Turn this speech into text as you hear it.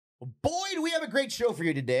Boy, do we have a great show for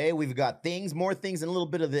you today. We've got things, more things, and a little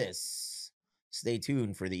bit of this. Stay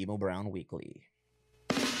tuned for the Emo Brown Weekly.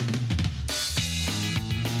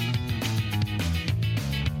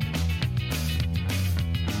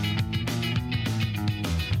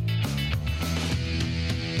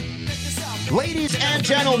 Ladies and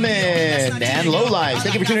gentlemen, and lowlives,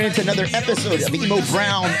 thank you for tuning in to another episode of Emo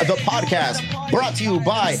Brown, the podcast, brought to you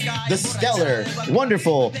by the stellar,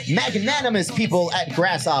 wonderful, magnanimous people at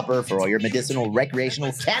Grasshopper for all your medicinal,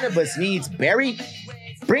 recreational cannabis needs. Barry,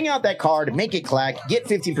 bring out that card, make it clack, get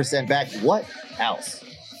 15% back. What else?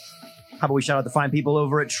 How about we shout out the fine people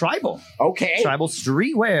over at Tribal? Okay. Tribal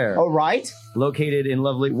Streetwear. All right. Located in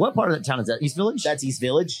lovely... What part of that town is that? East Village? That's East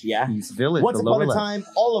Village, yeah. East Village. Once upon a time,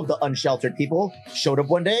 all of the unsheltered people showed up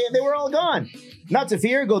one day and they were all gone. Not to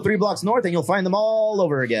fear, go 3 blocks north and you'll find them all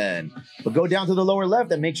over again. But go down to the lower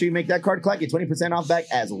left and make sure you make that card clack. Get 20% off back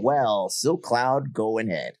as well. Silk Cloud, go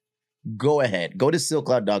ahead. Go ahead. Go to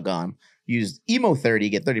silkcloud.com. Use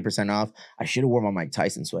Emo30, get 30% off. I should have worn my Mike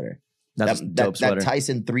Tyson sweater. That's a dope sweater. That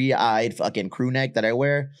Tyson 3-eyed fucking crew neck that I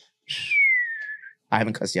wear. I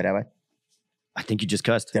haven't cussed yet, have I? I think you just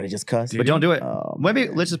cussed. Did I just cuss? But don't do it. Maybe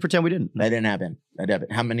man. let's just pretend we didn't. That didn't happen.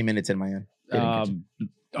 How many minutes in my end?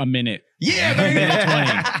 A minute. Yeah,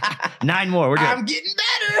 baby. 9 more. We're good. I'm getting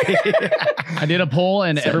better. I did a poll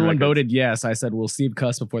and Setting everyone records. voted yes. I said, will Steve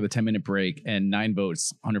cuss before the 10-minute break? And 9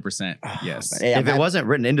 votes, 100% yes. Hey, If it wasn't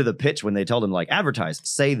written into the pitch when they told him, like, advertise,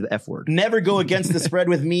 say the F word. Never go against the spread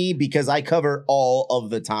with me because I cover all of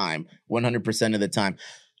the time, 100% of the time.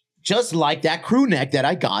 Just like that crew neck that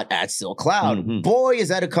I got at Silk Cloud. Mhm. Boy, is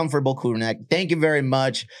that a comfortable crew neck. Thank you very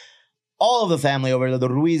much. All of the family over there, the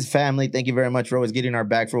Ruiz family, thank you very much for always getting our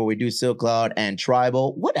back for what we do, Silk Cloud and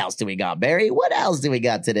Tribal. What else do we got, Barry? What else do we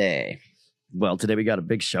got today? Well, today we got a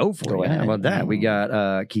big show for Go you. ahead. How about that? We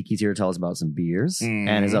got Kiki's here to tell us about some beers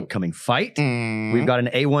and his upcoming fight. We've got an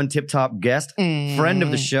A1 tip-top guest, friend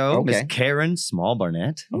of the show, Miss Karen Small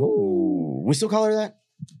Barnett. Ooh, we still call her that?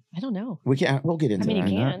 I don't know. We can't. We'll get into I mean,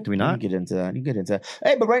 that. you can. Do we not? You get into that. You get into that.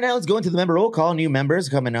 Hey, but right now let's go into the member roll call. New members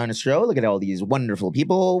coming on the show. Look at all these wonderful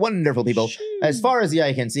people. Wonderful people. As far as the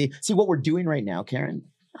eye can see. See what we're doing right now, Karen?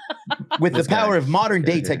 With the power of modern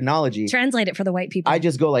day technology. Translate it for the white people. I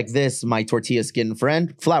just go like this, my tortilla skin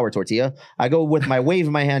friend, flour tortilla. I go with my wave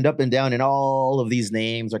my hand up and down, and all of these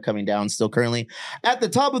names are coming down still currently. At the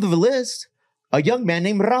top of the list, a young man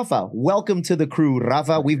named Rafa. Welcome to the crew,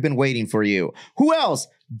 Rafa. We've been waiting for you. Who else?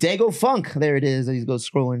 Dago Funk. There it is. He goes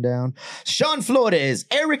scrolling down. Sean Flores,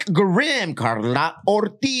 Eric Grimm, Carla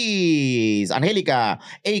Ortiz, Angelica,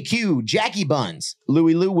 AQ, Jackie Buns,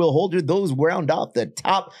 Louie Lou, Will Holder. Those round off the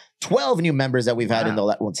top 12 new members that we've had in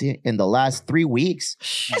the last 3 weeks.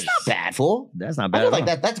 That's not bad, fool. That's not I bad. feel at like all.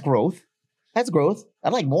 that. That's growth. That's growth.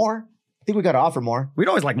 I'd like more. I think we got to offer more. We'd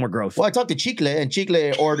always like more growth. Well, I talked to Chicle, and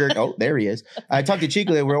Chicle ordered. Oh, there he is. I talked to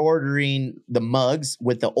Chicle. We're ordering the mugs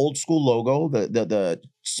with the old school logo, the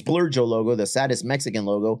Splurgo logo, the saddest Mexican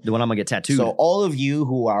logo. The one I'm going to get tattooed. So all of you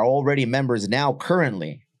who are already members now,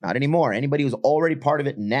 currently, not anymore, anybody who's already part of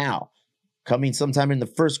it now, coming sometime in the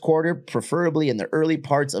first quarter, preferably in the early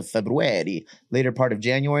parts of February, later part of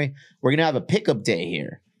January, we're going to have a pickup day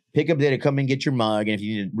here. Pickup day to come and get your mug. And if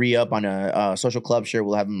you need to re-up on a social club shirt,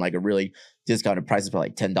 we'll have them like a really discounted prices for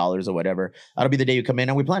like $10 or whatever. That'll be the day you come in.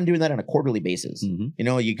 And we plan on doing that on a quarterly basis. Mhm. You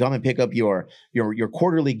know, you come and pick up your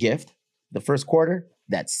quarterly gift, the first quarter,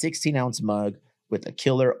 that 16-ounce mug with a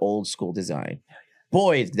killer old school design.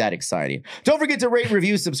 Boy, is that exciting. Don't forget to rate,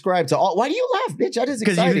 review, subscribe to all. Why do you laugh, bitch? That is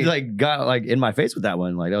Because exciting. you like got like in my face with that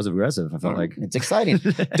one. Like that was aggressive. I felt like It's exciting.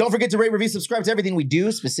 Don't forget to rate, review, subscribe to everything we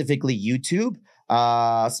do, specifically YouTube,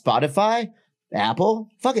 Spotify, Apple.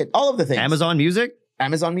 Fuck it. All of the things. Amazon Music.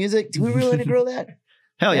 Amazon Music. Do we really want to grow that?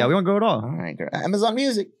 Hell yeah, we won't go at all. All right, girl. Amazon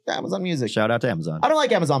Music. Amazon Music. Shout out to Amazon. I don't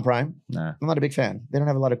like Amazon Prime. Nah. I'm not a big fan. They don't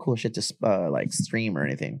have a lot of cool shit to like stream or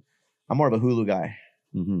anything. I'm more of a Hulu guy.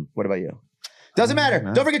 Mm-hmm. What about you? Doesn't matter.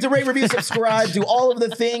 Don't forget to rate, review, subscribe, do all of the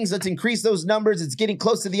things. Let's increase those numbers. It's getting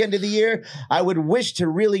close to the end of the year. I would wish to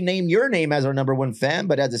really name your name as our number one fan,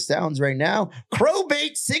 but as it sounds right now,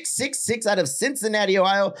 Crowbait666 out of Cincinnati,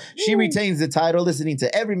 Ohio. She retains the title, listening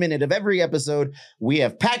to every minute of every episode. We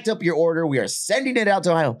have packed up your order. We are sending it out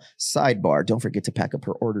to Ohio. Sidebar, don't forget to pack up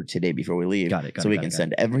her order today before we leave. So we can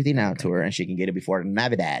send everything out to her and she can get it before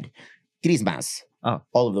Navidad, Christmas,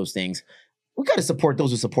 all of those things. We got to support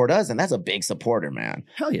those who support us, and that's a big supporter, man.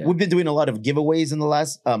 Hell yeah. We've been doing a lot of giveaways in the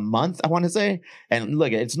last month, I want to say. And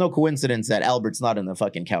look, it's no coincidence that Albert's not on the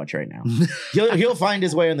fucking couch right now. He'll find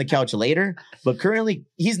his way on the couch later, but currently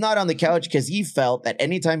he's not on the couch because he felt that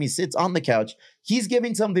anytime he sits on the couch, he's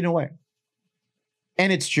giving something away.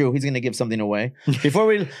 And it's true. He's going to give something away. Before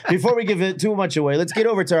we give it too much away, let's get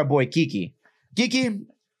over to our boy Kiki. Kiki,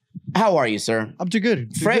 how are you, sir? I'm too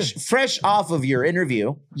good. Fresh off of your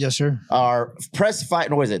interview. Yes, sir. Our press fight.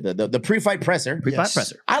 What was it? The pre-fight presser. Pre-fight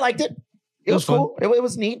presser. I liked it. It was cool. It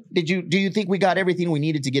was neat. Do you think we got everything we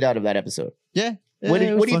needed to get out of that episode? Yeah. What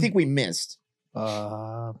do you think we missed?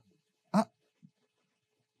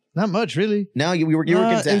 Not much, really. No, you were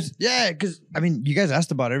content. Because I mean, you guys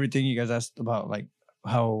asked about everything. You guys asked about like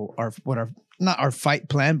how not our fight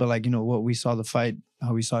plan, but like what we saw the fight,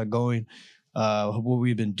 how we saw it going, what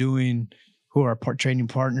we've been doing, who our training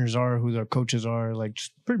partners are, who our coaches are, like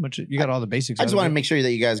just pretty much you got all the basics. I just want to make sure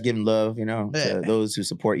that you guys give love, to those who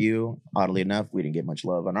support you. Oddly enough, we didn't get much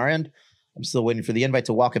love on our end. I'm still waiting for the invite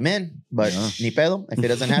to walk him in, but ni pedo. If it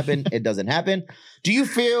doesn't happen, it doesn't happen. Do you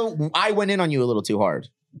feel I went in on you a little too hard?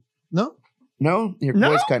 No, your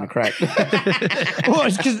voice kind of cracked. Well,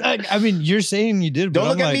 it's because I mean, you're saying you did. Don't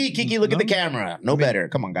look at me, Kiki. Look at the camera. Better.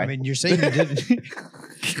 Come on, guy. I mean, you're saying you did.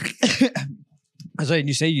 I was saying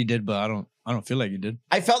you say you did, but I don't feel like you did.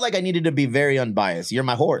 I felt like I needed to be very unbiased. You're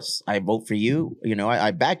my horse. I vote for you.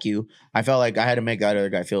 I back you. I felt like I had to make that other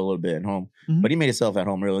guy feel a little bit at home. But he made himself at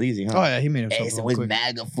home real easy, huh? Oh, yeah, he made himself so with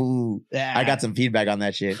MAGA food. Yeah. I got some feedback on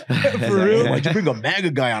that shit. For real? Why'd you bring a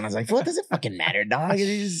MAGA guy on? I was like, what does it fucking matter, dog?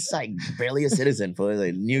 He's like barely a citizen, for like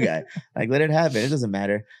a new guy. Like, let it happen. It doesn't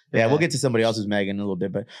matter. Yeah, we'll get to somebody else's MAGA in a little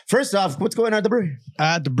bit. But first off, what's going on at the brewery?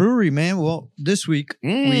 At the brewery, man. Well, this week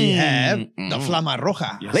we have the Flama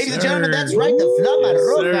Roja. Yes, ladies and gentlemen, that's right. The Flama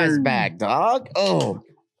Roja is back, dog. Oh,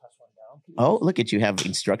 look at you have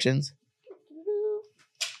instructions.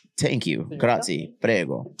 Thank you. Grazie.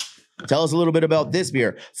 Prego. Tell us a little bit about this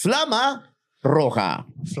beer. Flama Roja.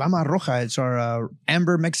 Flama Roja. It's our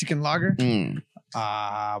amber Mexican lager.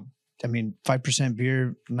 I mean, 5%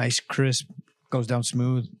 beer, nice, crisp, goes down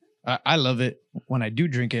smooth. I love it. When I do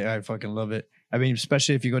drink it, I fucking love it. I mean,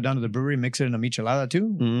 especially if you go down to the brewery, mix it in a michelada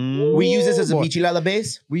too. We use this as a michelada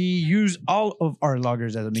base? We use all of our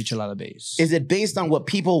lagers as a michelada base. Is it based on what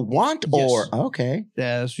people want or? Okay.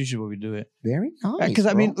 Yeah, that's usually what we do it. Very nice. Because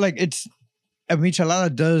I mean, like a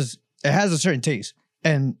michelada it has a certain taste.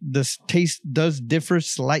 And the taste does differ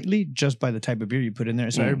slightly just by the type of beer you put in there.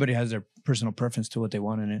 So everybody has their personal preference to what they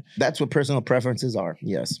want in it. That's what personal preferences are.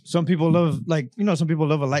 Yes. Some people love some people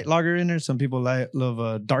love a light lager in there. Some people love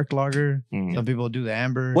a dark lager. Some people do the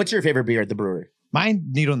amber. What's your favorite beer at the brewery? Mine,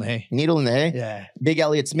 Needle in the Hay. Needle in the Hay? Yeah. Big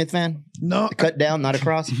Elliott Smith fan? No. Cut down, not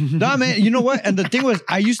across? No, man. You know what? And the thing was,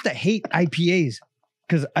 I used to hate IPAs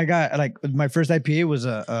because I got my first IPA was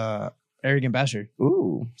a Arrogant Bastard.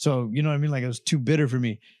 Ooh. So, you know what I mean? Like it was too bitter for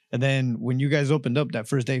me. And then when you guys opened up that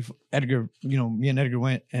first day, Edgar, me and Edgar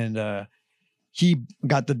went and he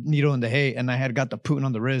got the Needle in the Hay and I had got the Putin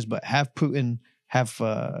on the wrist, but half Putin, half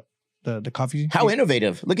the coffee. How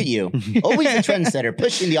innovative. Look at you. Always a trendsetter,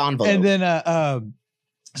 pushing the envelope. And then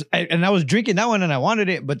I was drinking that one and I wanted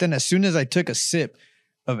it, but then as soon as I took a sip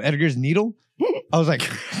of Edgar's Needle, I was like...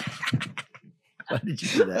 Why did you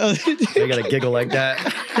do that? You gotta giggle like that.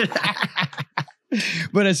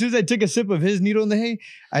 But as soon as I took a sip of his Needle in the Hay,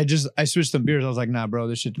 I switched some beers. I was like, nah, bro,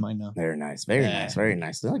 this shit's mine now. Very nice. Very nice. Very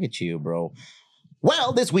nice. Look at you, bro.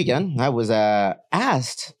 Well, this weekend I was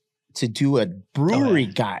asked to do a brewery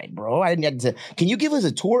guide, bro. I didn't get to. Can you give us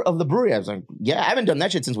a tour of the brewery? I was like, yeah, I haven't done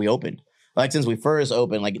that shit since we opened. Like since we first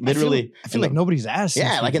opened, like literally. I feel like nobody's asked.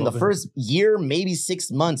 Yeah, like in the first year, maybe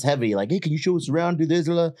 6 months heavy. Like, hey, can you show us around, do this?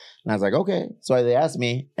 And I was like, okay. So they asked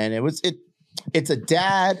me, and it's a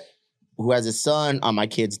dad who has a son on my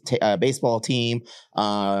kid's baseball team.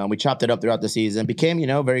 We chopped it up throughout the season. Became,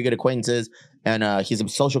 very good acquaintances. And he's a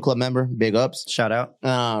social club member. Big ups. Shout out.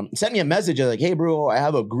 Sent me a message like, hey, bro, I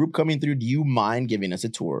have a group coming through. Do you mind giving us a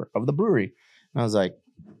tour of the brewery? And I was like,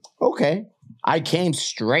 okay. I came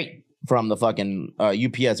straight from the fucking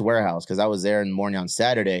UPS warehouse because I was there in the morning on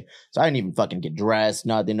Saturday. So I didn't even fucking get dressed,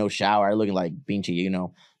 nothing, no shower. Looking like Beanchy,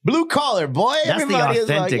 blue collar, boy. That's everybody the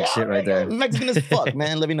authentic shit right there. Mexican as fuck,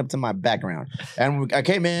 man, living up to my background. And I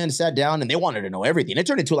came in, sat down, and they wanted to know everything. It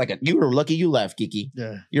turned into like you were lucky you left, Kiki.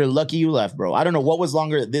 Yeah. You're lucky you left, bro. I don't know what was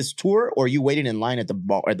longer, this tour or you waiting in line at the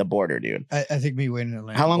border, dude. I think me waiting in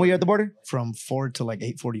line. How long were you at the border? From 4 to like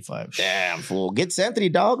 8:45. Damn, fool. Get Anthony,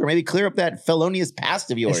 dog, or maybe clear up that felonious past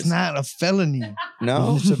of yours. It's not a felony.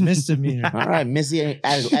 No? It's a misdemeanor. All right, Missy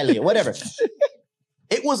Elliott, whatever.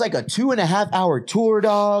 It was like a 2.5-hour tour,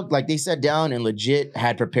 dog. Like they sat down and legit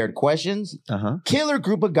had prepared questions. Killer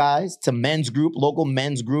group of guys. It's a men's group, local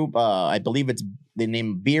men's group. I believe it's the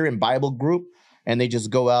name Beer and Bible Group. And they just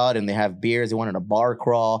go out and they have beers. They wanted a bar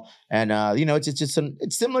crawl. And,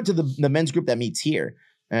 it's similar to the men's group that meets here.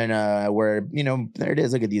 And where, there it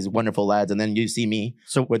is. Look at these wonderful lads. And then you see me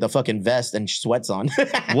with a fucking vest and sweats on.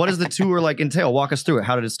 What does the tour like entail? Walk us through it.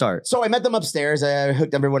 How did it start? So I met them upstairs. I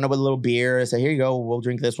hooked everyone up with a little beer. I said, here you go. We'll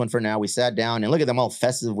drink this one for now. We sat down and look at them all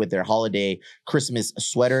festive with their holiday Christmas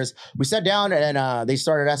sweaters. We sat down and they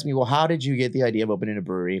started asking me, well, how did you get the idea of opening a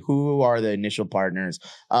brewery? Who are the initial partners?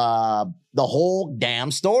 The whole damn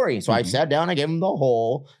story. So I sat down, I gave them the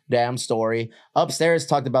whole damn story. Upstairs,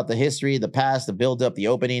 talked about the history, the past, the build-up, the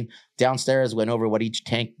opening. Downstairs, went over what each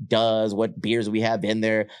tank does, what beers we have in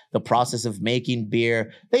there, the process of making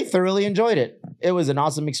beer. They thoroughly enjoyed it. It was an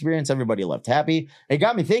awesome experience. Everybody left happy. It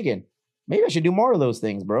got me thinking, maybe I should do more of those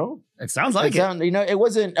things, bro. It sounds like it. It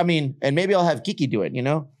wasn't, and maybe I'll have Kiki do it,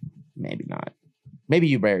 Maybe not. Maybe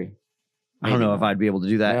you, Barry. I don't know if I'd be able to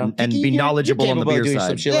do that and be knowledgeable on the beer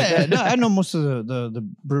side. I know most of the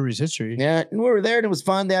brewery's history. Yeah, and we were there and it was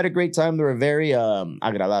fun. They had a great time. They were very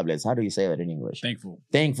agradables. How do you say that in English?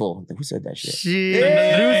 Thankful. Who said that shit?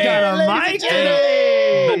 Drew's got a mic.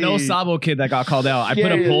 The No Sabo kid that got called out. I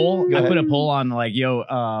put a poll on like, you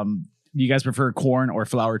guys prefer corn or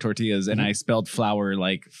flour tortillas? And I spelled flour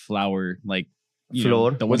like flour, like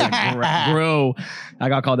Flor. The ones that grow. I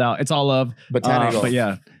got called out. It's all love. Botanical. But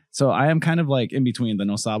yeah. So I am kind of like in between the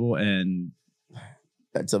No Sabo and...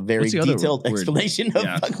 That's a very detailed explanation of...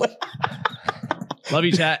 Love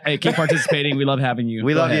you, chat. Hey, keep participating. We love having you.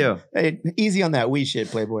 We love you. Hey, easy on that wee shit,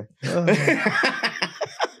 Playboy.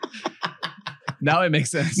 Now it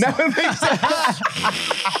makes sense.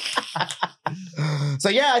 So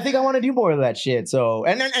yeah, I think I want to do more of that shit. So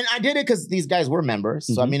and I did it because these guys were members.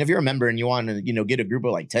 So I mean, if you're a member and you want to, get a group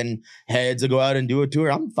of like 10 heads to go out and do a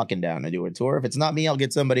tour, I'm fucking down to do a tour. If it's not me, I'll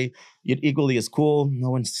get somebody equally as cool. No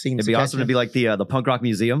one seems. It'd be awesome to be like the punk rock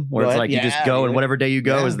museum where it's like you just go and whatever day you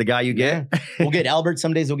go is the guy you get. Yeah. We'll get Albert.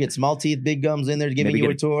 Some days we'll get Small Teeth, Big Gums in there giving you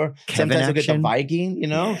a tour. Sometimes we'll get the Viking.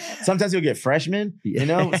 Sometimes you'll get Freshman.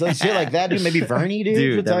 So shit like that, dude. Maybe Vernie, dude.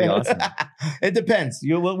 Dude, that'd be awesome. It depends.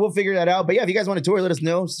 We'll figure that out. But yeah, if you guys want to tour, let us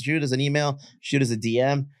know. Shoot us an email. Shoot us a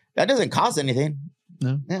DM. That doesn't cost anything.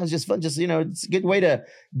 No. Yeah, it's just fun. Just, it's a good way to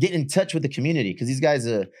get in touch with the community. Because these guys,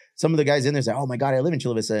 some of the guys in there say, oh my God, I live in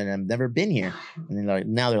Chula Vista and I've never been here. And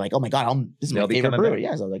then now they're like, oh my God, this is my favorite brewery.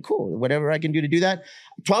 Yeah, so I was like, cool. Whatever I can do to do that.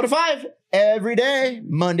 12 to 5 every day,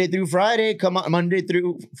 Monday through Friday. Come on, Monday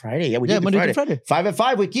through Friday. Yeah, we do Monday through Friday. 5 at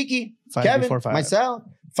 5 with Kiki, Kevin, myself.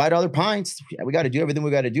 $5 pints. Yeah, we got to do everything we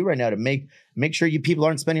got to do right now to make sure you people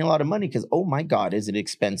aren't spending a lot of money because, oh my God, is it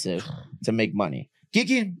expensive to make money.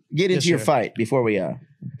 Kiki, get into your fight before we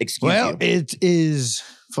excuse you. Well, it is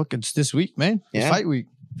fucking this week, man. It's fight week.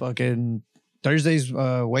 Fucking Thursday's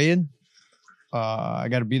weigh-in. I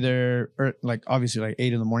got to be there, obviously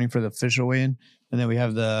 8 in the morning for the official weigh-in. And then we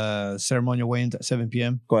have the ceremonial weigh-ins at 7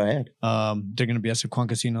 p.m. Go ahead. They're going to be at Sequan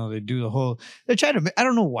Casino. They do the whole... They're trying to... I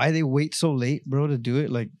don't know why they wait so late, bro, to do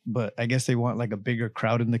it. But I guess they want a bigger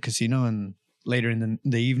crowd in the casino and later in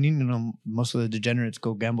the evening. Most of the degenerates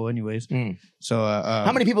go gamble anyways. So...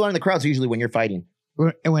 how many people are in the crowds usually when you're fighting?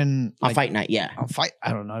 When on fight night, yeah. On fight,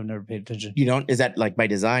 I don't know. I've never paid attention. You don't? Is that by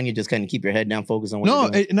design? You just kind of keep your head down, focus on what you're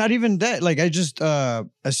doing? No, not even that. I just...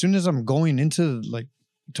 as soon as I'm going into,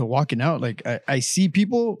 to walking out, I see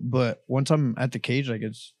people, but once I'm at the cage,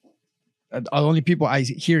 it's the only people I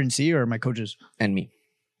hear and see are my coaches and me.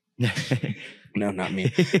 No, not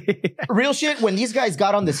me. Real shit. When these guys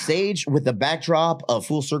got on the stage with the backdrop of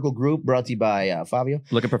Full Circle Group, brought to you by Fabio,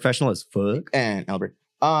 looking professional as fuck, and Albert.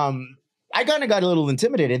 I kind of got a little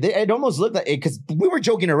intimidated. It almost looked like it because we were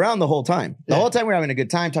joking around the whole time. The whole time we were having a good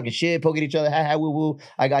time, talking shit, poking each other, ha ha, woo woo.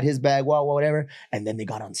 I got his bag, wow, whatever. And then they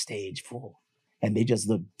got on stage full. And they just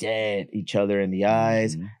looked dead each other in the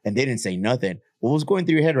eyes, and they didn't say nothing. What was going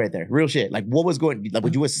through your head right there? Real shit. What was going?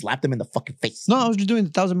 Would you have slapped them in the fucking face? No, I was just doing the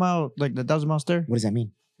 1,000-mile stare. What does that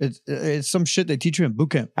mean? It's some shit they teach you in boot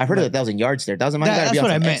camp. I've heard of the 1,000-yard stare. 1,000 miles. That's what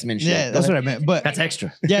I meant. Shit. Yeah, that's what I meant. But that's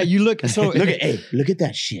extra. Yeah, you look. So look at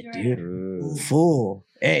that shit, dude. Fool.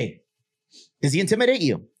 Hey, does he intimidate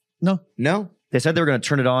you? No. They said they were going to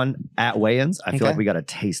turn it on at weigh-ins. I feel like we got a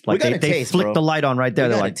taste. They flicked the light on right there.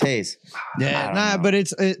 They're like, taste. Yeah, but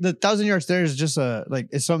it's the 1,000-yard stare is just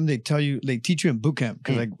it's something they tell you, they teach you in boot camp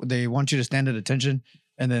because they want you to stand at attention,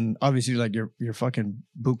 and then obviously your fucking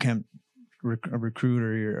boot camp recruit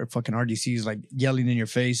or your fucking RDC is yelling in your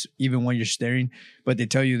face even when you're staring, but they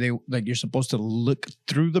tell you you're supposed to look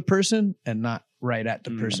through the person and not right at the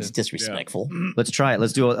person. It's disrespectful. Yeah. Let's try it.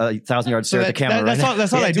 Let's do a 1,000-yard stare at the camera.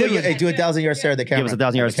 That's all I did. Do a 1,000-yard stare at the camera. Give us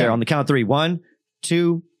a 1,000-yard stare on the count of 3. 1,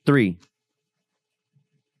 2, 3.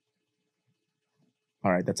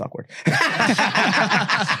 All right, that's awkward.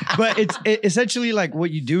 But it's essentially what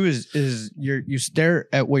you do is you stare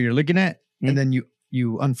at what you're looking at, and then you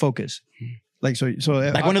you unfocus. Like so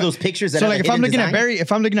like one of those pictures that so have like a if I'm hidden looking design?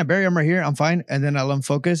 at Barry, I'm right here, I'm fine, and then I'll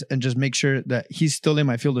unfocus and just make sure that he's still in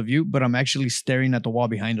my field of view, but I'm actually staring at the wall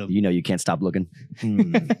behind him. You know you can't stop looking.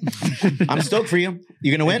 I'm stoked for you.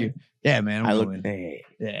 You gonna win? Yeah, man. I I'm look. going. Hey.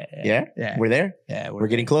 Yeah. We're there. Yeah, We're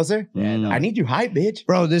getting closer. Yeah, no. I need you hype, bitch.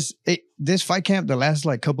 Bro, this fight camp, the last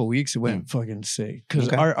like couple weeks, it went fucking sick. Because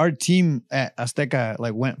Okay. our team at Azteca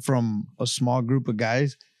like went from a small group of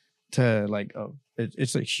guys to like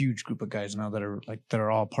it's a huge group of guys now that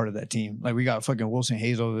are all part of that team. Like we got fucking Wilson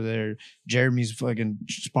Hayes over there. Jeremy's fucking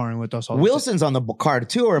sparring with us all the Wilson's on the card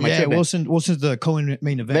too, or am I yeah, tripping? Wilson's the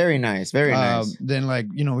main event. Very nice. Very nice. Then like,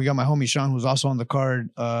 you know, we got my homie Sean who's also on the card.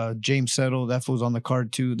 James Settle, that fool's on the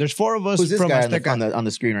card too. There's 4 of us Who's this from guy Azteca. on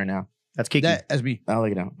the screen right now? That's Kiki. That's me. Oh,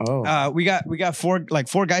 look at him. Oh. We got 4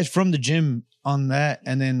 guys from the gym on that,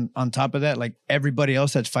 and then on top of that, like everybody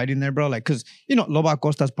else that's fighting there, bro. Like, cause you know Loba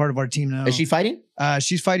Acosta's part of our team now. Is she fighting?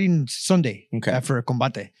 She's fighting Sunday. Okay. For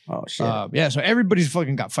Combate. Oh shit. Yeah, so everybody's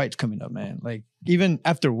fucking got fights coming up, man. Like even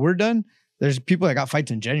after we're done, there's people that got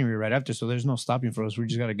fights in January right after, so there's no stopping for us. We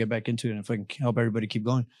just got to get back into it and fucking help everybody keep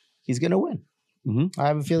going. He's gonna win. I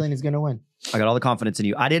have a feeling he's gonna win. I got all the confidence in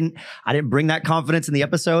you. I didn't bring that confidence in the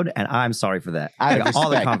episode, and I'm sorry for that. Out I of got all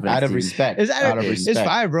the respect. confidence. Out of dude. respect. It's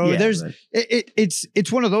fine, bro. Yeah, There's but-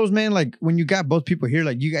 it's one of those, man. Like when you got both people here,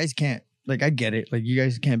 like you guys can't. Like I get it. Like you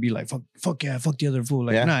guys can't be like fuck yeah, fuck the other fool.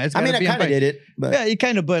 Like nah, it's. I mean, gotta I be kind of on fight. did it, but Yeah, you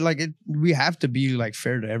kind of, but like we have to be like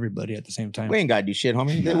fair to everybody at the same time. we ain't gotta do shit,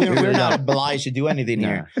 homie. We're not obliged to do anything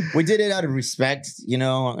here. We did it out of respect. You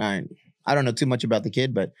know, I don't know too much about the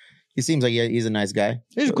kid, but he seems like he's a nice guy.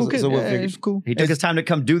 He's a cool kid. we'll Yeah, figure- he's cool. He took his time to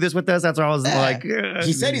come do this with us. That's why I was like,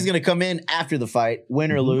 He said he's gonna come in after the fight, win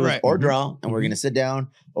or lose Right. or draw, and we're gonna sit down,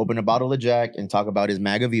 open a bottle of Jack, and talk about his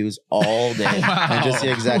MAGA views all day, and just see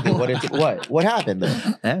exactly what happened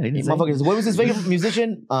there. Yeah, he didn't say- Motherfuckers, what was his favorite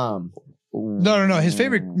musician? No. His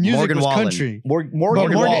favorite music Morgan was Wallen. country. Morgan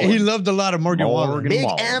But Wallen. he loved a lot of Morgan Wallen. Big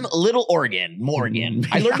Wallen. M, Little Organ, Morgan.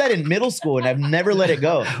 I learned that in middle school, and I've never let it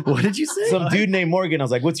go. What did you say? Some dude named Morgan. I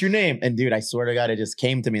was like, "What's your name?" And dude, I swear to God, it just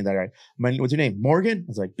came to me that what's your name? Morgan. I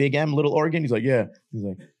was like, "Big M, Little Organ." He's like, "Yeah." He's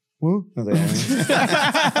like, "Who?" I was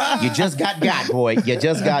like, "You just got, boy. You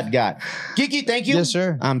just got." Kiki, thank you. Yes,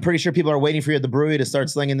 sir. I'm pretty sure people are waiting for you at the brewery to start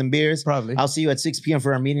slinging them beers. Probably. I'll see you at 6 p.m.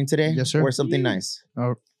 for our meeting today. Yes, sir. Wear something nice.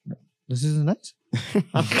 Oh, this isn't nice.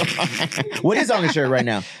 What is on the shirt right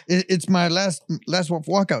now? It's my last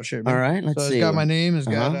walkout shirt. Man. All right, let's so see. It's got my name. It's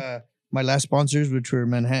Uh-huh. got my last sponsors, which were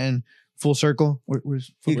Manhattan Full Circle.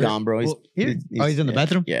 Where's He's gone, bro. Here? He's in the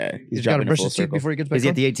bathroom. Yeah, He's got to dropping a brush full his teeth circle. before he gets back. Is he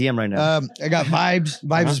at home. the ATM right now? I got Vibes.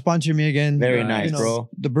 Vibes is sponsoring me again. Very nice, bro.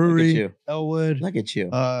 The Look brewery, at you. Elwood. Look at you.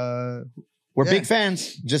 Yeah. We're big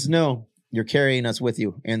fans. Just know you're carrying us with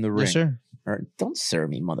you in the ring. Yes, sir. All right, don't sir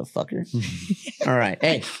me, motherfucker. All right.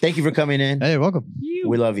 Hey, thank you for coming in. Hey, welcome.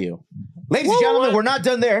 We love you. Ladies and gentlemen, we're not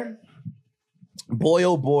done there. Boy,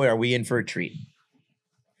 oh boy, are we in for a treat.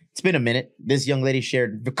 It's been a minute. This young lady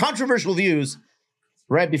shared the controversial views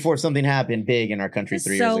right before something happened big in our country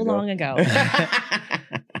 3 years ago. So long ago.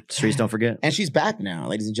 Streets don't forget. And she's back now,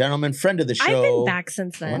 ladies and gentlemen. Friend of the show. I've been back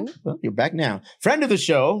since then. Well, you're back now. Friend of the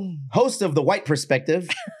show, host of The White Perspective.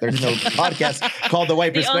 There's no podcast called The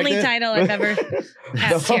White The Perspective. only title I've ever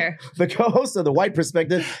asked here. The co-host of The White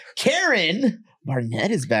Perspective, Karen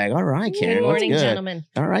Barnett is back. All right, Karen. Good morning, what's good? gentlemen.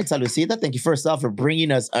 All right, Salucita. Thank you first off for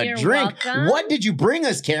bringing us a You're drink. welcome. What did you bring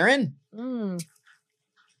us, Karen?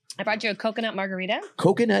 I brought you a coconut margarita.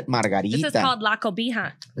 Coconut margarita. This is called La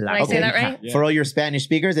Cobija. Did I Okay. say that right? For all your Spanish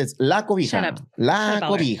speakers, it's La Cobija. Shut up. La Shut up,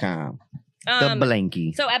 Albert. Cobija. The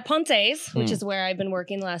blankie. So at Ponte's, which is where I've been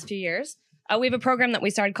working the last few years, we have a program that we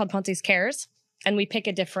started called Ponte's Cares, and we pick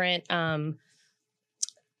a different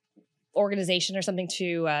organization or something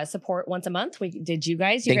to support once a month. We did you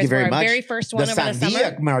guys. You Thank guys you very were much. our very first one The over the summer.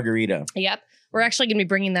 Sandia margarita. Yep. We're actually going to be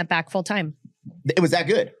bringing that back full time. It was that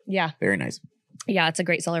good. Yeah. Very nice. Yeah, it's a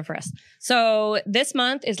great seller for us. So this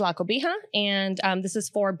month is La Cobija, and this is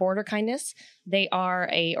for Border Kindness. They are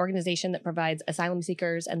a organization that provides asylum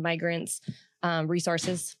seekers and migrants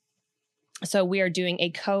resources. So we are doing a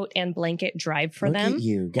coat and blanket drive for Look them, at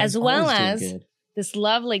you. Guys as well always doing as good. this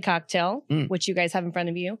lovely cocktail, Mm. which you guys have in front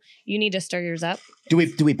of you. You need to stir yours up. Do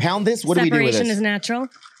we pound this? What do we do with Separation this? is natural.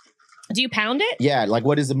 Do you pound it? Yeah, like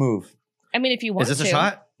what is the move? I mean, if you want Is this to. a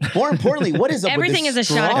shot? More importantly, what is up Everything with is this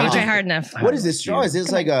a shot if you straw? try hard enough. What is this straw? Is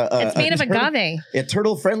this like a It's made of agave. A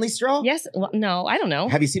turtle-friendly straw? Yes. Well, no, I don't know.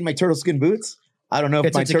 Have you seen my turtle skin boots? I don't know if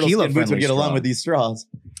It's a my turtle skin boots would tequila-friendly get along straw. with these straws.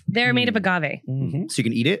 They're made of agave. Mm-hmm. So you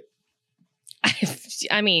can eat it?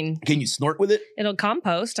 I mean, Can you snort with it? it'll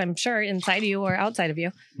compost, I'm sure, inside of you or outside of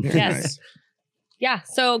you. Very Yes. nice. Yeah.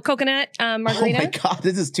 So coconut margarita. Oh my God,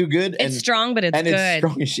 this is too good. It's strong, but it's good. It's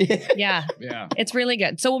strong as shit. Yeah. Yeah. It's really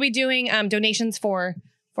good. So we'll be doing donations for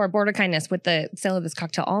Border Kindness with the sale of this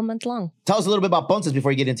cocktail all month long. Tell us a little bit about Ponce's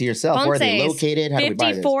before you get into yourself. Where are they located? How do we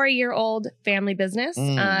buy this? 54-year-old family business.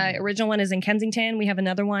 Original one is in Kensington. We have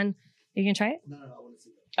another one. You can try it? No, I want to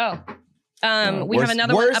see that. We have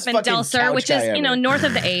another one up in Del Sur, which is, north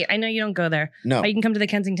of the 8. I know you don't go there. No. But you can come to the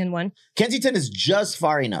Kensington one. Kensington is just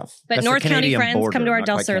far enough. But That's North the County Canadian friends border, come to our not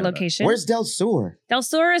Del quite Sur Canada. location. Where's Del Sur? Del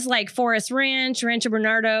Sur is like Forest Ranch, Rancho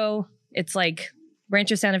Bernardo. It's like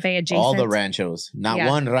Rancho Santa Fe adjacent. All the ranchos. Not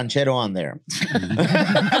one ranchero on there.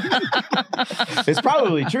 It's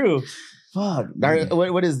probably true. Fuck.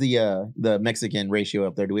 What is the Mexican ratio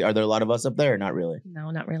up there? Are there a lot of us up there or not really? No,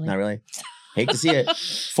 not really. Not really. Hate to see it.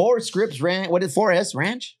 4 Scripts Ranch. What is 4S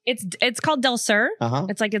Ranch? It's called Del Sur. Uh-huh.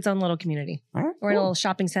 It's like its own little community. All right, We're in a little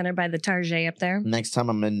shopping center by the Target up there. Next time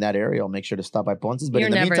I'm in that area, I'll make sure to stop by Ponce's. But You're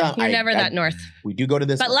in the meantime, never that north. We do go to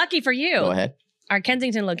this. But lucky for you, Go ahead. our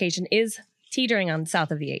Kensington location is teetering on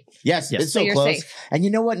south of the 8. Yes, it's so you're close. safe. And you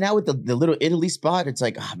know what? Now with the little Italy spot, it's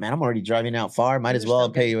like, oh man, I'm already driving out far. Might as You're well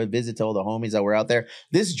so pay a visit to all the homies that were out there.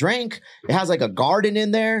 This drink, it has like a garden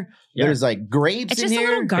in there. Yeah. There's like grapes It's in just here.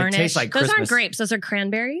 a little garnish. tastes like Those aren't Christmas. grapes. Those are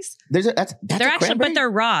cranberries. That's They're a actually, cranberry? but they're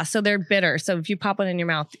raw, so they're bitter. So if you pop one in your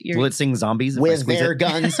mouth, you're Will it sing zombies? If I with squeeze their it?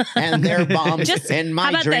 guns and their bombs in my how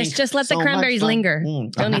about drink. this? Just let the So much cranberries fun. linger.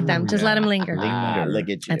 Mm. Don't eat them. Just let them linger. Look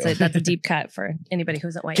at you. That's a deep cut for anybody who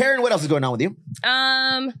isn't white. Karen, what else is going on with you?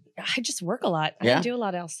 I just work a lot. I Yeah? don't do a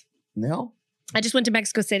lot else. No? I just went to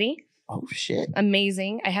Mexico City. Oh, shit.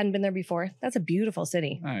 Amazing. I hadn't been there before. That's a beautiful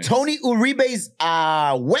city. Nice. Tony Uribe's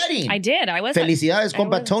wedding. I did. I was. Felicidades, I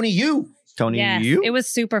compa was. Tony, you. Tony, Yes, you? it was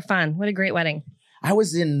super fun. What a great wedding. I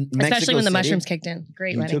was in Mexico Especially when the City. mushrooms kicked in.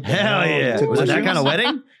 Great You wedding. took- Hell yeah. Took Was it that mushrooms? kind of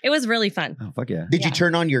wedding? It was really fun. Oh, fuck yeah. Did you Yeah.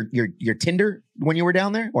 turn on your Tinder when you were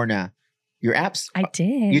down there or nah? Your apps? I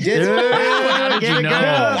did. You did? How did you know?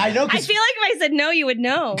 I know I feel like if I said no, you would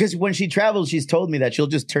know. because when she travels, she's told me that she'll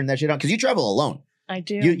just turn that shit on because you travel alone. I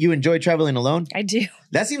do. You enjoy traveling alone? I do.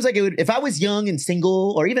 That seems like it would. If I was young and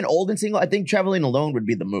single, or even old and single, I think traveling alone would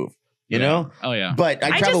be the move. You know? Oh yeah. But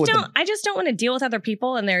I travel with them. I just don't want to deal with other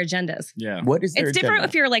people and their agendas. Yeah. What is their It's different agenda?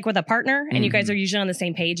 if you're like with a partner and you guys Mm-hmm. are usually on the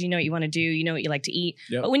same page. You know what you want to do. You know what you like to eat.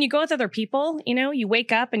 Yep. But when you go with other people, you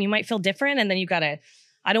wake up and you might feel different, and then you gotta.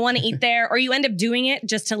 I don't want to eat there, or you end up doing it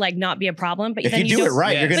just to like not be a problem. But If then you do it don't-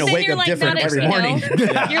 right, Yeah. you're But gonna then wake you're up like different not every you know?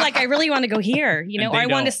 morning. You're like, I really want to go here, And or they I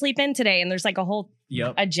want to don't. sleep in today, and there's like a whole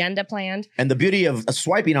Yep. agenda planned. And the beauty of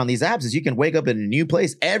swiping on these apps is you can wake up in a new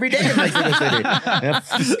place every day in Mexico City.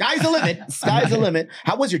 Sky's the limit. Sky's the limit.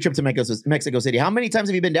 How was your trip to Mexico City? How many times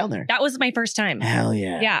have you been down there? That was my first time. Hell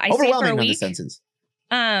yeah. Yeah, I stayed for Overwhelming a on the week. senses.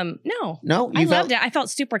 No. No? I You felt- loved it. I felt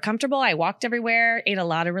super comfortable. I walked everywhere, ate a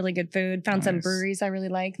lot of really good food, found some Nice. breweries I really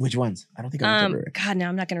liked. Which ones? I don't think I remember. God, now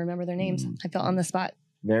I'm not going to remember their names. I felt on the spot,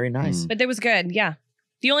 Very nice. but it was good. Yeah.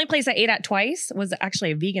 The only place I ate at twice was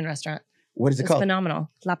actually a vegan restaurant. What is it It's called? phenomenal.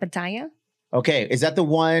 La Pitaya. Okay, is that the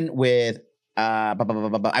one with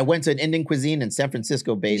I went to an Indian cuisine in San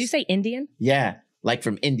Francisco Did based. you say Indian? Yeah, like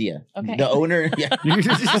from India. Okay. The owner, yeah.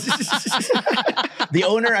 The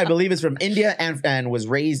owner, I believe, is from India and was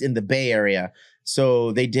raised in the Bay Area.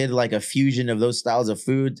 So they did like a fusion of those styles of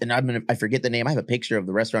food. And I forget the name. I have a picture of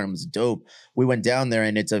the restaurant. It was dope. We went down there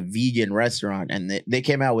and it's a vegan restaurant. And they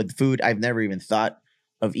came out with food I've never even thought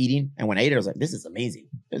of eating. And when I ate it, I was like, this is amazing.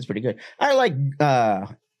 It's pretty good. I like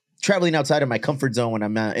traveling outside of my comfort zone when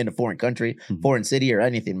I'm in a foreign country, foreign city, or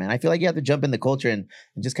anything, man. I feel like you have to jump in the culture and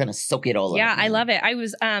just kind of soak it all up. Yeah, I you know? love it. I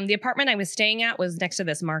was the apartment I was staying at was next to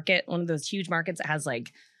this market, one of those huge markets that has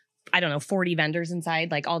like, I don't know, 40 vendors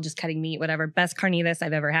inside, like all just cutting meat, whatever. Best carnitas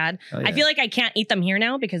I've ever had. Oh, yeah. I feel like I can't eat them here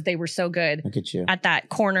now because they were so good Look at you. at that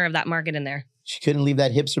corner of that market in there. She couldn't leave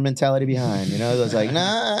that hipster mentality behind. You know, it was like,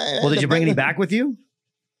 nah. Well, did you bring any back with you?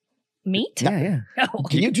 Meat? Yeah. No.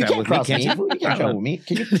 Can you travel can't with me, cross can't me. you? You can't travel with me.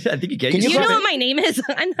 Can you? I think you can. Can You you know cross- what my name is?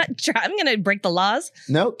 I'm going to break the laws.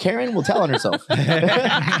 No, Karen will tell on herself.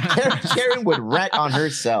 Karen would rat on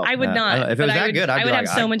herself. I would not. If it but was I that would, good, I'd I be would like,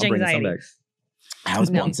 have so I'll much bring some anxiety. back. How's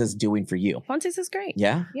No. Ponce's doing for you? Ponce's is great.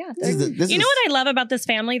 Yeah. Yeah. This You know is- what I love about this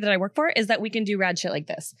family that I work for is that we can do rad shit like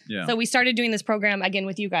this. Yeah. So we started doing this program again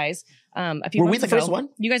with you guys a few Were we months the ago. first one?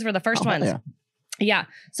 You guys were the first Oh, ones. yeah. Yeah.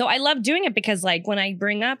 So I love doing it because like when I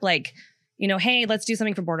bring up like, hey, let's do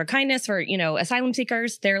something for border kindness for, asylum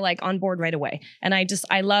seekers, they're like on board right away. And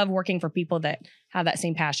I love working for people that have that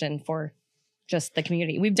same passion for just the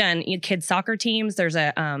community. We've done kids soccer teams. There's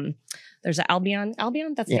a Albion,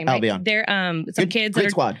 that's the Yeah, name, right? Albion. They're some Good- kids great that are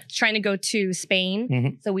squad. trying to go to Spain.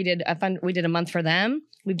 Mhm. So we did a month for them.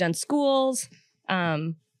 We've done schools.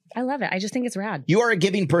 I love it. I just think it's rad. You are a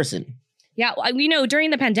giving person. Yeah. During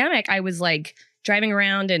the pandemic, I was like driving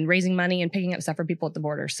around and raising money and picking up stuff for people at the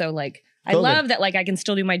border. So like, I love that like I can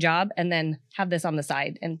still do my job and then have this on the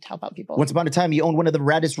side and help out people. Once upon a time, you owned one of the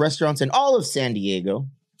raddest restaurants in all of San Diego.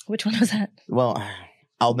 Which one was that? Well,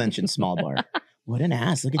 I'll mention Small Bar. What an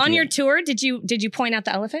ass. Look at you. On your tour, did you point out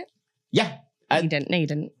the elephant? Yeah. You didn't. No, you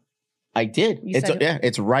didn't. I did. You said it?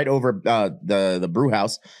 It's right over the brew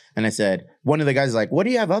house. And I said, one of the guys is like, what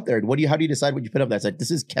do you have up there? How do you decide what you put up there? I said,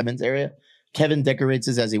 this is Kevin's area. Kevin decorates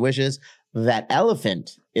this as he wishes. That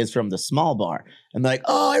elephant is from the Small Bar. And they're like,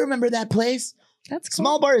 oh, I remember that place. That's cool.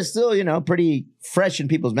 Small Bar is still, pretty fresh in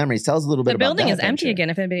people's memories. Tell us a little bit about that. The building is empty again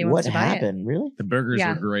if anybody wants to buy it. What happened? Really? The burgers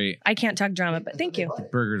Yeah. were great. I can't talk drama, but thank you. The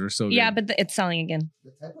burgers are so good. Yeah, but it's selling again.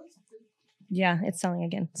 Yeah, it's selling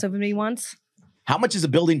again. So if anybody wants, How much is a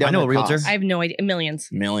building down I know there a realtor. cost? I have no idea. Millions.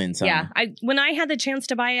 Millions. Huh? Yeah. When I had the chance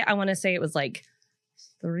to buy it, I want to say it was like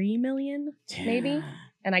 3 million, maybe.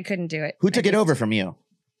 And I couldn't do it. Who took it over from you?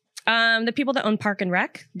 The people that own Park and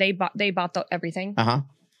Rec, they bought everything. Uh-huh.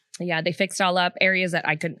 Yeah, they fixed all up areas that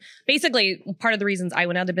I couldn't. Basically, part of the reasons I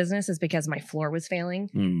went out of business is because my floor was failing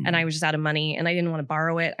and I was just out of money and I didn't want to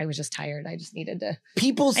borrow it. I was just tired. I just needed to.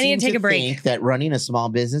 People I need seem to take to a break. think that running a small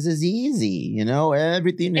business is easy.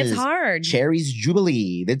 Everything It's is hard. cherries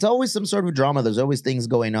jubilee. There's always some sort of drama. There's always things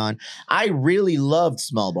going on. I really loved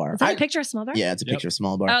Small Bar. Is that a picture of Small Bar? Yeah, it's a picture of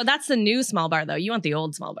Small Bar. Oh, that's the new Small Bar though. You want the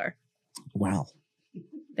old Small Bar? Wow.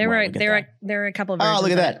 There Wow, were look at there were a couple of versions. Oh,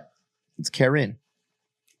 look at of that. It's Karen. it.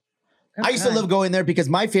 I used to Okay. love going there because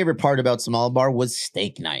my favorite part about Small Bar was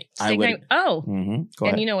steak night. Steak night. Oh, Go and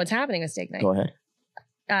ahead. you know what's happening with steak night? Go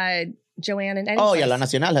ahead. Joanne and Eddie. Oh, yeah. La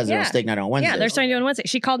Nacional has their own Yeah. steak night on Wednesday. Yeah, they're starting to do it on Wednesday.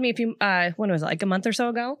 She called me when was it, like a month or so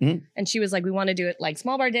ago? Mhm. And she was like, we want to do it like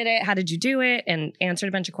Small Bar did it. How did you do it? And answered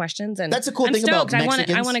a bunch of questions. And That's a cool I'm thing about stoked. I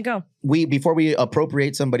Mexicans. want to go. Before we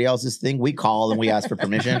appropriate somebody else's thing, we call and we ask for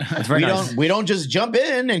permission. That's very nice. We don't just jump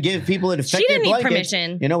in and give people an effective She didn't need blanket.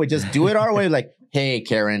 permission. We just do it our way. Like, hey,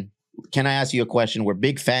 Karen, can I ask you a question? We're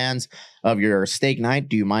big fans of your steak night.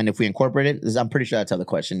 Do you mind if we incorporate it? I'm pretty sure that's how the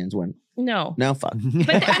question is. No. No, fuck. But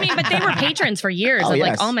but they were patrons for years Oh, of yes.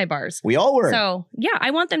 like all my bars. We all were. So yeah,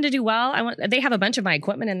 I want them to do well. They have a bunch of my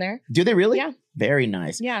equipment in there. Do they really? Yeah. Very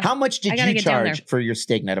nice. Yeah. How much did I gotta you get down charge there. for your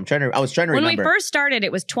steak night? I was trying to When remember. we first started,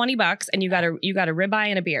 it was $20 and you got a ribeye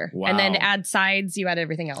and a beer. And then Wow. to add sides, you add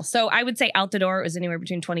everything else. So I would say out the door it was anywhere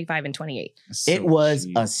between 25 and 28. It was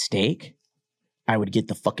a steak. I would get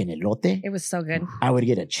the fucking elote. It was so good. I would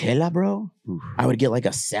get a chela, bro. I would get like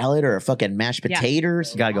a salad or a fucking mashed Yeah.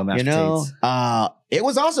 potatoes. Gotta go mashed potatoes. It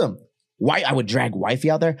was awesome. Why I would drag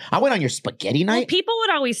wifey out there. I went on your spaghetti Well, night. people would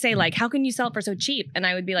always say like, how can you sell it for so cheap? And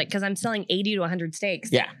I would be like, because I'm selling 80 to 100 steaks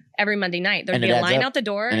Yeah. every Monday night. There'd And be it a adds line up. out the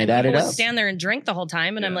door And and it added people would up. stand there and drink the whole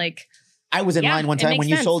time. And I'm like, I was in Yeah, line one it time makes when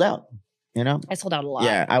you sense. sold out. I sold out a lot.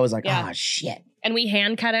 Yeah, I was like, Yeah. oh shit. And we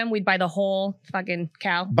hand cut them. We'd buy the whole fucking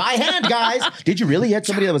cow. By hand, guys. Did you really have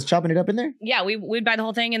somebody that was chopping it up in there? Yeah, we'd buy the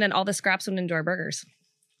whole thing and then all the scraps went into our burgers.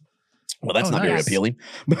 Well, that's Oh, not very nice. appealing.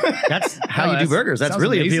 That's how you do that's- burgers. That's sounds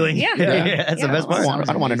really amazing. appealing. Yeah. That's the Yeah. best part.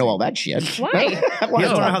 I don't want to know all that shit. Why? I You wanna just want to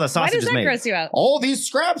know how the Why sausage does is that made. gross you out? all these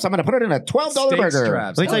scraps, I'm going to put it in a $12 Steak burger.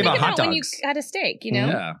 straps. Let me tell you Think about hot when you dogs. had a steak, you know?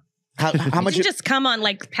 Yeah. How much? You just come on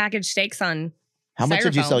like packaged steaks on. How much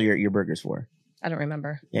did you styrofoam. sell your burgers for? I don't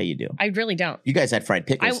remember. Yeah, you do. I really don't. You guys had fried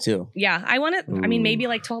pickles too. Yeah, I want it. I mean, Ooh. maybe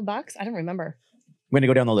like $12. I don't remember. We're going to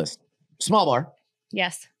go down the list. Small Bar,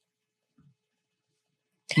 Yes.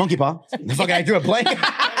 Monkey Paw. The fuck, I drew a blank.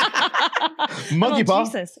 Monkey Oh, Paw,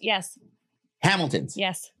 Jesus. Yes. Hamilton's,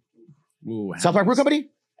 Yes. Ooh, South Park Brew Company,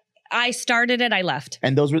 I started it. I left.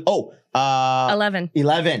 and those were 11.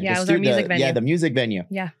 11. Yeah, The it was our stu- music the- venue. Yeah, the music venue.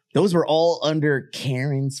 Yeah. Those were all under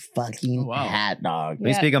Karen's fucking Oh, wow. hat, dog. Let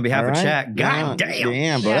me speak on behalf All of right? chat. God Yeah, damn.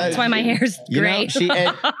 damn, bro. Yeah, that's why my hair's You know, gray. she-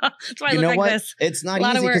 and- That's why I you look know like what? this. It's not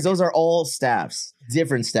Lot of easy because work. those are all staffs,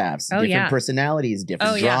 different staffs, Oh, different yeah. personalities,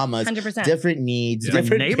 different Oh, yeah. dramas, 100%. different needs, Yeah.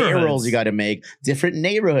 different Neighborhoods. payrolls you got to make, different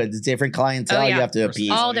neighborhoods, different clientele Oh, yeah. you have to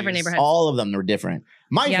appease. All different neighborhoods. All of them are different.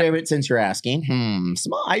 My Yep. favorite, since you're asking,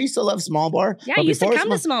 small. I used to love Small Bar. Yeah, but I used to before come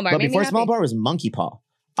to Small Bar. But It made me before happy. Small Bar was Monkey Paw.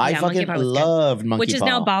 I Yeah, Monkey fucking Paw was good. loved Monkey Which is Paw.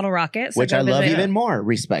 now Bottle Rocket. So Which go I love visit. even more,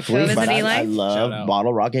 respectfully. Go visit But I Eli. love Shout out.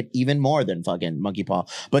 Bottle Rocket even more than fucking Monkey Paw.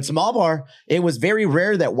 But Small Bar, it was very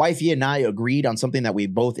rare that wifey and I agreed on something that we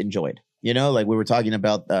both enjoyed. You know, like we were talking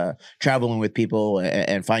about traveling with people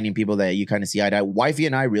and finding people that you kind of see eye to eye. Wifey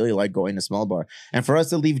and I really like going to Small Bar. And for us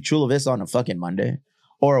to leave Chula Vista on a fucking Monday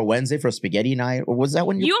or a Wednesday for a spaghetti night, or was that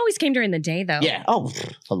when You always came during the day, though. Yeah. Oh,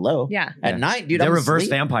 hello. Yeah. At Yeah. night, dude. They're I'm reverse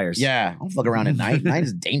asleep. vampires. Yeah. I don't fuck around at night. Night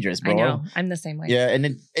is dangerous, bro. I know. I'm the same way. Yeah,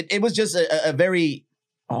 and it was just a very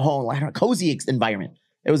I don't know, cozy environment.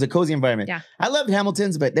 It was a cozy environment. Yeah. I loved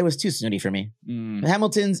Hamilton's, but they was too snooty for me.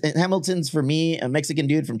 Hamilton's for me, a Mexican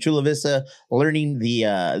dude from Chula Vista, learning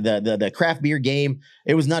the craft beer game.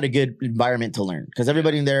 It was not a good environment to learn because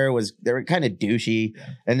everybody in there they were kind of douchey.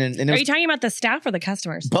 And Are you talking about the staff or the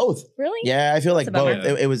customers? Both. Really? Yeah, I feel like both.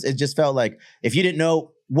 It just felt like if you didn't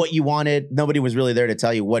know what you wanted, nobody was really there to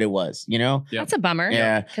tell you what it was, you know? Yeah. That's a bummer.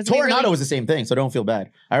 Yeah. Toronado was the same thing, so don't feel bad.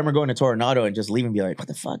 I remember going to Toronado and just leaving and be like, what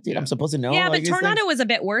the fuck, dude? I'm supposed to know? Yeah, but Toronado was a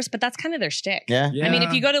bit worse, but that's kind of their shtick. Yeah. I mean,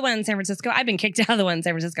 if you go to one in San Francisco, I've been kicked out of the one in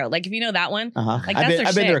San Francisco. Like, if you know that one, like, that's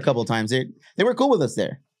I've been there a couple of times. They were cool with us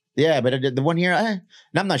there. Yeah, but the one here,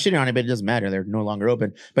 I'm not shitting on it, but it doesn't matter. They're no longer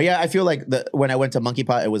open. But yeah, I feel like when I went to Monkey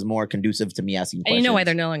Pot, it was more conducive to me asking questions. And you know why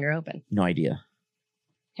they're no longer open? No idea.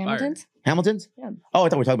 Hamilton's? Hamilton's? Yeah. Oh, I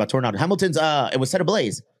thought we were talking about Toronado. Hamilton's, it was set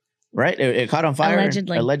ablaze, right? It caught on fire.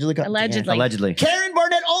 Allegedly. Allegedly. Karen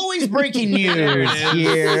Barnett, always breaking news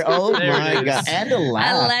here. Oh There my it God. is. And a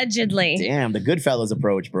laugh. Allegedly. Damn, the Goodfellas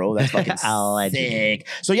approach, bro. That's fucking sick.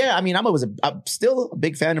 So yeah, I mean, I'm still a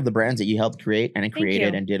big fan of the brands that you helped create and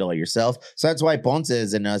created and did all yourself. So that's why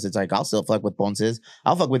Ponce's and us, it's like, I'll still fuck with Ponce's.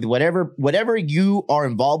 I'll fuck with whatever you are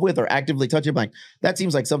involved with or actively touching. Like, that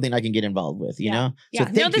seems like something I can get involved with, you know? Yeah.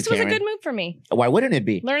 So No, this was a good move for me. Why wouldn't it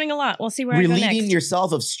be? Learning a lot. We'll see where I go next. Relieving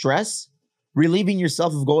yourself of stress? Relieving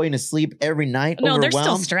yourself of going to sleep every night? No, overwhelmed? there's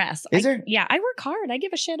still stress. Is there? Yeah, I work hard. I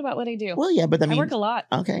give a shit about what I do. Well, yeah, but I mean, I work a lot.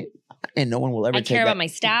 Okay, and no one will ever. I care about my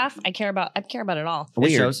staff. I care about it all.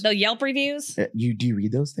 Weird. shows. The Yelp reviews. Do you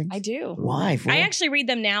read those things? I do. Why? I actually read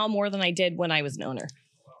them now more than I did when I was an owner.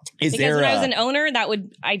 Is Because there when I was an owner,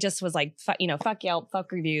 I just was like, fuck Yelp,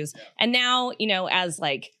 fuck reviews. And now, as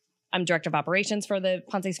like, I'm director of operations for the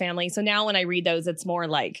Ponce's family. So now when I read those, it's more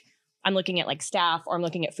like I'm looking at like staff or I'm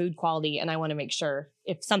looking at food quality, and I want to make sure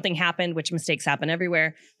if something happened, which mistakes happen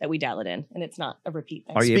everywhere, that we dial it in and it's not a repeat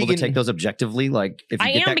thing. Are you able to take those objectively? Like, if you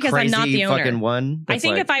I get am, that because crazy I'm not the owner. fucking one, I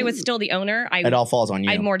think if I was still the owner, it all falls on you.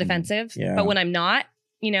 I'm more defensive. Yeah. But when I'm not,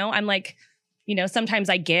 I'm like, sometimes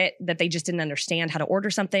I get that they just didn't understand how to order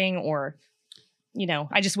something, or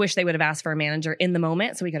I just wish they would have asked for a manager in the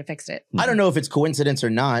moment so we could have fixed it. I don't know if it's coincidence or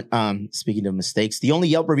not. Speaking of mistakes, the only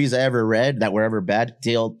Yelp reviews I ever read that were ever bad,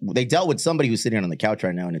 they dealt with somebody who's sitting on the couch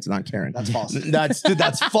right now, and it's not Karen. That's false. That's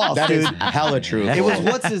false. That is hella true. It was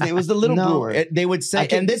what's his name? It was the little brewer. They would say,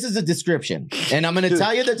 and this is a description, and I'm going to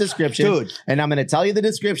tell you the description, and I'm going to tell you the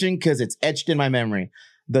description because it's etched in my memory.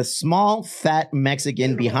 The small, fat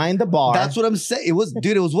Mexican behind the bar. That's what I'm saying. It was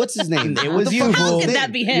what's his name? It was you. How could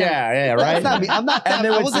that be him? Yeah, right. That's not me. I'm not that.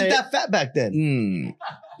 I wasn't that fat back then.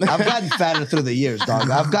 I've gotten fatter through the years, dog.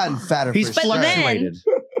 I've gotten fatter. He's fluctuated.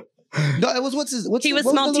 No, it was he was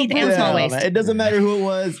small teeth and small waist. It doesn't matter who it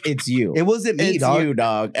was. It's you. It wasn't me, it's dog. you,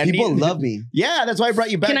 dog. And People love me. Yeah, that's why I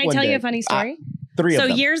brought you back. Can I tell you a funny story? 3 of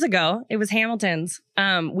them. So years ago, it was Hamilton's.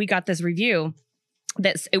 We got this review.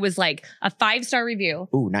 It was like a 5-star review.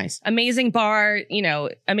 Ooh, nice. Amazing bar,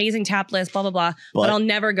 amazing tap list, blah, blah, blah. But I'll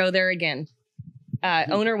never go there again.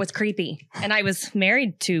 Owner was creepy. And I was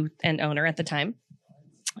married to an owner at the time.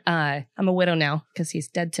 I'm a widow now because he's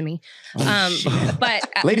dead to me. But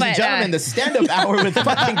ladies and gentlemen, the stand-up hour with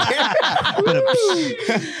fucking Karen.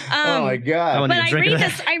 Oh my God. But I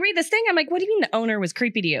read this thing. I'm like, what do you mean the owner was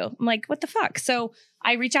creepy to you? I'm like, what the fuck? So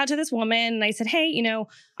I reach out to this woman and I said, hey,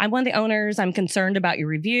 I'm one of the owners. I'm concerned about your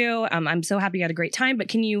review. I'm so happy you had a great time, but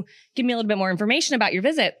can you give me a little bit more information about your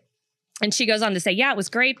visit? And she goes on to say, yeah, it was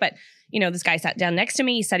great, but this guy sat down next to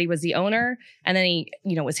me. He said he was the owner, and then he,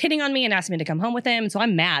 was hitting on me and asked me to come home with him. So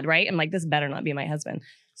I'm mad, right? I'm like, this better not be my husband.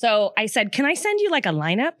 So I said, can I send you like a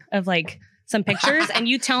lineup of like some pictures and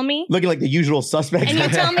you tell me? Looking like the usual suspect. And you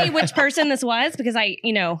tell me which person this was, because I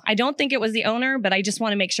don't think it was the owner, but I just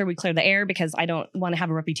want to make sure we clear the air because I don't want to have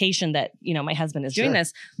a reputation that, my husband is doing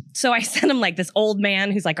this. So I sent him like this old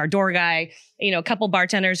man who's like our door guy, a couple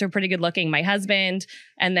bartenders who are pretty good looking, my husband,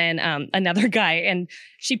 and then another guy. And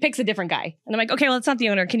she picks a different guy. And I'm like, okay, well, it's not the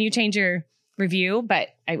owner. Can you change your review? But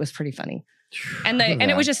it was pretty funny. And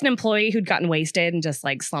it was just an employee who'd gotten wasted and just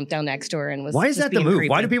like slumped down next to her and was. Why is that the move? Creepy.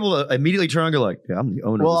 Why do people immediately turn and go like, yeah, I'm the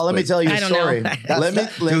owner? Well, let me tell you a I don't story. know. Let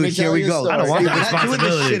me tell you a story. I don't want that We're not doing this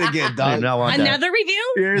responsibility. shit again, dog. I do not want that. Another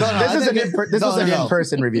review? This was an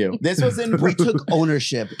in-person review. This was in. We took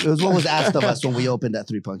ownership. It was what was asked of us when we opened at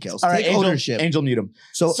 3 Punk Hills. All right, Take ownership. Angel, mute him.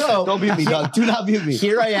 So don't mute me, dog. Do not mute me.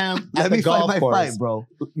 Here I am at Let the me golf fight my course. fight, bro.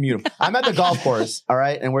 Mute him. I'm at the golf course, all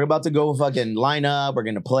right, and we're about to go fucking line up. We're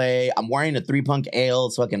gonna play. I'm wearing a 3 Punk Ale.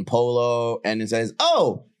 It's fucking polo. And it says,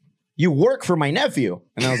 "Oh, you work for my nephew."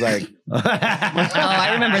 And I was like, Oh,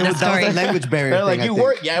 I remember this That was story. a language barrier. they're like, thing, "You I think.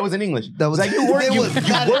 work?" Yeah, it was in English. That was like, "You work? it You was work?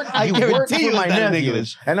 not- I You work guarantee for you my it was not in nephew?"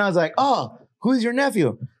 English. And I was like, "Oh, who's your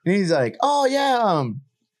nephew?" And he's like, "Oh yeah,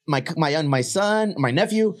 my son, my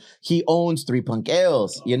nephew, he owns 3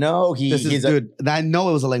 punqueos. You know, dude. I know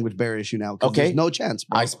it was a language barrier issue now. Okay, there's no chance,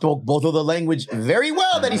 bro. I spoke both of the language very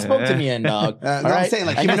well that he spoke to me in, dog. I'm saying,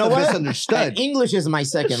 like, he must have misunderstood. And English is my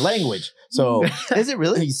second language. So is it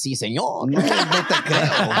really? Sí, señor.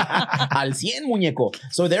 Al 100, muñeco.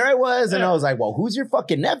 So there I was, and I was like, well, who's your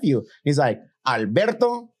fucking nephew? He's like,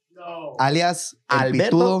 Alberto. No. Alias El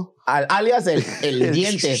Alberto. Alias el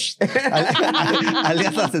dientes.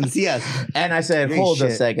 Alias las encías. And I said, hold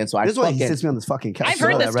a second. So this is why he sits me on this fucking couch. I've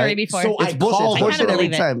heard this story before. So it's bullshit every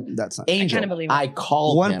time. That's not Angel. I kind of believe it. I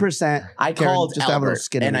called 1%. I called just Albert,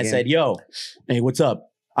 and I said, yo, hey, what's up?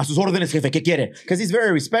 A sus órdenes, jefe, ¿qué quiere? Because he's very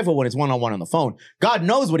respectful when it's one-on-one on the phone. God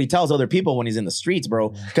knows what he tells other people when he's in the streets,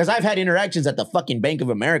 bro. Because I've had interactions at the fucking Bank of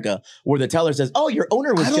America where the teller says, oh, your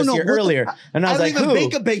owner was just here earlier. And I was like, I don't who? even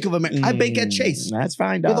bank a Bank of America. I bank at Chase. That's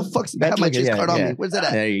fine, dog. Where the fuck's I have my Chase card on me? Where's that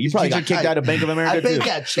at? You probably got kicked out of Bank of America, I bank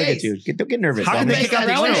at Chase. Look at you. Don't get nervous. How can they kick out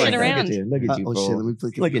the owner like that? Look at you, oh, bro. shit. Let me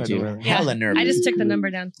please Look at you. Hella nervous. I just took the number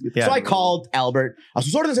down. So I called Albert. A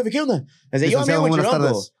sus órdenes, jefe, ¿qué onda? I said, yo, I'm here with your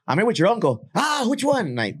uncle. I'm here with your uncle. Ah, which one?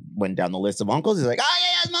 And I went down the list of uncles. He's like, yeah,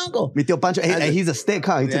 it's my uncle. Mi tío Pancho, he's a stick,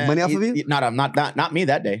 huh? He took money off of you? Not me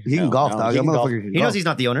that day. He can golf, dog. He knows he's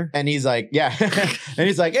not the owner. And he's like, yeah. And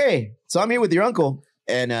he's like, hey, so I'm here with your uncle.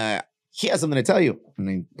 And he has something to tell you. And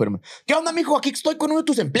he put him, ¿Qué onda, mijo? Aquí estoy con uno de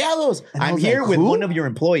tus empleados. I'm here with one of your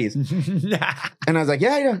employees. And I was like,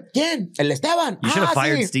 yeah. ¿Quién? El Esteban. You should have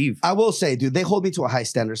fired sí. Steve. I will say, dude, they hold me to a high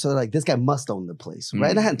standard. So they're like, this guy must own the place, right?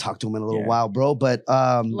 And I hadn't talked to him in a little while, bro. But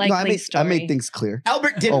I made things clear.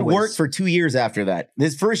 Albert didn't work for 2 years after that.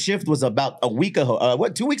 His first shift was about a week ago.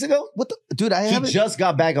 2 weeks ago? What the? Dude, he just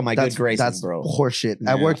got back on my good graces, that's bro. Horseshit.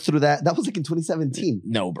 Yeah. I worked through that. That was like in 2017.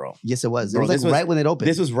 No, bro. Yes, it was. Bro, it was like right when it opened.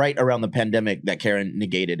 This was right around the pandemic that Karen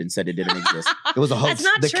negated and said it didn't exist. It was a hoax. That's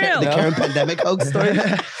not true. The Karen pandemic hoax story.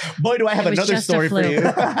 Boy, do I have another story for you.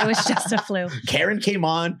 It was just a flu. Karen came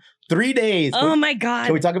on 3 days. Oh my God.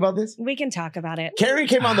 Can we talk about this? We can talk about it. Karen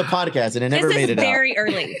came on the podcast and it never made it out. This is very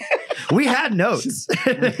early. We had notes.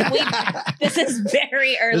 This is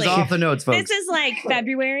very early. This is off the notes, folks. This is like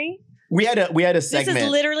February. We had a segment. This is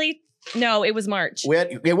literally... No, it was March.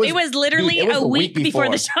 It was literally a week before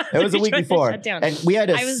the shut. It was a week before. And we had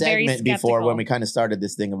a segment before when we kind of started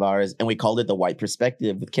this thing of ours, and we called it The White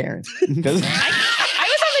Perspective with Karen. Because I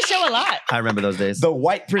was on the show a lot. I remember those days. The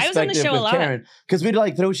White Perspective with Karen. Because we'd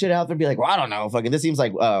like throw shit out there and be like, well, I don't know. Fucking, this seems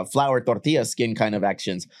like flour tortilla skin kind of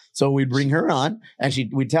actions. So we'd bring her on, and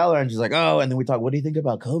we'd tell her, and she's like, oh, and then we talk, what do you think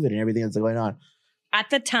about COVID and everything that's going on? At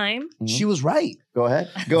the time, she was right. Go ahead,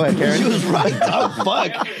 Karen. She was right. Oh,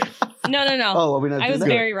 fuck. No. Oh, I was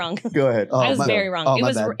very wrong. Go ahead. I was very wrong.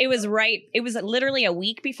 It was right. It was literally a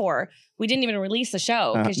week before. We didn't even release the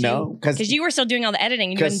show because you were still doing all the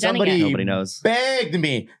editing and you hadn't done it yet. Nobody knows. Begged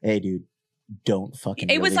me, hey, dude. Don't fucking.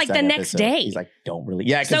 It was like the next day. He's like, don't really.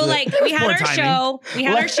 Yeah. So like we had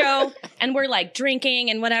our show, and we're like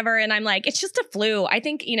drinking and whatever, and I'm like, it's just a flu. I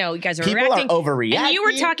think you guys are people reacting. Are overreacting. And you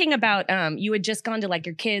were talking about you had just gone to like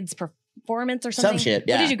your kids' performance or something. Some shit.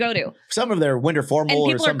 Yeah. What did you go to? Some of their winter formal.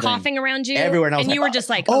 And people or are coughing around you. Everywhere, and you were just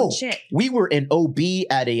like, oh shit. We were in OB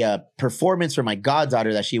at a performance for my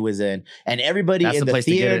goddaughter that she was in, and everybody in the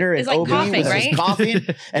theater is like OB coughing, was right? just coughing,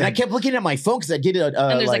 and I kept looking at my phone because I get and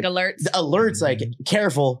there's like alerts. Alerts like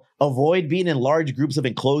careful. Avoid being in large groups of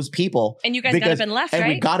enclosed people. And you guys got up and left, right? And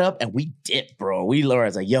we got up and we dipped, bro. Laura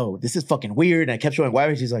was like, yo, this is fucking weird. And I kept showing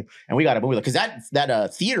why. She's like, and we got up. Because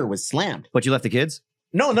that theater was slammed. But you left the kids?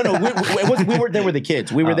 No. We were there with the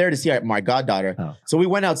kids. We were there to see my goddaughter. Oh. So we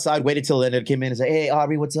went outside, waited till Linda came in and said, hey,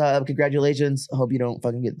 Aubrey, what's up? Congratulations. I hope you don't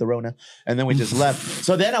fucking get the Rona. And then we just left.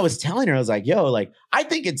 So then I was telling her, I was like, yo, like, I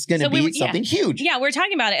think it's going to be something huge. Yeah, we were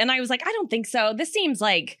talking about it. And I was like, I don't think so. This seems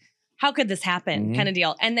like... How could this happen? Kind of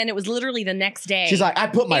deal. And then it was literally the next day. She's like, I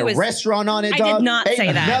put my restaurant on it, dog. I did not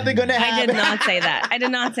say that. Nothing gonna happen. I did not say that. I did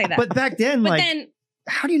not say that. But back then,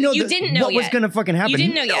 how do you know you didn't know what was going to fucking happen? You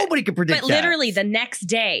didn't know Nobody could predict that. But literally the next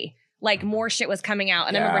day, like more shit was coming out.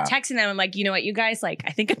 And I remember texting them. I'm like, you know what, you guys, like,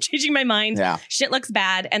 I think I'm changing my mind. Yeah. Shit looks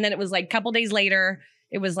bad. And then it was like a couple days later,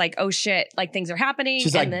 it was like, oh shit, like things are happening.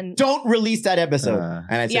 She's and like, then don't release that episode.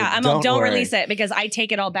 And I said, don't release it because I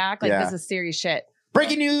take it all back. Like this is serious shit.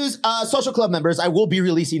 Breaking news, Social Club members, I will be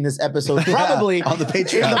releasing this episode probably on the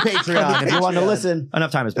Patreon. If you want to listen.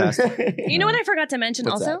 Enough time has passed. You know what I forgot to mention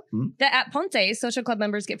also? That at Ponce, Social Club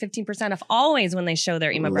members get 15% off always when they show their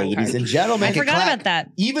Emo Brown card. Ladies and gentlemen. I forgot about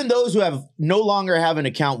that. Even those who have no longer have an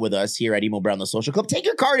account with us here at Emo Brown, the Social Club, take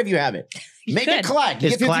your card if you have it. Make it clack.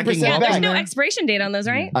 You get 50% back. There's no expiration date on those,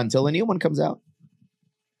 right? Until a new one comes out.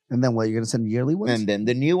 And then what? You're going to send yearly ones? And then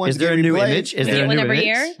the new ones. Is there a new image? Is there a new every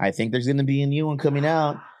year? I think there's going to be a new one coming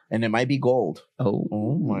out. and it might be gold.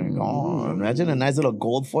 Oh my God. Imagine a nice little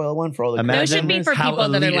gold foil one for all the Those should be for people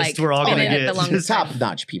that are like we're all gonna in it the longest time.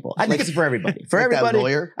 top-notch people. I think it's for everybody. For Like that everybody.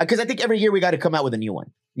 lawyer? Because I think every year we got to come out with a new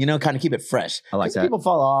one. You know, kind of keep it fresh. I like 'Cause that. People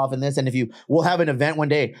fall off and this, and we'll have an event one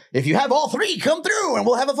day. If you have all three, come through and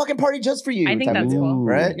we'll have a fucking party just for you. I think type of that's deal, cool.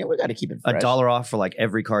 right? Yeah, we got to keep it fresh. $1 off for like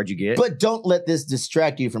every card you get. But don't let this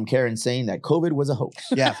distract you from Karen saying that COVID was a hoax.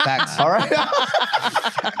 Yeah, facts. All right.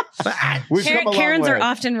 We've come a long Karens way. are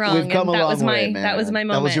often wrong. We've come And a that long was my way, man. that was my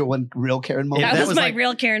moment. That was your one real Karen moment. If That that was was my like-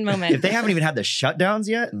 real Karen moment. if they haven't even had the shutdowns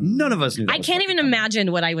yet, none of us knew. That I was can't even fucking coming.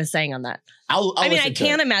 imagine what I was saying on that. I'll I mean, I listen to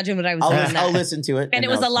can't it. imagine what I was saying on I'll that. listen to it. And it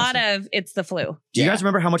was a I'll lot listen. of it's the flu. Do you Yeah. guys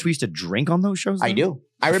remember how much we used to drink on those shows? I though? do.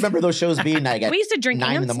 I remember those shows being like at We used to drink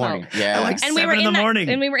 9 and in the morning. smoke. Yeah. I like And we were 7 in in the that, morning.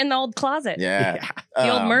 and we were in the old closet. Yeah. The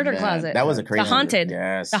old murder man. closet. That was a The crazy. haunted.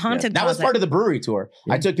 Yes. The haunted That was closet. part of the brewery tour.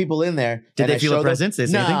 Yeah. I took people in there. Did and they I feel the showed them- presence? Did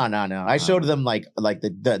they say No, anything? no. I showed them like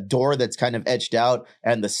the door that's kind of etched out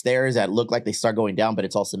and the stairs that look like they start going down, but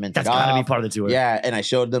it's all cemented That's gotta be off. part of the tour. Yeah, and I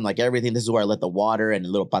showed them like everything. This is where I let the water and a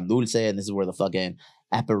little pan dulce, and this is where the fucking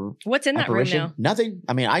What's in that room apparition. now? Nothing.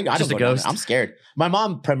 I mean, I Just don't a go down ghost. there. I'm scared. My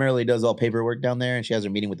mom primarily does all paperwork down there, and she has her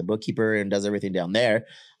meeting with the bookkeeper and does everything down there.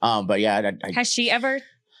 But yeah, Has she ever?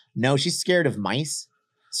 no, she's scared of mice.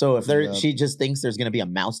 So if Yeah. she just thinks there's gonna be a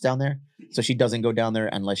mouse down there, so she doesn't go down there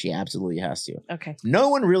unless she absolutely has to. Okay. No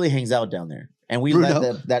one really hangs out down there, and we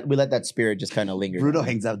Bruno? let that spirit just kind of linger. Bruno down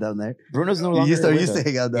there. hangs out down there. Bruno's no He longer used to with us.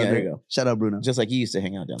 hang out down Yeah, there there. you go. Shout out, Bruno. Just like he used to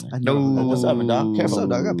hang out down there. I know. What's up, dog? Careful. What's up,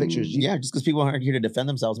 dog? I got pictures. Yeah, just because people aren't here to defend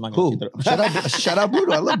themselves, I'm not Who? gonna shoot their- Shout out,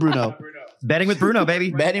 Bruno. I love Bruno. Betting with Bruno, baby.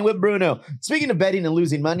 Betting with Bruno. Speaking of betting and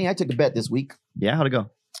losing money, I took a bet this week. Yeah, how'd it go?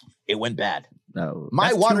 It went bad. No, My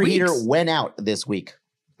that's 2 water heater weeks. went out this week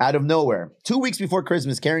out of nowhere. 2 weeks before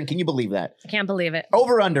Christmas. Karen, can you believe that? I can't believe it.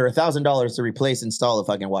 Over under $1,000 to replace, install a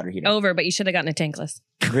fucking water heater. Over, but you should have gotten a tankless.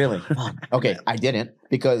 Really? Fuck. Okay, I didn't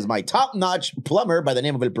because my top-notch plumber by the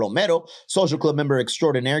name of El Plomero, social club member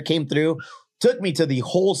extraordinaire, came through, took me to the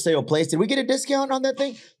wholesale place. Did we get a discount on that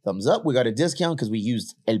thing? Thumbs up. We got a discount because we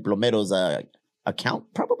used El Plomero's account,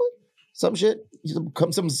 probably. Some shit.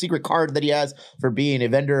 Some secret card that he has for being a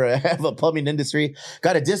vendor of a plumbing industry.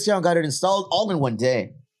 Got a discount, got it installed all in one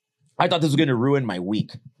day. I thought this was going to ruin my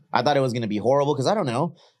week. I thought it was going to be horrible because I don't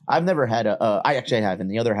know. I've never had I actually have in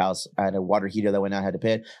the other house. I had a water heater that went out, I had to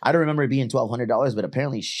pay it. I don't remember it being $1,200, but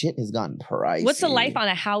apparently shit has gotten pricey. What's the life on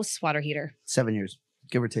a house water heater? 7 years,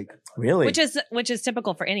 give or take. Really? Which is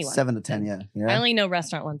typical for anyone. 7 to 10, yeah. I only know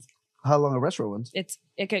restaurant ones. How long a restaurant ones?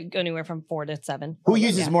 It could go anywhere from 4 to 7. Who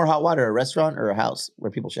uses Yeah. more hot water, a restaurant or a house where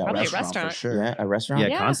people shower? Probably a For restaurant. sure. Yeah, a restaurant? Yeah,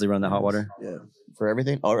 Yeah. constantly run that hot water. Yeah. For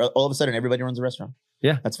everything? Or all of a sudden everybody runs a restaurant?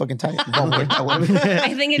 Yeah. That's fucking tight.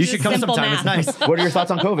 I think it's You just should come simple sometime. math. It's nice. What are your thoughts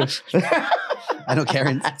on COVID? I know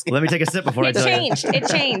Karen. Let me take a sip before I It tell changed. It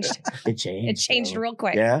changed. It changed. It changed bro. real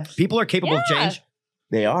quick. Yeah, People are capable of Yeah. change.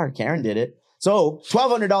 they are. Karen did it. So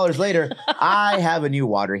 $1,200 later, I have a new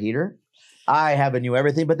water heater. I have a new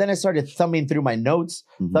everything. But then I started thumbing through my notes,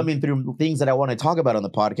 thumbing through things that I want to talk about on the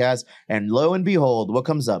podcast. And lo and behold, what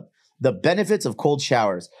comes up? The benefits of cold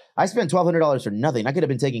showers. I spent $1,200 for nothing. I could have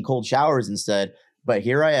been taking cold showers instead. But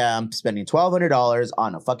here I am spending $1,200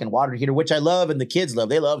 on a fucking water heater, which I love and the kids love.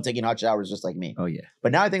 They love taking hot showers just like me. Oh, yeah.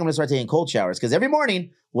 But now I think I'm going to start taking cold showers because every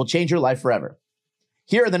morning will change your life forever.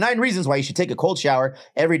 Here are the 9 reasons why you should take a cold shower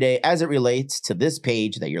every day as it relates to this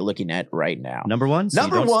page that you're looking at right now. Number one. so you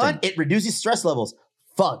Number don't one, stink. it reduces stress levels.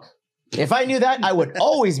 Fuck. If I knew that, I would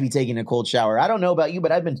always be taking a cold shower. I don't know about you,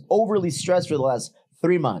 but I've been overly stressed for the last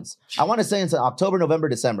 3 months. I want to say into October, November,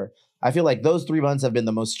 December. I feel like those 3 months have been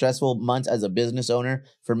the most stressful months as a business owner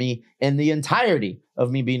for me in the entirety of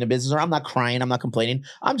me being a business owner. I'm not crying. I'm not complaining.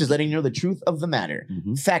 I'm just letting you know the truth of the matter.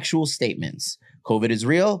 Factual statements. COVID is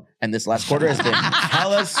real, and this last quarter has been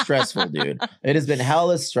hella stressful, dude. It has been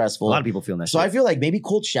hella stressful. A lot of people feeling that So shit. I feel like maybe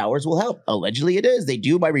cold showers will help. Allegedly it is. They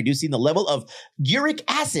do by reducing the level of uric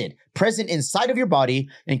acid present inside of your body,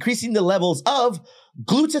 increasing the levels of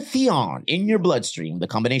glutathione in your bloodstream. The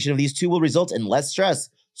combination of these two will result in less stress.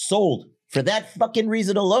 Sold. For that fucking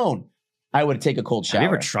reason alone, I would take a cold shower. Have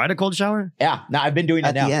you ever tried a cold shower? Yeah. Now I've been doing it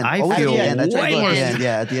At now. the end. I Always feel at the end. I tried way to go at worse. the end.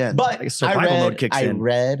 Yeah, at the end. But Like survival mode kicks I in.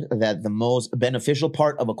 read that the most beneficial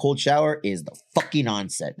part of a cold shower is the fucking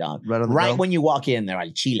onset, dog. Right on the bell. when you walk in there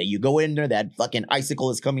at Chile, you go in there, that fucking icicle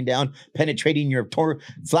is coming down, penetrating your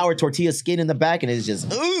flour tortilla skin in the back, and it's just,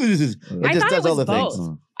 it I just thought does it all was the both.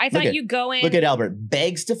 things. I Look thought at- you go in. Look at Albert,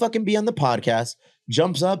 begs to fucking be on the podcast,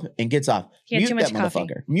 jumps up and gets off. He had Mute too that much coffee.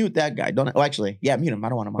 motherfucker. Mute that guy. Don't. Oh, actually, yeah, mute him. I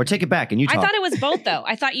don't want him. Or take it back and you I talk. thought it was both though.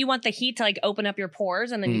 I thought you want the heat to like open up your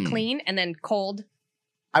pores and then you clean and then cold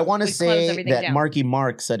I want to say that Marky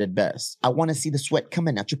Mark said it best. I want to see the sweat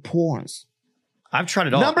coming out your pores. I've tried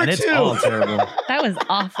it all, Number and two. it's all terrible. That was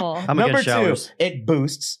awful. I'm Number against showers. 2, it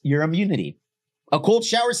boosts your immunity. A cold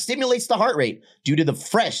shower stimulates the heart rate due to the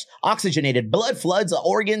fresh, oxygenated blood floods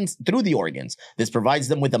organs through the organs. This provides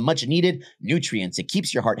them with the much needed nutrients. It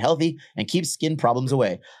keeps your heart healthy and keeps skin problems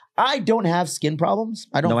away. I don't have skin problems.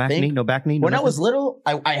 I don't No think. acne, no back knee. No When I nothing? was little,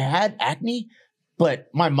 I had acne, but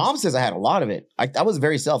my mom says I had a lot of it. I was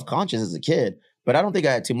very self-conscious as a kid, but I don't think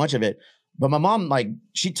I had too much of it. But my mom, like,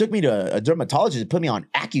 she took me to a dermatologist and put me on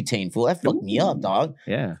Accutane, fool. That fucked me up, dog.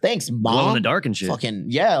 Yeah. Thanks, Mom. Glow in the dark and shit. Fucking,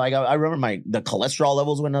 yeah. Like, I remember the cholesterol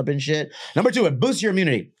levels went up and shit. Number 2, it boosts your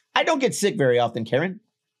immunity. I don't get sick very often, Karen.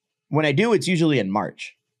 When I do, it's usually in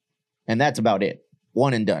March. And that's about it.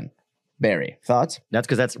 One and done. Barry, thoughts? That's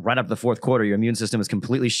because that's right up the fourth quarter. Your immune system is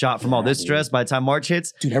completely shot from all this stress. By the time March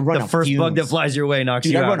hits, dude, I run the on first fumes. bug that flies your way knocks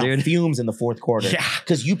you I out, run on dude. fumes in the fourth quarter. Yeah.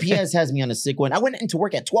 Because UPS has me on a sick one. I went into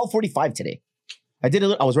work at 12:45 today.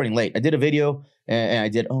 I was running late. I did a video and I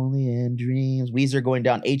did Only in Dreams. Weezer going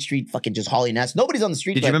down 8th Street, fucking just hauling ass. Nobody's on the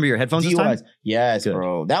street. Did you remember your headphones this time? Yes, Good.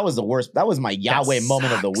 bro. That was the worst. That was my Yahweh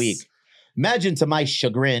moment of the week. Imagine to my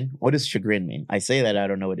chagrin. What does chagrin mean? I say that I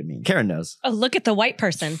don't know what it means. Karen knows. Oh, look at the white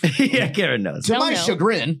person. Yeah, Karen knows. To my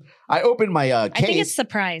chagrin, I opened my case. I think it's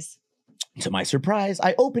surprise. To my surprise,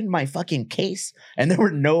 I opened my fucking case and there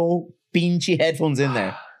were no pinchy headphones in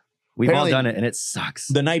there. We've Apparently, all done it, and it sucks.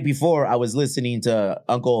 The night before, I was listening to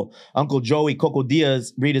Uncle Joey Coco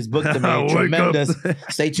Diaz read his book to me. Tremendous.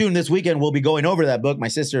 Stay tuned. This weekend, we'll be going over that book. My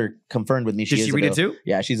sister confirmed with me. Did she read it too?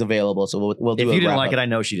 Yeah, she's available. So we'll do If a you didn't wrap like up. it, I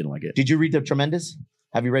know she didn't like it. Did you read the Tremendous?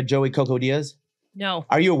 Have you read Joey Coco Diaz? No.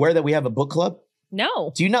 Are you aware that we have a book club?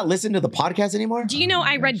 No. Do you not listen to the podcast anymore? Do you know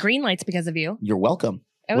I read Green Lights because of you? You're welcome.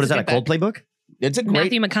 What is that, a Coldplay book? It's a great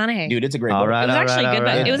Matthew McConaughey. dude. It's a great All book. right, It was actually a good book.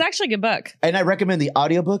 right. It was actually a good book. And I recommend the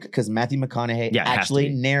audiobook because Matthew McConaughey Yeah, it has actually to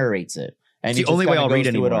be. narrates it. And It's he the just only way kinda I'll read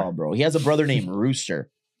goes through it anymore. all, bro. He has a brother named Rooster.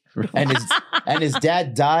 and his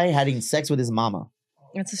dad died having sex with his mama.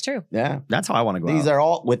 This is true. Yeah. That's how I want to go These out. are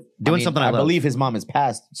all with Doing something I love. believe his mom is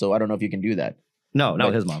passed, so I don't know if you can do that. No, not But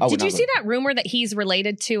with his mom. I would Did you not see go- that rumor that he's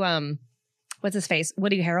related to what's his face?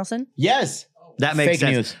 Woody Harrelson? Yes. That makes Fake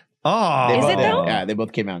sense. news. Oh. They Is both- it though? Yeah, they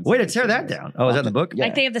both came out. and Way to said tear it. that down. Oh, is that in the book? Yeah.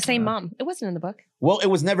 Like they have the same mom. It wasn't in the book. Well, it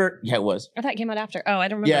was never. Yeah, it was. I thought it came out after. Oh, I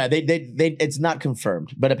don't remember. Yeah, they. It's not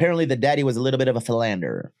confirmed, but apparently the daddy was a little bit of a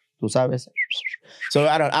philanderer. ¿Tú sabes? So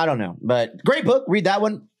I don't know, but great book. Read that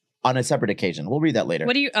one on a separate occasion. We'll read that later.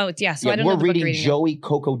 What do you? Oh, yeah. So I Yeah, don't we're know the book reading you're reading. Joey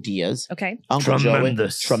Coco Diaz. Okay. Uncle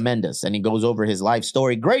Tremendous. Joey. Tremendous. And he goes over his life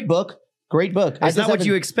story. Great book. Great book. It's not what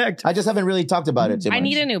you expect. I just haven't really talked about it too much. I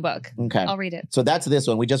need a new book. Okay. I'll read it. So that's this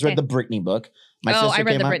one. We just read Okay. the Britney book. Oh, I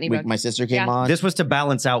read came the on. Britney book. My sister came Yeah. on. This was to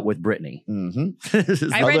balance out with Britney.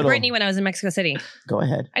 Mm-hmm. I A read little- Britney when I was in Mexico City. Go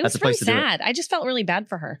ahead. I That's was a place really to do it. sad. I just felt really bad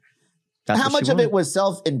for her. That's How what much she of it wanted. was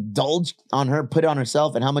self-indulged on her, put on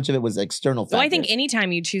herself, and how much of it was external factors? Well, I think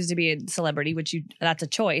anytime you choose to be a celebrity, that's a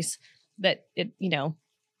choice, that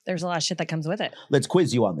there's a lot of shit that comes with it. Let's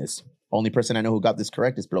quiz you on this. Only person I know who got this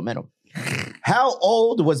correct is Plomero. How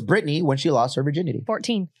old was Britney when she lost her virginity?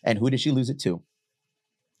 14. And who did she lose it to?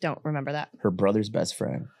 Don't remember that. Her brother's best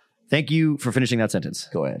friend. Thank you for finishing that sentence.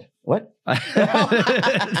 Go ahead. What? I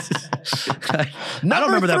don't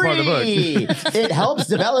remember that part of the book. It helps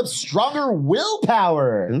develop stronger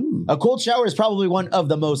willpower. Ooh. A cold shower is probably one of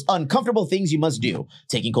the most uncomfortable things you must do.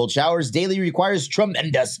 Taking cold showers daily requires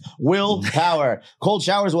tremendous willpower. Cold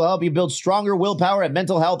showers will help you build stronger willpower and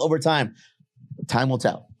mental health over time. Time will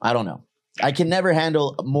tell. I don't know. I can never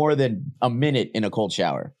handle more than a minute in a cold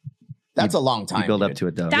shower. That's a long time. You build up dude. to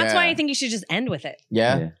it though. That's Yeah. why I think you should just end with it.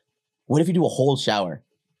 Yeah? Yeah. What if you do a whole shower?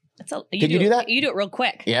 Can you do that? You do it real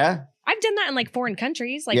quick. Yeah? I've done that in like foreign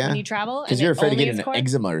countries, like Yeah. when you travel. Because and you're it afraid to only get is an cold.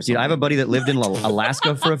 eczema or something. Dude, I have a buddy that lived in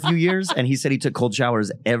Alaska for a few years, and he said he took cold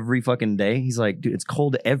showers every fucking day. He's like, dude, it's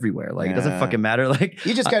cold everywhere. Like, it doesn't Yeah. fucking matter. Like,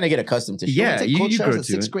 You just kind of get accustomed to shit. Yeah, Take you cold showers grow at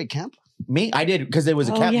to sixth it. grade camp. Me? I did because it was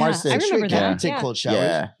a Oh, Camp yeah. Marston. I remember Straight that. camp. Take Yeah. cold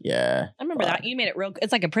showers. Yeah. I remember that. You made it real.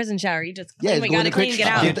 It's like a prison shower. You just Yeah, clean what you go in gotta the quick clean, get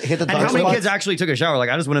shop. out. Hit the and dark how many spots. kids actually took a shower?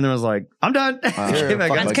 Like, I just went in there and was like, I'm done. You're Came back fucking out.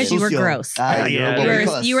 That's because you were Sucio. gross.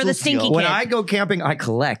 Yeah. You were the stinky When kid. I go camping, I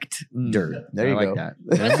collect dirt. There you I like go.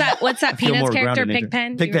 that. What's that Feel Peanuts more character? grounded in nature.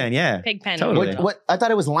 Pigpen? Pigpen, yeah. Pigpen. Totally. What? I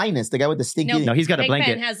thought it was Linus, the guy with the stinky. No, he's got a Pigpen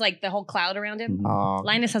blanket. has like the whole cloud around him. Oh.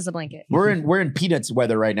 Linus has a blanket. We're in Peanuts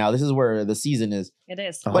weather right now. This is where the season is. It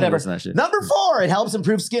is. Oh, Whatever. listen to that shit. Number 4, it helps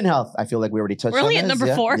improve skin health. I feel like we already touched Really? on At this. number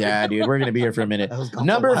Yeah. 4? Yeah, dude. We're gonna to be here for a minute.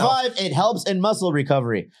 Number 5, it helps in muscle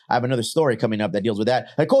recovery. I have another story coming up that deals with that.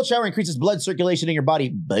 A cold shower increases blood circulation in your body.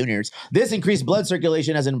 Boners. This increased blood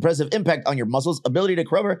circulation has an impressive impact on your muscles' ability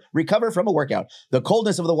to recover from a workout. The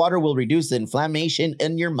coldness of the water will reduce the inflammation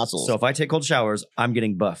in your muscles. So if I take cold showers, I'm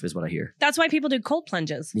getting buff, is what I hear. That's why people do cold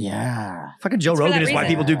plunges. Yeah. Fucking Joe Rogan is why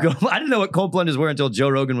people do cold. I didn't know what cold plunges were until Joe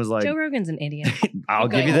Rogan was like. Joe Rogan's an idiot. I'll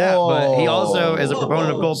give you that, but he also is a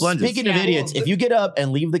proponent of cold plunges. Speaking of idiots, if you get up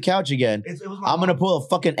and leave the couch again, I'm going to pull a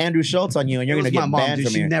fucking Andrew Schultz on you and you're going to get banned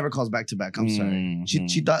from here. She never calls back to back. I'm sorry.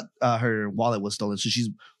 She thought her wallet was stolen, so she's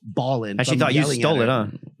bawling. And she thought you stole it, huh?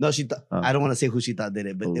 No, she thought. I don't want to say who she thought did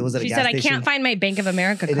it, but it was at a gas station. She said, I can't find my Bank of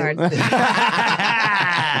America card.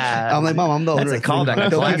 I'm like, Mom, I'm the owner. That's a callback.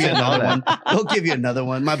 They'll give you another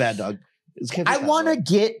one. My bad, dog. I want to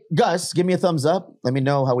get Gus. Give me a thumbs up. Let me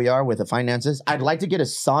know how we are with the finances. I'd like to get a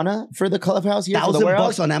sauna for the clubhouse here.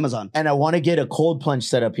 $1,000 on Amazon. And I want to get a cold plunge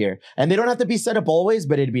set up here. And they don't have to be set up always,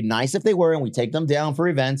 but it'd be nice if they were. And we take them down for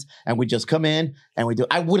events, and we just come in and we do.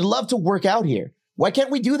 I would love to work out here. Why can't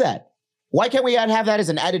we do that? Why can't we have that as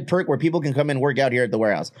an added perk where people can come and work out here at the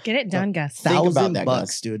warehouse? Get it done, Gus. Think about that,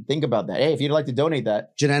 $1,000, dude. Think about that. Hey, if you'd like to donate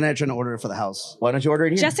that, Jen and I are trying to order it for the house. why don't you order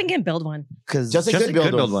it here? Justin can build one. Because Justin could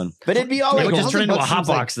build one. But it'd be all It like would just turn into a hot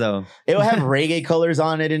box, though. It will have reggae colors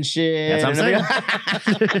on it and shit. That's what I'm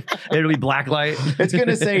saying. It'll be black light. It's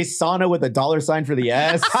gonna say sauna with a $sign for the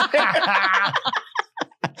S.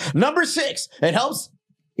 Number 6, it helps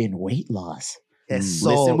in weight loss.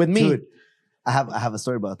 Listen with me. Dude, I have a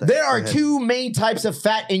story about that. There are 2 main types of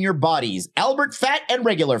fat in your bodies: Albert fat and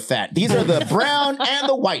regular fat. These are the brown and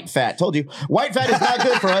the white fat. Told you. White fat is not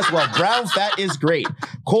good for us, while brown fat is great.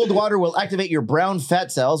 Cold water will activate your brown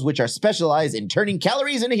fat cells, which are specialized in turning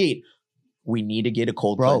calories into heat. We need to get a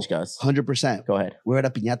cold plunge, Gus. 100%. Go ahead. We were at a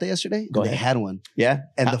piñata yesterday. Go ahead. They had one. Yeah?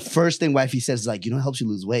 And the first thing wifey says is like, it helps you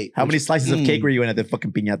lose weight. How many slices of cake were you in at the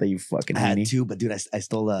fucking piñata, you fucking I had meanie? 2, but dude, I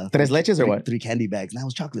stole Tres leches or what? 3 candy bags. That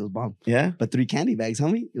was chocolate. It was bomb. Yeah? But 3 candy bags,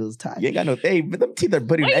 homie. It was tight. You ain't got no... Hey, but them teeth are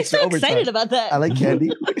putting Why are you extra so overtime. excited about that? I like candy.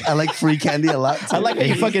 I like free candy a lot. Too. I like how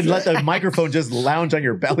you fucking let the microphone just lounge on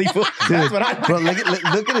your belly. That's what I like. Bro, look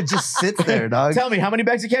at it just sits there, dog. Tell me, how many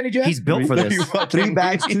bags of candy did you have? He's built for this. 3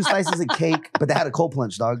 bags, 2 slices of cake, but they had a cold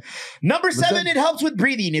plunge, dog. Number 7, it helps with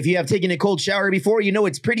breathing. If you have taken a cold shower before, you know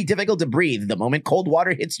it's pretty difficult to breathe the moment cold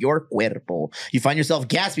water hits your cuerpo. You find yourself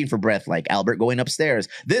gasping for breath like Albert going upstairs.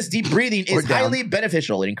 This deep breathing is highly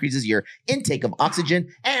beneficial. It increases your intake of oxygen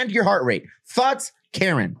and your heart rate. Thoughts,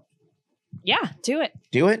 Karen? Yeah, do it.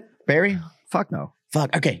 Do it, Barry? Fuck no.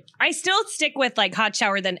 Fuck, okay. I still stick with like hot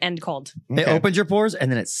shower then end cold. It opens your pores and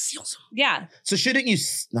then it seals them. Yeah. So shouldn't you...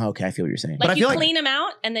 No, okay, I feel what you're saying. Like But I you feel clean them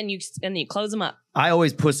out and then you close them up. I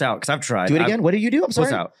always puss out because I've tried. Do it again? What do you do? I'm sorry.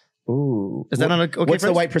 Puss out. Ooh. Is that not okay? What's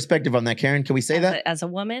the white perspective on that, Karen? Can we say that? As a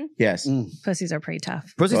woman, Yes. pussies are pretty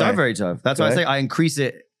tough. Pussies Go are ahead. very tough. That's Go why I ahead. say I increase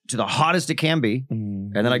it to the hottest it can be,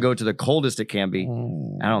 and then I go to the coldest it can be.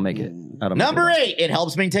 I don't make it. Number 8, it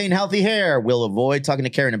helps maintain healthy hair. We'll avoid talking to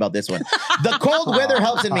Karen about this one. The cold weather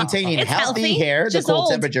helps in maintaining It's healthy healthy, hair. The just cold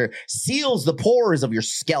old. temperature seals the pores of your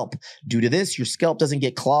scalp. Due to this, your scalp doesn't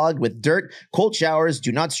get clogged with dirt. Cold showers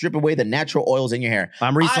do not strip away the natural oils in your hair.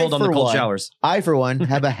 I'm resold on the cold showers. I, for one,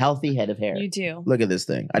 have a healthy head of hair. You do. Look at this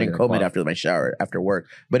thing. I didn't Okay, comb it wow. after my shower, after work,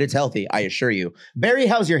 but it's healthy. I assure you. Barry,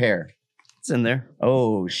 how's your hair? It's in there.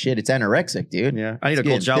 Oh, shit. It's anorexic, dude. Yeah, I need a It's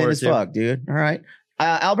cold getting shower thin as too. fuck, dude. All right.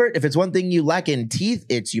 Albert, if it's one thing you lack in teeth,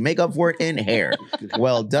 it's you make up for it in hair.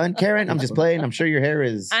 Well done, Karen. I'm just playing. I'm sure your hair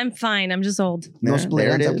is... I'm fine. I'm just old. No Yeah, split there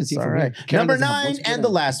it ends. I can is. see All from right. here. Karen Number doesn't have one 9 split and end. the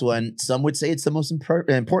last one. Some would say it's the most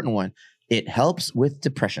important one. It helps with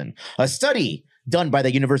depression. A study done by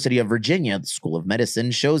the University of Virginia School of Medicine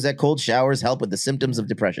shows that cold showers help with the symptoms of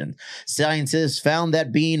depression. Scientists found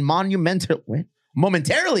that being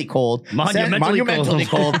momentarily cold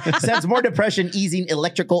sends more depression, easing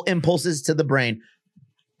electrical impulses to the brain.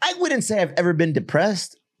 I wouldn't say I've ever been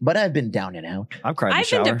depressed, but I've been down and out. I've cried in the I've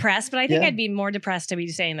shower. been depressed, but I think Yeah. I'd be more depressed to be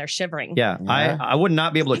saying they're shivering. Yeah, Yeah. I would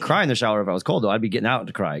not be able to cry in the shower if I was cold though. I'd be getting out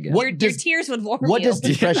to cry again. Your tears would warm What you. does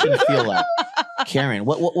depression feel like? Karen,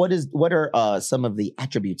 what are some of the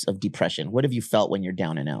attributes of depression? What have you felt when you're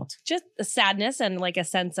down and out? Just a sadness and like a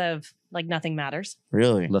sense of like nothing matters.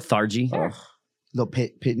 Really? Lethargy. Ugh. Little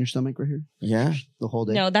pit in your stomach right here. Yeah. The whole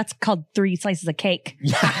day. No, that's called 3 slices of cake.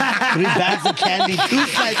 3 bags of candy, 2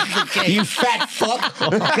 slices of cake. You fat fuck.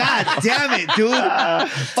 God damn it, dude.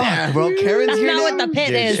 Fuck, bro. Karen's here Not now. what the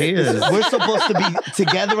pit is. She is. We're supposed to be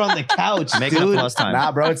together on the couch, Making up dude. lost time.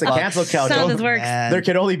 Nah, bro, it's a cancel couch. Sound Oh, as works. Man. there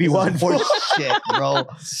can only be one. Horse shit, bro.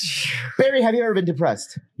 Barry, have you ever been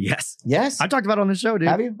depressed? Yes. Yes. I talked about it on the show, dude.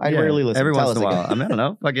 Have you? I rarely listen. Every Tell once in a us while. again. I don't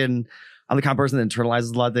know. Fucking, I'm the kind of person that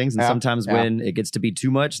internalizes a lot of things. And sometimes when it gets to be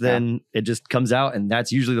too much, then it just comes out. And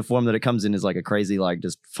that's usually the form that it comes in is like a crazy, like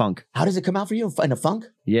just funk. How does it come out for you? In a funk?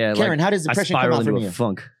 Yeah. Karen, how does depression come out for you?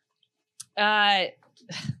 Funk.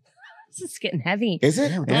 This is getting heavy. Is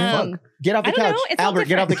it? Get off the couch. Albert,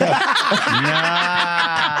 get off the couch.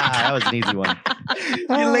 Nah, that was an easy one.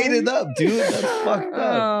 You laid it up, dude. That's fucked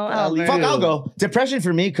up. Fuck, I'll go. Depression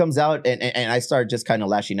for me comes out and I start just kind of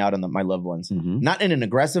lashing out on my loved ones. Not in an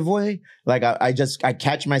aggressive way. Like I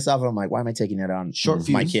catch myself and I'm like, why am I taking it on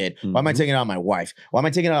my kid? Why am I taking it on my wife? Why am I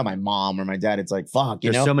taking it on my mom or my dad? It's like, fuck, you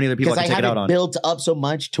know? There's so many other people I can take it out on. Because I have it built up so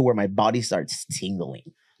much to where my body starts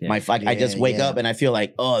tingling. Yeah. I just wake up and I feel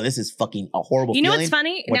like, oh, this is fucking a horrible feeling. You know what's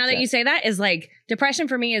funny? Now that you say that is like depression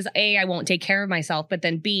for me is A, I won't take care of myself, but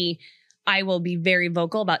then B, I will be very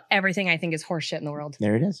vocal about everything I think is horseshit in the world.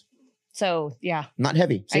 There it is. So yeah, not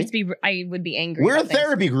heavy. I would be angry. We're a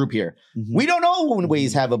therapy group here. We don't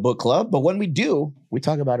always have a book club, but when we do, we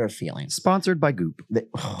talk about our feelings. Sponsored by Goop.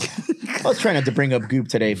 I was trying not to bring up Goop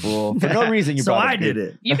today, fool. For no reason, you. So I did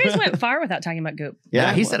it. You guys went far without talking about Goop.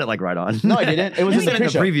 Yeah, he said it like right on. No, I didn't. It was in the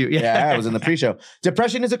preview. Yeah, it was in the pre-show.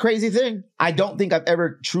 Depression is a crazy thing. I don't think I've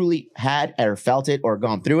ever truly had or felt it or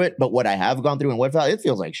gone through it. But what I have gone through and what I felt, it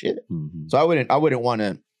feels like shit. So I wouldn't want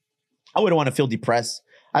to feel depressed.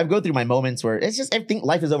 I go through my moments where it's just everything.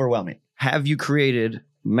 Life is overwhelming. Have you created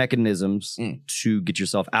mechanisms to get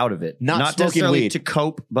yourself out of it? Not necessarily weed. To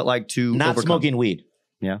cope, but like to not overcome. Smoking weed.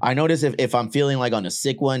 Yeah, I notice if I'm feeling like on a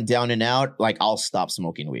sick one, down and out, like I'll stop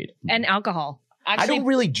smoking weed and alcohol. Actually, I don't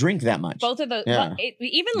really drink that much. Both of those,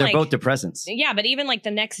 even they're like both depressants. Yeah, but even like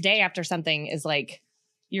the next day after something is like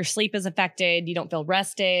your sleep is affected, you don't feel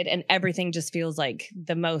rested, and everything just feels like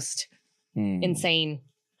the most insane.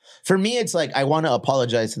 For me, it's like I want to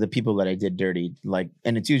apologize to the people that I did dirty, like,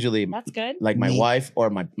 and it's usually that's good. Like my wife or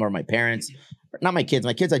my parents, not my kids.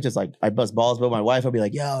 My kids, I bust balls, but my wife, I'll be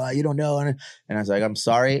like, "Yo, you don't know," and I was like, "I'm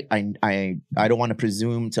sorry. I don't want to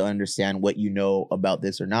presume to understand what you know about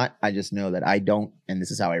this or not. I just know that I don't, and this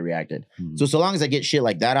is how I reacted. So long as I get shit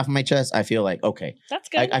like that off my chest, I feel like okay, that's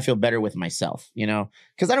good. I feel better with myself, you know,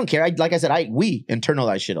 because I don't care. Like I said, we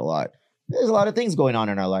internalize shit a lot. There's a lot of things going on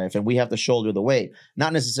in our life and we have to shoulder the weight.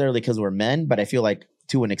 Not necessarily because we're men, but I feel like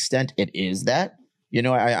to an extent it is that. You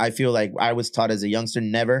know, I feel like I was taught as a youngster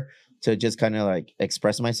never to just kind of like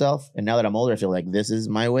express myself. And now that I'm older, I feel like this is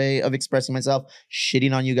my way of expressing myself.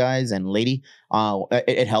 Shitting on you guys and lady,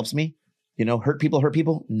 it helps me. You know, hurt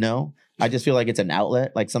people? No. I just feel like it's an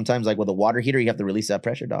outlet. Like sometimes like with a water heater, you have to release that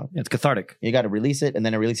pressure, dog. It's cathartic. You got to release it. And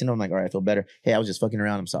then I release it and I'm like, all right, I feel better. Hey, I was just fucking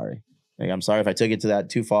around. I'm sorry. Like, I'm sorry if I took it to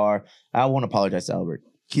that too far. I won't apologize to Albert.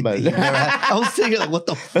 But I was thinking, like, what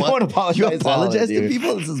the fuck? I won't apologize. You apologize to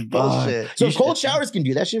people? This is bullshit. So cold showers can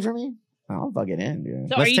do that shit for me? I'll fuck it in, dude.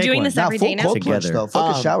 So are you doing this every day now? Cold plunge, though.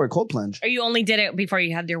 Fuck a shower, cold plunge. Or you only did it before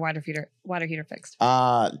you had your water heater fixed?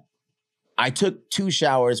 I took 2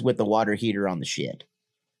 showers with the water heater on the shit.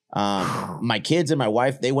 My kids and my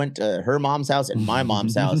wife, they went to her mom's house and my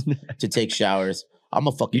mom's house to take showers. I'm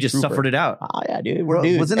a fucking You just suffered it out. Oh, yeah, dude. Bro,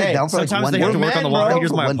 wasn't it down for like sometimes one they day? have to work on the water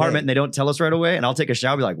heaters in my One apartment day. and they don't tell us right away. And I'll take a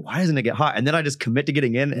shower and be like, why doesn't it get hot? And then I just commit to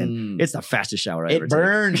getting in and it's the fastest shower I ever It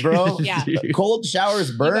burns, bro. Yeah. Cold showers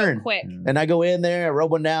burn. Quick. And I go in there, I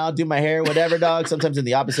rub one down, do my hair, whatever, dog. Sometimes in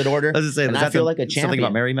the opposite order. I was just saying, and is I that feel like a champion. something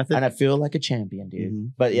about Mary method? And I feel like a champion,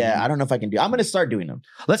 dude. But yeah, I don't know if I can do. I'm going to start doing them.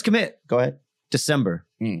 Let's commit. Go ahead. December.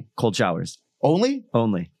 Cold showers. Only?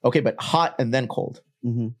 Okay, but hot and then cold.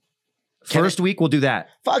 First week, we'll do that.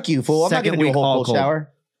 Fuck you, fool. I'm not going to do a whole cold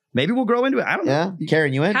shower. Maybe we'll grow into it. I don't know. Yeah.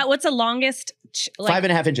 Karen, you in? What's the longest?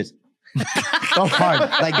 5.5 inches. Rock hard.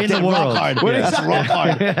 Like In the world. rock hard. What is That's rock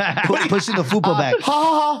hard. Pushing the fupa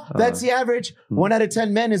back. That's the average. 1 out of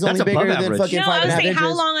 10 men is That's only bigger above than average. fucking No, 5.5 I was saying, inches.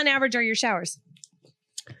 how long on average are your showers?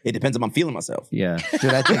 It depends if I'm feeling myself. Yeah.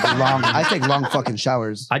 Dude, I take long fucking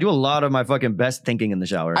showers. I do a lot of my fucking best thinking in the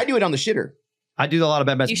shower. I do it on the shitter. I do a lot of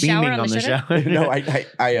my best You shower beaming on on the the shitter? shower. No,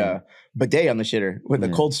 I bidet on the shitter with a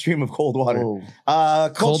cold stream of cold water. Oh.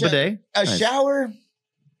 Cold bidet? A Nice. shower,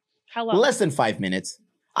 How long? less than 5 minutes.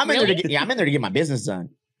 I'm in Really? there to get my business done.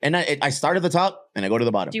 And I start at the top and I go to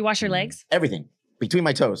the bottom. Do you wash your legs? Everything between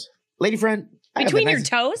my toes. Lady friend. I have the Between your nice-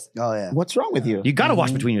 toes? Oh, yeah. What's wrong with you? You got to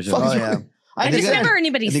wash between your toes. Fuck Oh, you. yeah. I I just understand. never heard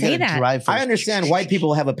anybody And they say gotta that. dry first. I understand white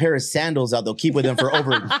people have a pair of sandals out they'll keep with them for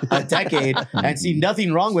over a decade and see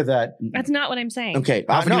nothing wrong with that. That's not what I'm saying. Okay.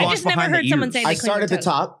 Often no, you I wash just never behind the heard someone ears. say they I clean start their at the toes.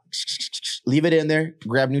 top, leave it in there,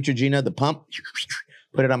 grab Neutrogena, the pump,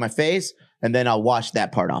 put it on my face, and then I'll wash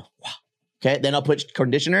that part off. Okay. Then I'll put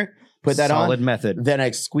conditioner, put that Solid on. method. Then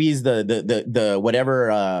I squeeze the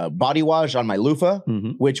whatever body wash on my loofah,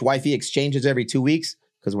 which wifey exchanges every 2 weeks.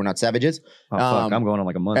 because we're not savages. Oh, fuck. I'm going on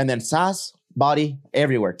like a month. And then sauce, body,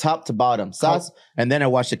 everywhere, top to bottom, sauce. And then I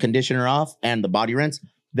wash the conditioner off and the body rinse.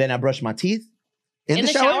 Then I brush my teeth in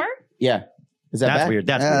the shower. Yeah. Is that That's bad? weird.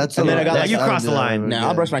 That's Yeah, weird. that's And then I got like you crossed the line. No,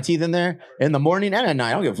 I'll brush my teeth in there in the morning and at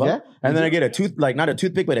night. I don't give a fuck. Yeah. And then I get a tooth, like not a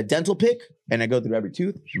toothpick, but a dental pick, and I go through every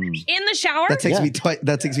tooth. In the shower? That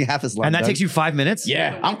takes me half as long. And that takes you 5 minutes?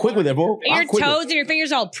 Yeah, I'm quick with it, bro. Are your toes and your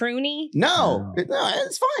fingers all pruny? No,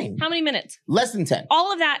 it's fine. How many minutes? Less than 10.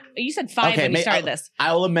 All of that. You said 5 when you started this.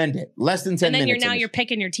 I'll amend it. Less than 10 and then minutes. you're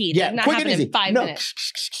picking your teeth. Yeah, It's not quick and happening easy. in 5 No.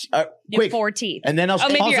 minutes. You Quick. have 4 teeth. And then I'll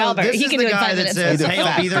maybe you're Also, Albert. this He is can the do it in guy 5 that minutes. says, Either hey,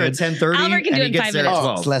 I'll be there at 10:30, Albert can and do he it in gets 5 there at minutes.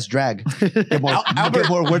 12. It's less drag. Get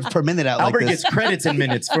more words per minute out Albert like this. gets credits in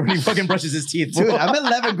minutes for when he fucking brushes his teeth. Dude, I'm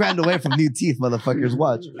 11 grand away from new teeth, motherfuckers.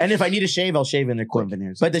 Watch. And if I need a shave, I'll shave in there quick.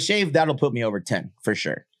 But the shave, that'll put me over 10 for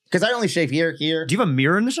sure. Because I only shave here. Do you have a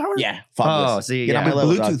mirror in the shower? Yeah. Oh, Fogless. see, Get on yeah. my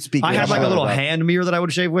level, Bluetooth dog. speaker. I have like a little dog. hand mirror that I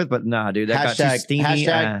would shave with, but nah, dude, that got too steamy.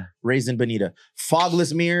 Hashtag Raisin Bonita.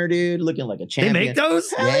 Fogless mirror, dude. Looking like a They champion. make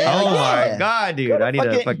those? Yeah. Oh Yeah. my God, dude. I need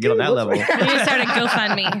to fucking get on that level. We need to start a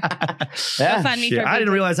GoFundMe. Yeah. GoFundMe Shit, for I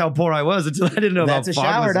didn't realize how poor I was until I didn't know That's a about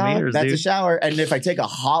shower, fogless dog. mirrors, That's dude. a shower. And if I take a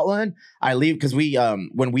hot one, I leave because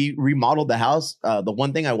when we remodeled the house, the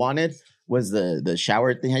one thing I wanted was the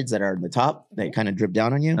shower heads that are on the top that kind of drip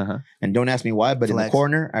down on you. Uh-huh. And don't ask me why, but in the Flex.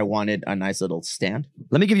 corner, I wanted a nice little stand.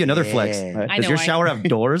 Let me give you another flex. Yeah. I Does know your why. shower have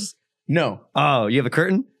doors? No, Oh, you have a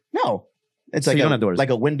curtain? no. It's So like you don't have doors. like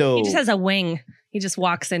a window. He just has a wing. He just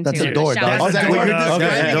walks into That's a the door, shower. dog. Oh, is that what you're dog.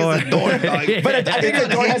 describing? That's a door. But I think a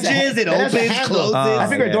door has Hinges, it has a opens, handle. closes. I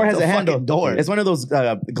figure a door has It's a a handle. fucking door. It's one of those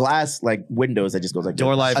glass like windows that just goes like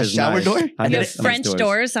Door this. life A is shower nice. door? I You need have nice French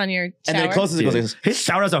doors on your shower. And then it closes. It goes like Dude. this. His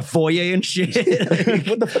shower has a foyer and shit.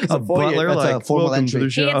 What the fuck is a a foyer? butler, That's a like, formal welcome to entry. the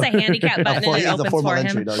He show. gets a handicap button and it It's a opens formal for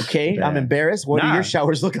entry, him. dog. Okay, Yeah. I'm embarrassed. What do Nah. your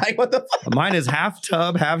showers look like? What the fuck? Mine is half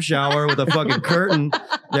tub, half shower with a fucking curtain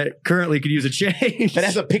that currently could use a change. It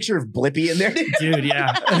has a picture of Blippi in there. Dude,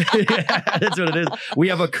 yeah. That's what it is. We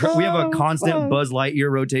have a constant Buzz Lightyear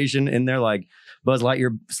rotation in there, like Buzz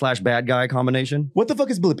Lightyear / bad guy combination. What the fuck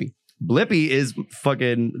is Blippi? Blippi is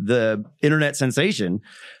fucking the internet sensation.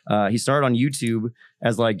 He started on YouTube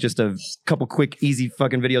as like just a couple quick, easy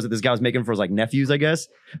fucking videos that this guy was making for his like nephews, I guess.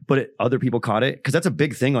 But other people caught it because that's a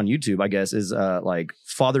big thing on YouTube, I guess, is like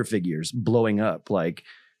father figures blowing up. Like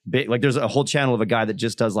there's a whole channel of a guy that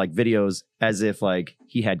just does like videos as if like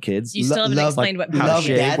he had kids. You still haven't explained what how Love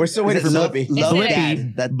shade. Dad. We're still waiting for Blippi. Love Is it-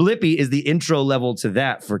 Dad. That Blippi is the intro level to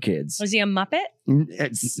that for kids. Was he a Muppet?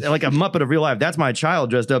 It's like a Muppet of real life. That's my child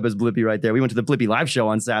dressed up as Blippi right there. We went to the Blippi live show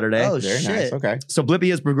on Saturday. Oh, Very shit. nice. Okay. So Blippi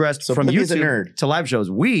has progressed So from Blippi's a YouTube nerd. to live shows.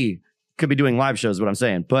 We could be doing live shows, is what I'm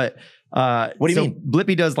saying. But What do you so mean?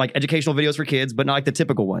 Blippi does like educational videos for kids, but not like the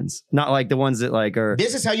typical ones. Not like the ones that like are.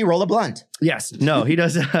 This is how you roll a blunt. Yes. No, he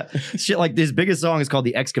does shit like his biggest song is called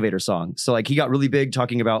the Excavator song. So like he got really big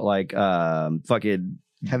talking about like fucking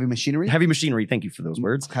heavy machinery. heavy machinery. Thank you for those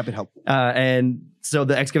words. Happy to help. And so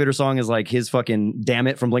the Excavator song is like his fucking Damn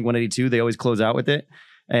It from Blink-182. They always close out with it.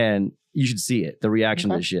 And you should see it. The reaction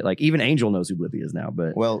to this shit. Like even Angel knows who Blippi is now,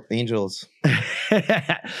 but Well, angels.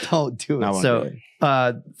 Don't do it. I won't So- do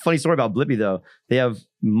it. funny story about Blippi though. They have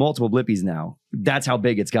multiple Blippis now. That's how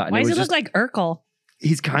big it's gotten. Why It does was it look like Urkel?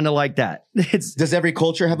 he's kind of like that. It's Does every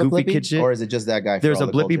culture have a Goofy Blippi? kid shit. Or is it just that guy? for there's all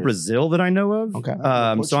a the Blippi cultures? Brazil that I know of. Okay. So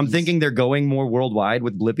I'm Portuguese. thinking they're going more worldwide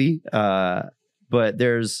with Blippi. But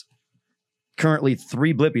there's currently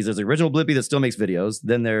 3 Blippies. There's the original Blippi that still makes videos.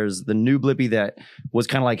 Then there's the new Blippi that was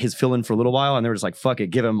kind of like his fill-in for a little while. And they were just like, fuck it,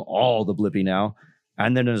 give him all the Blippi now.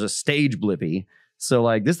 And then there's a stage Blippi. So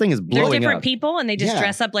like this thing is They're blowing different up. people and they just Yeah.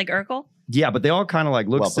 dress up like Urkel? Yeah, but they all kind of like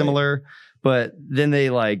look Well played. similar. But then they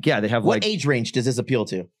like, yeah, they have What like, age range does this appeal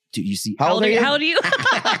to? dude, you see How old are you? How old are you?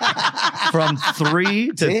 from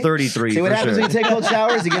 3 to See? 33 See what for happens sure. when you take cold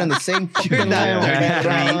showers? You get on the same fucking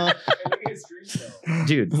line.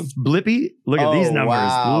 Dude, Blippi, look at these Oh, numbers.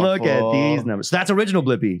 wow, Look at fool. these numbers. So that's original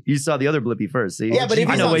Blippi. You saw the other Blippi first. See? Yeah, but if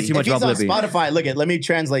I he's know on, way too much if about he's Blippi. on Spotify, look at, let me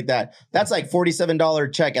translate that. That's like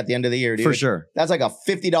 $47 check at the end of the year, dude. For sure. That's like a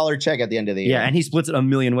 $50 check at the end of the year. Yeah, and he splits it a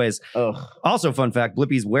million ways. Ugh, Also, fun fact,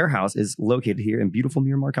 Blippi's warehouse is located here in beautiful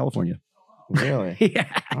Miramar, California. really? Yeah.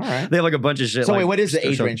 All right. They have like a bunch of shit. So like, wait, what is the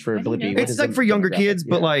age so- range for Blippi? What It's is like the for younger demographic? kids,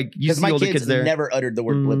 but Yeah. like you Because see my older kids kids there. never uttered the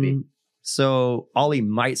word Blippi. So Ollie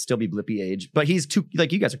might still be Blippi age, but he's too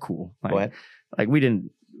like you guys are cool. Like, What? like we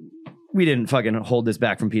didn't fucking hold this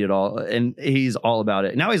back from Pete at all, and he's all about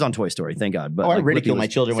it. Now he's on Toy Story, thank God. But Oh, I like, ridicule Blippi my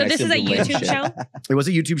was- children So when I this see is them a do lame YouTube shit. show? It was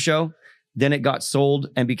a YouTube show. Then it got sold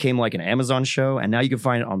and became like an Amazon show, and now you can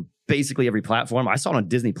find it on basically every platform. I saw it on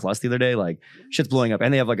Disney Plus the other day. Like shit's blowing up,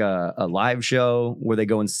 and they have like a live show where they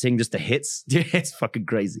go and sing just the hits. Dude, it's fucking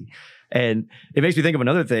crazy, and it makes me think of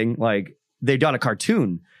another thing. Like they done a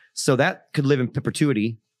cartoon, so that could live in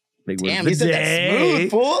perpetuity. Damn, he said that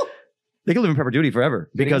smooth, fool. They could live in perpetuity forever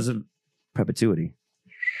because of perpetuity.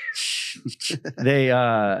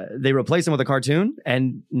 They replace him with a cartoon,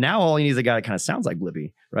 and now all he needs is a guy that kind of sounds like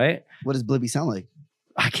Blippi, right? What does Blippi sound like?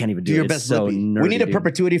 I can't even do your it. best so Blippi. nerdy, We need a dude.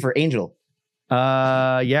 perpetuity for Angel.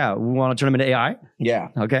 Yeah, we want to turn him into AI. Yeah.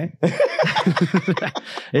 Okay,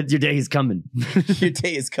 your day is coming. Your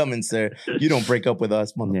day is coming, sir. You don't break up with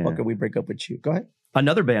us, motherfucker. Yeah. We break up with you. Go ahead.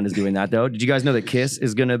 Another band is doing that though. Did you guys know that Kiss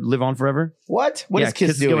is going to live on forever? What? What is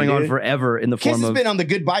Kiss is doing? going on dude? forever in the Kiss form has of. been on the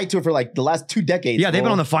goodbye tour for like the last 2 decades. Yeah, they've been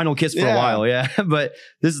fool. on the final Kiss for a Yeah. while. Yeah, but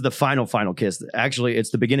this is the final Kiss. Actually, it's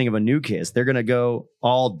the beginning of a new Kiss. They're going to go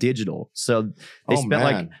all digital. So they spent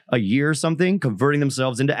like man. a year or something converting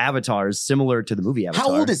themselves into avatars similar to the movie Avatar.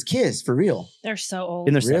 How old is Kiss for real? They're so old.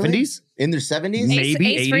 in their Really? 70s? In their 70s?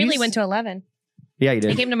 Maybe Ace 80s? Frehley went to 11. Yeah, he He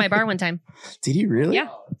did. came to my bar one time. Did he really? Yeah.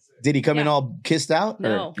 Did he come in Yeah. all kissed out? or-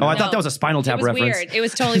 No. Oh, I No. thought that was a Spinal It Tap was reference. weird. It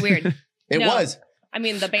was totally weird. It No. was. I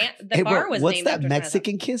mean, the Hey, bar bro, was what's named that after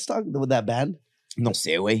Mexican Kiss song with that band? No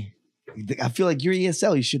sé, güey. I feel like you're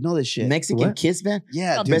ESL. You should know this shit. Mexican What? Kiss band?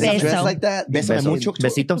 Yeah, Called dude, they Beso. dress like that. Beso Besos. mucho.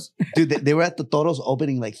 Besitos. Dude, they were at the Toros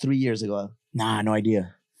opening like 3 years ago. Nah, no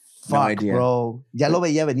idea. No Fuck, idea. bro. Ya lo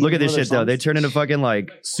veía venir. Look at this One of shit their though. They songs. turn into fucking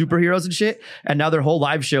like superheroes and shit. And now their whole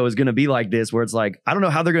live show is going to be like this, where it's like, I don't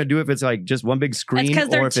know how they're going to do it if it's like just one big screen. That's because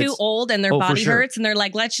or they're if too it's, old and their Oh, for body sure. hurts, and they're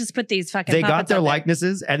like, let's just put these fucking. They got puppets their up there.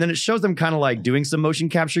 likenesses, and then it shows them kind of like doing some motion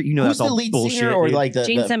capture. You know, Who's that's the all lead bullshit. singer or dude. like the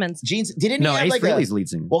Gene the- Simmons. Didn't no, he have Ace like Frehley's a lead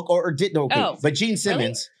singer. well, or did no, okay. Oh, But Gene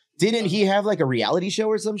Simmons, didn't he have like a reality show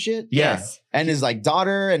or some shit? Yeah. Yes. And his like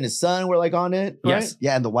daughter and his son were like on it. Right? Yes.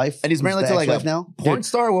 Yeah, and the wife. And he's married who's to the like a ex-wife now. porn Dude.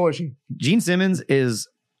 star. What was she? Gene Simmons is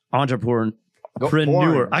entrepreneur.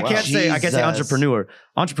 Porn. I Wow. can't say Jesus.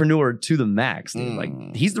 entrepreneur to the max, dude. Mm.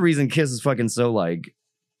 Like he's the reason Kiss is fucking so like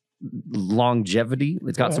longevity.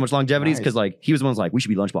 It's got so much longevity Nice. because like he was the one who's like, we should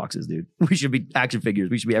be lunchboxes, dude. We should be action figures.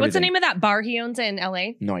 We should be everything. What's the name of that bar he owns in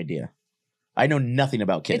LA? No idea. I know nothing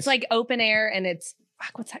about Kiss. It's like open air, and it's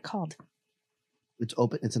what's that called? It's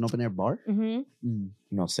open. It's an open air bar. Mm-hmm.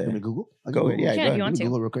 no You sé. want me to Google? I Go ahead. Yeah, You can go if ahead. you want to.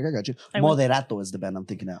 Google real quick. I got you. I want- Moderato is the band I'm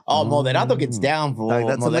thinking out. Oh, Moderato gets down, fool. Like,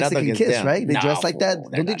 that's a Moderato Mexican gets Kiss, down. right? They dress like that? fool.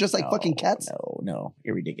 Don't they They're dress like not- fucking cats? No.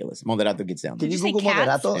 You're ridiculous. Moderato gets down. Can Did you you say Google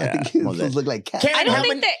cats? Moderato? Yeah, I think Moderato. those look like cats. Karen, I don't how think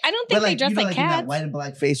many- they. I don't But think they dress you know, like in that cats. white and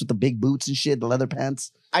black face with the big boots and shit, the leather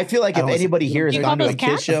pants. I feel like I if don't know, anybody here has You gone call to a those Kiss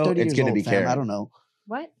cats? show, 30 it's years going to old, be fam. Karen. I don't know.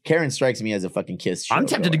 What? Karen strikes me as a fucking Kiss show. I'm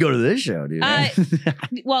tempted to go to this show, dude.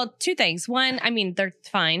 Well, two things. One, I mean, they're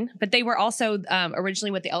fine, but they were also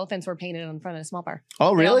originally what the elephants were painted on front of a small bar.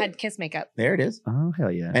 Oh, They all really? had Kiss makeup, There it is. Oh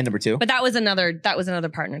hell yeah! And number 2. but that was another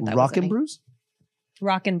partner. That Rock wasn't and me. Bruise?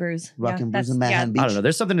 Rock and Bruise. Rock Yeah, and Bruise that's- in Manhattan Beach. I don't know.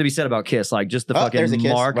 There's something to be said about Kiss, like just the Oh, there's a fucking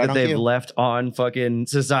Kiss mark right that on they've cue. left on fucking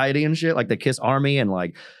society and shit, like the Kiss Army and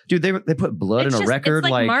like, dude, they put blood It's in a just- record, It's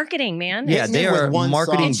like marketing, man. yeah, Hit me they with are one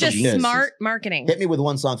marketing song It's just from Kiss. smart marketing. Hit me with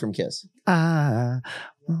one song from Kiss. Ah,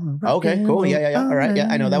 Okay, cool. Yeah. All right. Yeah,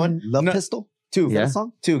 I know that one. Love No, Pistol? 2. Yeah. That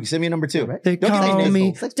song? 2. Send me number 2. Right? They Don't get call these me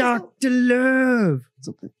names. Sex Pistol? Dr. Love.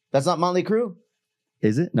 Something. That's not Motley Crue.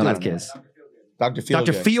 Is it? No, No, that's no. Kiss. Dr.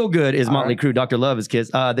 Dr. Feelgood is All Motley right. Crue. Dr. Love is Kiss.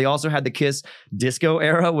 They also had the Kiss disco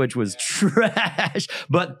era, which was trash.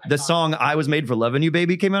 But the song "I Was Made for Loving You,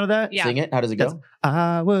 Baby" came out of that. Yeah. Sing it. How does it go?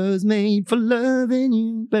 I was made for loving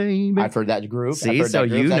you, baby. I've heard that groove. See, I've heard so that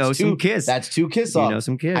groove. you That's know some 2 Kiss. That's 2 Kiss You songs. know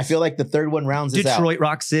some Kiss. I feel like the third one rounds this out. Detroit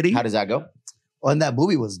Rock City. How does that go? Oh, and that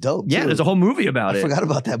movie was dope. Yeah, too. there's a whole movie about I it. forgot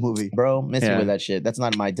about that movie. Bro, miss Yeah. me with that shit. That's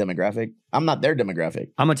not my demographic. I'm not their demographic.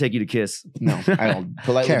 I'm gonna take you to Kiss. No, I don't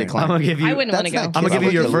politely Karen, decline. I'm gonna give you. I wouldn't want to That's go. not I'm gonna Kiss. give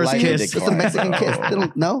you your It's first politely kiss. It's a Mexican decline. kiss. They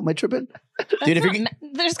don't, no, am I tripping? Dude, if That's you're not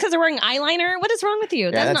just because they're wearing eyeliner. What is wrong with you?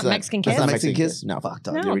 Yeah, That's not Mexican That's Kiss. not Mexican Mexican Kiss? Kiss. No, fuck.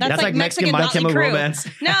 No, You're that's That's like Mexican My Motley Chemical Crue. Romance.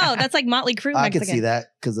 No, that's like Motley Crue. I Mexican. could see that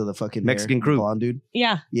because of the fucking Mexican hair. crew. Blonde dude.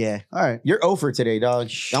 Yeah. Yeah. All right. You're over today, dog.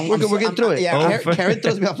 We're getting through it. Yeah. Oh, Karen, Karen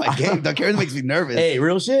throws me off my game. Dog. Karen makes me nervous. Hey,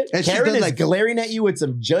 real shit. And she Karen does, is like- glaring at you with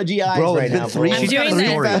some judgy eyes Bro, right it's been now. three- bro. I'm She's got doing three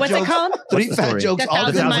this. fat What's it jokes. called? Three What's the fat story? jokes. The All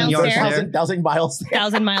the 1,000 time. mile stare. Thousand miles.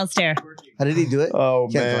 1,000 mile stare. How did he do it? Oh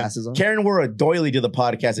He had man, glasses on. Karen wore a doily to the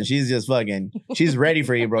podcast, and she's just fucking. She's ready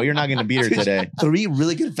for you, bro. You're not gonna beat her today. 3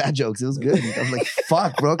 really good fat jokes. It was good. I was like,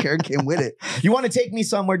 fuck, bro. Karen came with it. You want to take me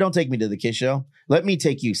somewhere? Don't take me to the Kiss show. Let me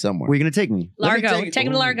take you somewhere. Where are you gonna take me? Let me Largo. Take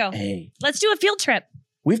him to Ooh, Largo. Hey, Let's do a field trip.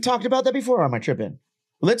 we've talked about that before on my trip in.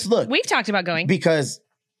 Let's look We've talked about going. because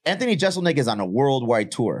Anthony Jeselnik is on a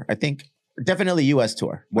worldwide tour. I think definitely U.S.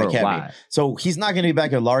 tour. Like heavy. Worldwide. So he's not going to be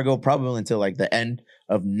back at Largo probably until like the end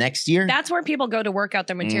of next year. That's where people go to work out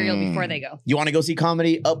their material before they go. You want to go see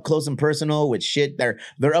comedy up close and personal with shit? They're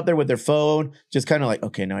up there with their phone, just kind of like,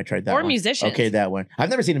 okay, no, I tried that Or one. musicians. Okay, that one. I've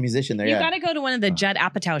never seen a musician there. You got to go to one of the Judd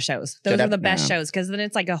Apatow shows. Those are the best shows because then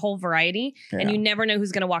it's like a whole variety and you never know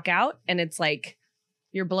who's going to walk out. And it's like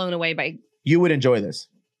you're blown away by. You would enjoy this.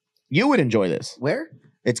 You would enjoy this. Where?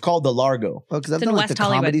 It's called the Largo. Oh, because I've It's in done like West the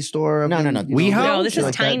Hollywood. Comedy Store. No. No, this is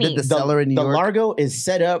like tiny. The cellar in New The York. Largo is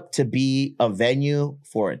set up to be a venue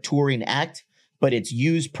for a touring act, but it's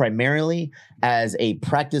used primarily as a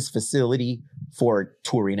practice facility for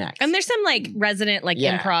touring acts. And there's some like resident like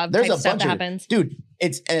improv There's type a stuff bunch that of happens. Dude,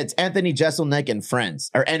 it's Anthony Jeselnik and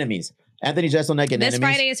friends or enemies. Anthony Jeselnik and This enemies.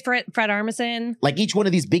 Friday is Fred Armisen. Like each one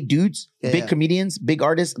of these big dudes, big comedians, big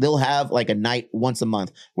artists, they'll have like a night once a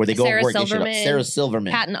month where they go Sarah work this shit up. Silverman, Sarah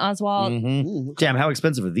Silverman. Patton Oswalt. Mhm. Damn, how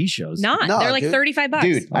expensive are these shows? Not. No, They're like dude. $35.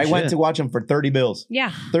 Dude, I went shit. to watch them for 30 bills.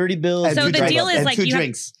 Yeah. 30 bills. And So two the drinks. deal is And like two you have-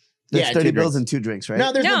 drinks. There's Yeah, 30 two bills drinks. and 2 drinks, right?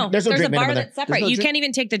 No, there's No, there's no a drink bar minimum that's there. separate. no You drink? can't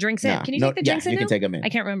even take the drinks in. Nah, Can you no- take the drinks in? you can though? take them in. I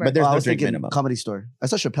can't remember. But there's I no was drink thinking minimum. Comedy Store. I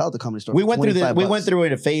saw Chappelle at the Comedy Store. We for went through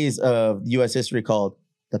 $25. a phase of U.S. history called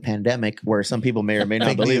the pandemic, where some people may or may not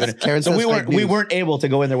Fake believe in news. it. Karen So says we fake news. weren't able to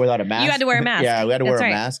go in there without a mask. You had to wear a mask. Yeah, we had to wear That's a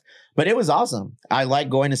right. mask. But it was awesome. I like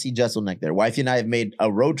going to see Jeselnik there. Wifey and I have made a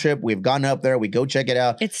road trip. We've gone up there. We go check it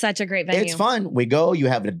out. It's such a great venue. It's fun. We go. You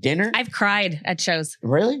have a dinner. I've cried at shows.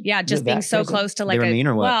 Really? Yeah, just You're being that so person? close to like They were mean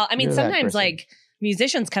or what? Well, I mean, You're that sometimes person. like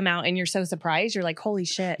musicians come out and you're so surprised. You're like, holy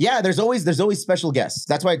shit. Yeah, there's always special guests.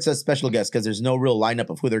 That's why it says special guests, because there's no real lineup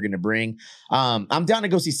of who they're going to bring. I'm down to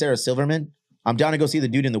go see Sarah Silverman. I'm down to go see the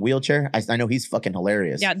dude in the wheelchair. I know he's fucking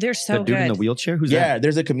hilarious. Yeah, they're so The dude good. in the wheelchair? Who's Yeah, that?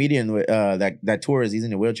 there's a comedian that tours. He's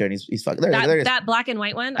in a wheelchair and he's fucking hilarious. that black and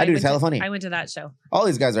white one. That dude's went hella to- funny. I went to that show. All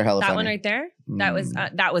these guys are hella That funny. one right there. That was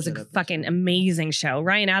a Shut up. fucking amazing show.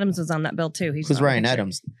 Ryan Adams was on that bill too. He's Who's on the Ryan picture.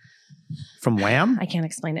 Adams? From Wham? I can't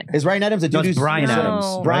explain it. Is Ryan Adams a dude No, it's who's Brian No.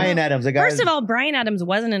 Adams. Brian Adams, a guy. First of all, Brian Adams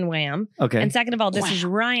wasn't in Wham. Okay. And second of all, this is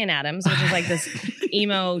Ryan Adams, which is like this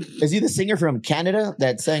emo is he the singer from Canada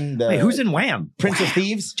that sang the Wait, who's in Wham? Prince of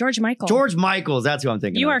Thieves? George Michael. George Michaels. That's who I'm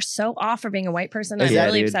thinking You of. are so off for being a white person. Is I'm that,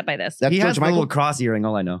 really dude? upset by this. That's He George has the Michael. little cross earring,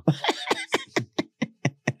 all I know.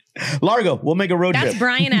 Largo. We'll make a road That's trip.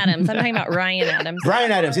 Brian Adams. I'm talking about Ryan Adams.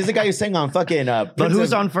 Brian Adams. He's the guy who sang on fucking. But Prince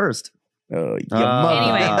who's of- on first? Oh, your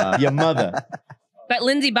mother. Anyway. Your mother. But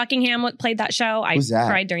Lindsey Buckingham played that show. I Who's that?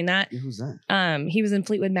 cried during that. Yeah, who's that? He was in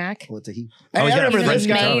Fleetwood Mac. What's a he? Hey, he's I got a remember He's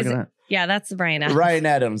this guy. amazing. Look at that. Yeah, that's Brian Adams. Ryan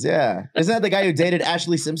Adams. Yeah. Isn't that the guy who dated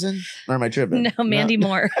Ashley Simpson? Or am I tripping? No, Mandy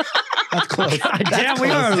Moore. That's close. God damn, we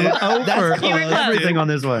are over You were close. everything on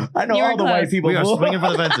this one. I know You were all the close. white people. We are fool. swinging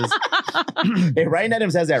for the fences. Hey, Ryan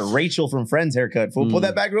Adams has that Rachel from Friends haircut. Fool. Pull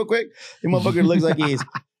that back real quick. The motherfucker looks like he's.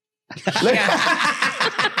 Look.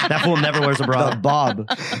 That fool never wears a bra. The Bob.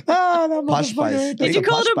 Ah, that Posh motherfucker Spice. right there. Did That's you a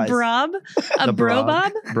call it a Posh Spice. brob? A The bro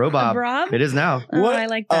bob? Bro Bob. A brob? It is now. Oh, What? I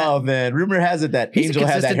like that. Oh man, rumor has it that He's a Angel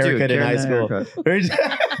had that consistent dude, haircut in high carrying school.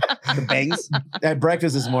 that The bangs. At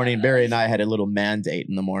breakfast this morning, Barry and I had a little man date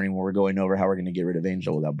in the morning where we're going over how we're going to get rid of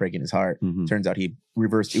Angel without breaking his heart. Mhm. Turns out he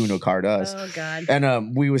reversed Uno card us. Oh God.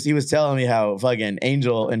 And he was telling me how fucking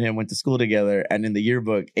Angel and him went to school together, and in the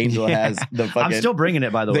yearbook, Angel has the fucking I'm still bringing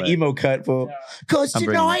it, by the the way. emo cut for. Cause I'm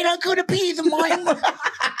bringing tonight I'm gonna be the one.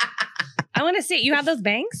 I want to see it. You have those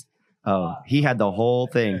bangs? Oh, he had the whole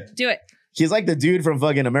thing. Do it. He's like the dude from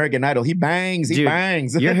fucking American Idol. He bangs. He Dude,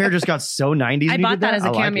 bangs. Your hair just got so 90s. I when you bought did that as a I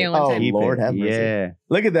like cameo it. one Oh, time. Keep Lord it. have mercy. Yeah.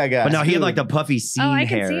 Look at that guy. But no, he had Dude. like the puffy scene Oh, I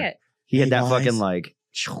hair. can see it. He had Hey, that guys. fucking like.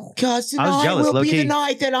 Cause tonight I was jealous, will be low-key. the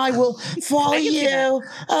night that I will follow I can see that. you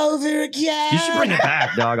over again. You should bring it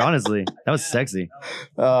back, dog. Honestly, that was sexy.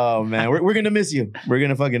 Oh man, we're gonna miss you. We're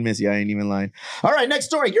gonna fucking miss you. I ain't even lying. All right, next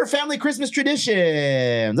story. Your family Christmas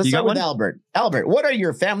traditions. Let's You start got with one? Albert. Albert, what are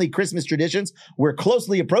your family Christmas traditions? We're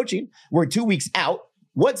closely approaching. We're 2 weeks out.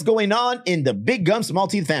 What's going on in the Big Gum Small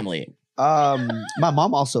Teeth family? My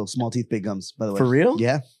mom also small teeth, big gums. By the way, For real?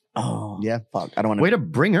 Yeah, Oh yeah, fuck. I don't want to. Way to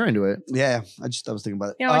bring her into it. yeah. I was thinking about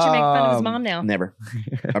it. Yeah, why don't you make fun of his Um, mom now? Never.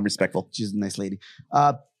 I'm respectful. She's a nice lady.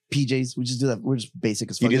 PJs, we just do that. We're just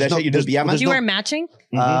basic as fuck. You do that There's shit? You do there's- pajamas? there's Do you no- wear matching?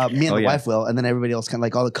 Me and Oh, the yeah. wife will, and then everybody else kind of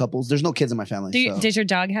like all the couples. There's no kids in my family. so. Does your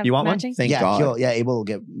dog have You want one? matching? Thank yeah, God. Abel will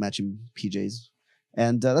get matching PJs,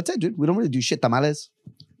 and that's it, dude. We don't really do shit. Tamales,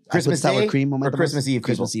 Christmas I put sour Day cream on my or tamales. Christmas Eve,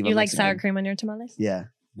 Christmas Eve. You I'm like Mexican. sour cream on your tamales? Yeah,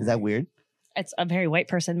 is that weird? It's a very white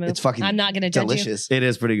person move. It's fucking I'm not going to judge you. delicious. It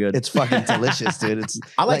is pretty good. It's fucking delicious, dude. It's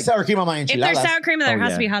I like sour cream on my If enchiladas. there's sour cream, there Oh, has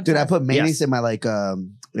yeah. to be hot dude. I sauce. put mayonnaise Yes. in my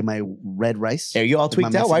in my red rice. Are you all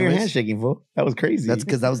tweaked out? Why are your Mexican hands shaking, fool? That was crazy. That's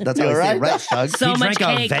because that's how I Right? say rice, dog. So He much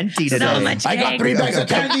drank cake. a venti today. So much I got cake. 3 bags of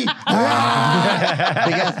candy.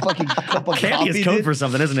 Big ass fucking cup of Candy is coffee, code dude. for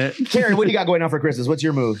something, isn't it? Karen, what do you got going on for Christmas? What's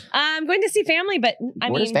your move? I'm going to see family, but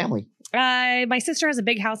Where's family? my sister has a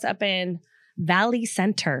big house up in Valley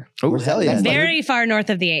Center, Where's hell yeah? very far north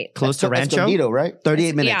of the 8. Close to Rancho. Escondido, right?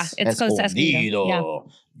 38 minutes. Yeah, it's close to Escondido. Yeah.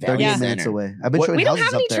 38 Yeah. minutes away. I've been What- showing We don't houses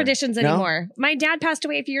have any up there. traditions No? anymore. My dad passed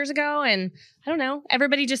away a few years ago, and I don't know.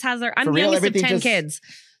 Everybody just has their. I'm For the real, youngest of everything 10 just- kids,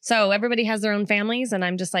 so everybody has their own families, and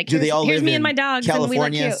I'm just like, Do they all here's live me in and my dogs, and we look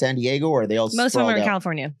California, cute. San Diego, or are they all Most of them sprawled are in out?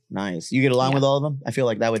 California. Nice. You get along with all of them? I feel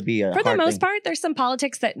like that would be a For the hard most thing. part, there's some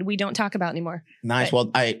politics that we don't talk about anymore, Nice. Well,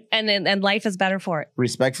 I and life is better for it.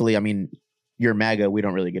 respectfully, I mean, you're MAGA. We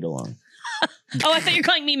don't really get along. Oh, I thought you're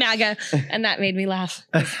calling me MAGA, and that made me laugh.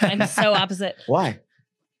 I'm so opposite. Why?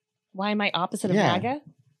 Why am I opposite of Yeah. MAGA?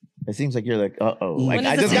 It seems like you're like, uh-oh. Like, When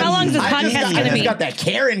is this- how long is this podcast gonna I be? just got that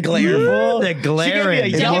Karen glare, fool. The glaring. She gave me a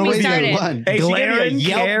It's Don't get me always started. one. Hey, Glaring she gave me a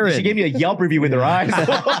Yelp. Karen. She gave me a Yelp review with her eyes.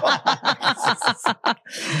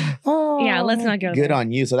 Yeah, let's not go Good there.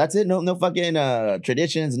 on you. So that's it. No fucking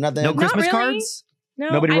traditions. Nothing. No Christmas really. cards? No,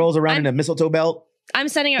 Nobody rolls around I'm, in a mistletoe belt. I'm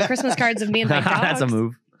sending out Christmas cards of me and my dogs. That's a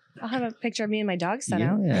move. I'll have a picture of me and my dogs sent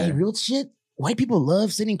out. Hey, real shit. White people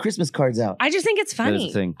love sending Christmas cards out. I just think it's That is funny.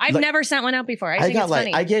 the thing. I've Like- never sent one out before. I I think got it's like,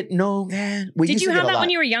 funny. I get no. Man, we Did used you to have get a that when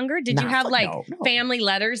lot. you were younger? Did Nah, you have fuck like no. family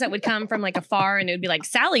letters that would come from like afar and it would be like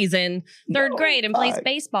Sally's in third No, grade and plays fuck.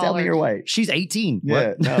 baseball? Tell me or- you're white. She's 18.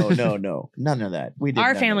 Yeah, What? no, none of that. We did. Our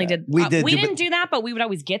none of family that. did. We did, We but- didn't do that, but we would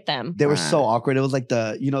always get them. They were so awkward. It was like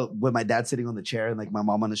with my dad sitting on the chair and like my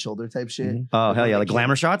mom on the shoulder type shit. Mhm. Oh, hell yeah. Like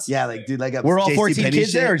glamour shots? Yeah, like dude, like We're all JC 14 Penney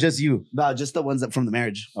kids shit. there, or just you? No, just the ones that from the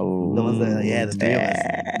marriage. Oh, The ones that, the three of us.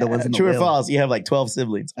 The ones in the True or wheel. false? You have like 12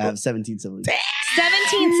 siblings. I have 17 siblings.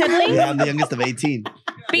 17 siblings Yeah, I'm the youngest of 18.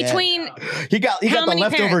 between. He got How the many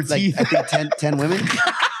leftover parents? Like teeth. I think 10 women.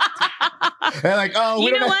 They're like, oh,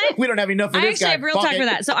 You know what? we don't have enough for I this actually guy. have real Fuck talk it. for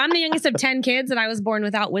that. So I'm the youngest of 10 kids, and I was born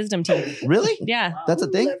without wisdom teeth. Really? Yeah, That's a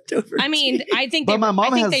thing. I mean, I think. But They, my mom I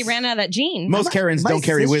think has- they ran out of that gene. Most Karens My don't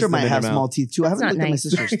carry sister wisdom might in have their small mouth. teeth too. I That's haven't not looked at my nice.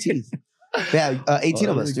 sister's teeth. Yeah, 18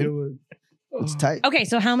 of us, dude. It's tight. Okay,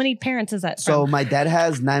 so how many parents is that? So from? my dad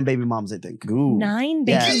has 9 baby moms, I think. Ooh. 9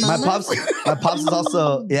 baby Yeah, my mamas? pops is also my pops is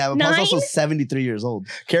also 9? 73 years old.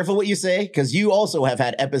 Careful what you say, because you also have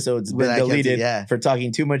had episodes Where been I kept it, deleted yeah. for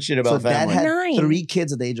talking too much shit So about dad family. had 9. 3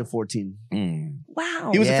 kids at the age of 14. Wow.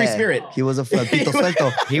 He was a free spirit. He was a Pito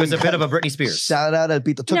Suelto. He was a bit of a Britney Spears. Shout out to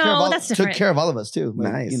Pito. No, that's Took different. care of all of us too.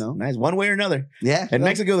 Like, Nice, You know. nice. One way or another. Yeah. In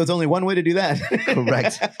Mexico, there's only one way to do that.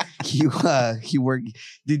 Correct. He worked.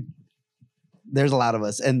 Dude, there's a lot of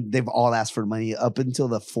us, and they've all asked for money up until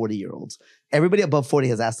the 40-year-olds. Everybody above 40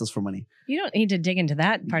 has asked us for money. You don't need to dig into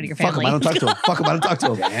that part of your Fuck them. family. I don't talk to them. Fuck them. I don't talk to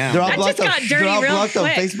them. Damn. They're all That blocked just on, got dirty they're all real blocked on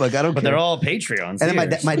quick. Facebook. I don't But care. they're all Patreons. And then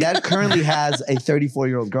here. my dad currently has a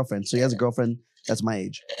 34-year-old girlfriend. So he has a girlfriend that's my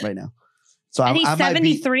age right now. So and he's I might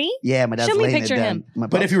be- 73? Yeah, my dad's Show me a laying picture it of down. him. My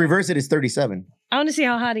But pops- if you reverse it, it's 37. I want to see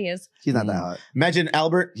how hot he is. he's not that hot. Imagine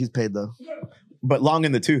Albert, He's paid though. but long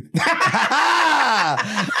in the tooth.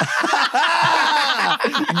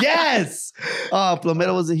 Yes. Oh,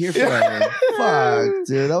 Plomero wasn't here for that one. Fuck,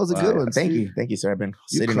 dude. That was a good one. Thank Steve. you. Thank you, sir. I've been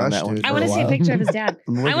You sitting on crushed that one. it. I For want a to see a while. picture of his dad.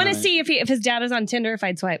 I'm I working want on to it. see if his dad is on Tinder, if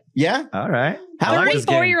I'd swipe. Yeah? All right. How old is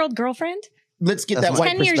 34-year-old girlfriend? Let's get That's that fine.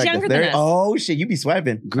 white 10 years perspective. younger than There- us. Oh, shit. You be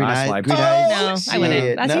swiping. Green I eye. swipe. Green Oh, eye. No, I wouldn't.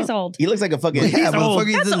 shit. That's he's old. He looks like a fucking... Yeah, old. motherfucker,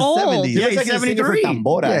 he's That's in the old. 70s. He looks Yeah, like he's a singer for 73.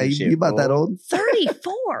 tambora Yeah, and shit, you about bro. that old?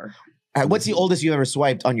 34. What's the oldest you ever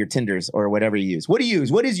swiped on your Tinders or whatever you use? What do you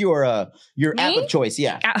use? What is your app Me? of choice?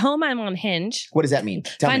 Yeah. At home, I'm on Hinge. What does that mean?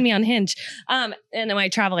 Tell Find me on Hinge. And then when I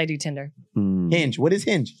travel, I do Tinder. Hinge. What is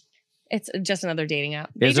Hinge? It's just another dating app.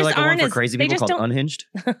 Is there like a one aren't for as- crazy they people just called don't. Unhinged?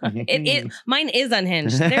 Mine is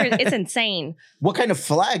unhinged. It's insane. What kind of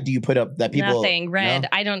flag do you put up that people... Nothing. Red. No?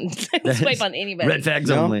 I don't swipe on anybody. Red fags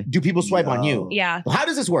No? only. Do people swipe on you? Yeah. How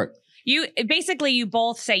does this work? You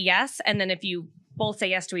both say yes, and then if you both say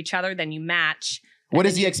yes to each other, then you match. What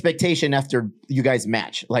is the expectation after you guys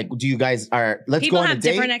match? Like, do you guys let's People go on a have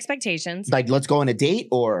date? different expectations. Like, let's go on a date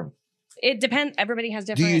or... It depends. Everybody has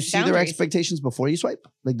Do different. you see their boundaries. expectations before you swipe?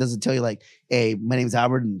 Like, does it tell you like, hey, my name's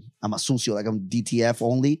Albert and I'm a sucio, like I'm DTF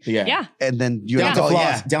only? Yeah. Yeah. And then you're Down like, to oh, floss.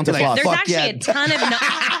 yeah. Down to You're floss. There's fuck actually yeah. a ton of.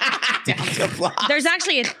 Down to floss. There's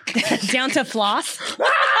actually a down to floss.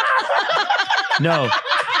 No.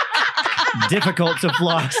 Difficult to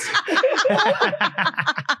floss.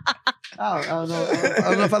 I don't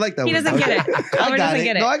know if I like that He one. doesn't get it. I Albert got doesn't it.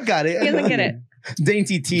 get it. No, I got it. He doesn't get it.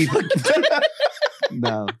 Dainty teeth.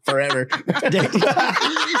 No. Forever.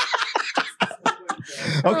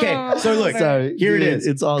 Okay, so look, Sorry, here dude, it is.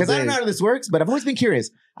 It's all Because I day. don't know how this works, but I've always been curious.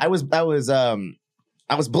 I was blessed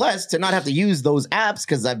to not have to use those apps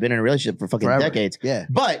because I've been in a relationship for fucking Forever. decades. Yeah.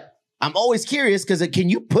 But I'm always curious because can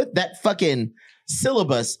you put that fucking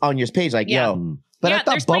syllabus on your page? Like, Yeah. yo, But Yeah, I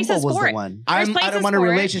thought there's Bumble places was for the it. one. There's I places don't want a for it.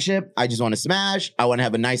 relationship. I just want to smash. I want to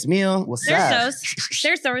have a nice meal. What's There's that? those.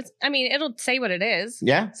 There's those. I mean, it'll say what it is.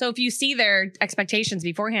 Yeah. So if you see their expectations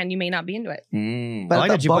beforehand, you may not be into it. Mm. But I like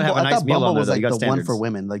thought that you put have a I nice thought meal on Bumble there, was though. like You got the one standards. for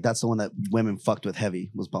women. Like that's the one that women fucked with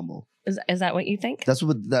heavy was Bumble. Is that what you think? That's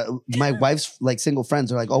what my wife's like single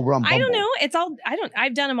friends are like. Oh, we're on Bumble. I don't know. It's all.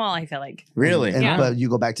 I've done them all. I feel like. Really? And, Yeah. But you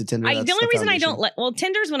go back to Tinder. The that's only reason I foundation. don't let. Well,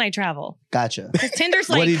 Tinder's when I travel. Gotcha. Because Tinder's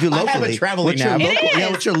like. what do you do I locally? have a traveling what's your app. local? It Yeah,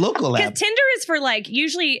 is. what's your local Because app? Tinder is for like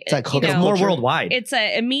usually. It's like you hookup It's know, more culture. worldwide. It's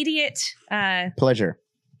a immediate. Pleasure.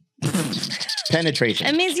 Penetration.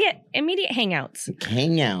 Immediate hangouts.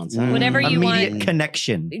 Hangouts. huh? Whatever you Immediate want.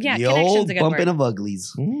 connection. Yeah, the connection's old a good bumping word. of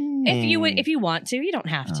uglies. If you want to, you don't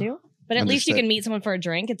have to. But at least you Understood. can meet someone for a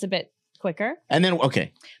drink. It's a bit quicker. And then,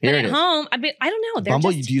 okay. But Here at it is. home, I don't know. They're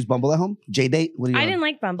Bumble? just, You use Bumble at home? J-Date? What do you I on? didn't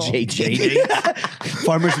like Bumble. JJ.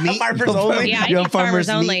 Farmers meat? Farmers only? Yeah, I You're on think farmers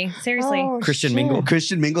Meat? only. Seriously. Christian Mingle.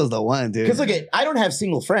 Christian Mingle's the one, dude. Because look, I don't have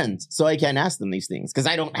single friends, so I can't ask them these things because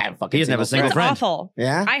I don't have fucking. He doesn't have a single It's friend. awful.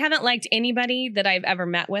 Yeah. I haven't liked anybody that I've ever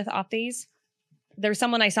met with off these. There's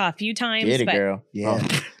someone I saw a few times, Get it, but girl. Yeah. Oh.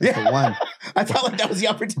 That's the one. I felt like that was the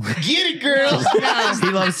opportunity. Get it, girl. no, He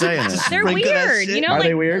loves saying it. they're Like good ass weird. shit. You know, Are like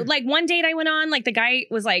they weird? like one date I went on, like the guy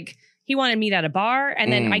was like, he wanted to meet at a bar,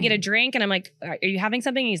 and then I Mm. get a drink, and I'm like, "Are you having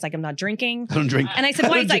something?" And he's like, "I'm not drinking." I don't drink. And I said, I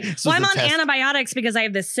 "Why?" don't He's like, drink. This "Well, was I'm a on test. antibiotics because I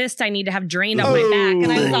have this cyst I need to have drained off my back."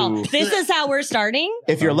 And I was all, Ooh. "This is how we're starting."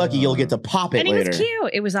 If you're lucky, you'll get to pop it And he later. was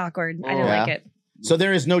cute. It was awkward. I didn't Yeah. like it. So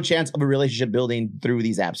there is no chance of a relationship building through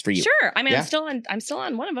these apps for you. Sure. I mean, Yeah? I'm still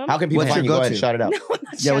on one of them. How can people What's find you? your Go ahead, go-to? shout it out. No, I'm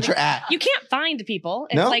not Yeah, what's shouting. your at? You can't find people.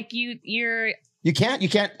 It's No? like you're. You can't.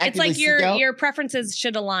 It's Actively like seek out? your preferences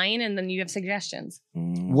should align, and then you have suggestions.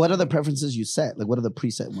 What are the preferences you set? Like, what are the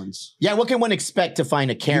preset ones? Yeah. What can one expect to find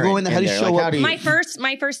a Karen? go in there, how do you there? show Like, up?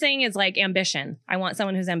 My first thing is like ambition. I want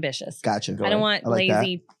someone who's ambitious. Gotcha. I don't want I like that.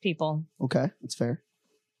 lazy people. Okay, that's fair.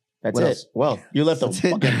 That's What it. else? Well, you left a That's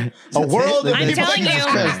it. fucking a That's world it. of I'm people. telling Jesus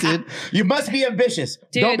you. Christ, dude. You must be ambitious.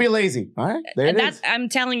 Dude. Don't be lazy. All right. There it That's is. I'm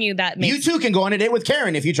telling you that makes You too can go on a date with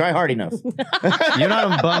Karen if you try hard enough. You know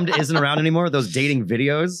what I'm bummed isn't around anymore? Those dating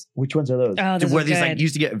videos. Which ones are those? Oh, those Where are these good. like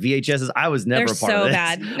used to get VHSs. I was never They're a part so of this.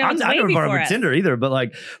 bad. No, I'm it's not way never part of before a us. Tinder either, but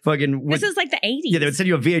like fucking This is like the 80s. yeah, they would send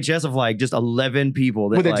you a VHS of like just 11 people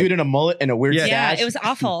that with a like, dude in a mullet and a weird Yeah. yeah, stash. it was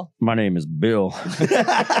awful. my name is Bill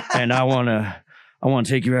and I want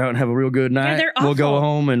to take you out and have a real good night. they're We'll go awful.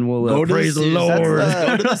 home and we'll Go to the praise the Sizzler. Lord.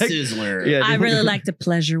 Go to the Like, Sizzler. yeah, I dude. really like to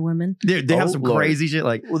pleasure women. Dude, they have Oh, some Lord. crazy shit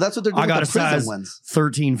like Well, that's what they're doing I got with a the prison size ones.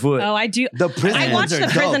 13 foot. Oh, I do. The prison I ones watched are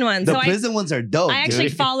the prison dope. ones, The so prison ones are dope. I actually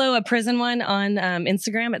dude. follow a prison one on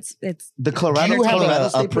Instagram. It's the Do Colorado. you have Colorado a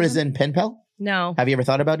State prison pen pal? no. Have you ever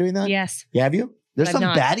thought about doing that? Yes. Yeah, have you? There's I've some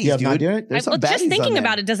not. baddies, You have dude. not done it? There's some Well, just baddies thinking on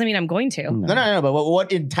about there. it doesn't mean I'm going to. No. But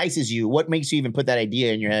what entices you? What makes you even put that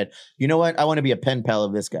idea in your head? You know what? I want to be a pen pal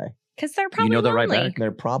of this guy. Because they're probably know they're right lonely. back.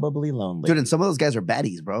 They're probably lonely. Dude, and some of those guys are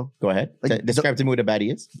baddies, bro. Go ahead. Like, Describe to me what a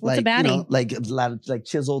baddie is. What's a like, you baddie? know, like a lot of like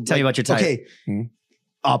chiseled. Tell like, me about your type. Okay, Hmm.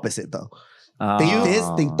 opposite though. Think this,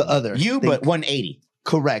 think the other. You, Think- but 180.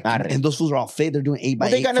 correct. Arre. And those fools are all fake. They're doing 8 by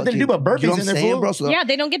Well, they 8 got nothing to do fucking- but burpees you know what in I'm their saying, food. bro? So Yeah,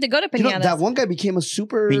 they don't get to go to you know, pinatas. that one guy became a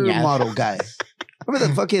supermodel guy.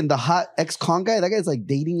 Remember the hot ex-con guy? That guy's like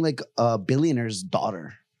dating like a billionaire's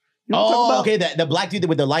daughter. You know what I'm talking Oh, about? okay. The black dude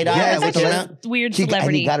with the light Yeah, eyes. That's with the actually left- a weird And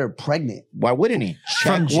celebrity. he got her pregnant. Why wouldn't he?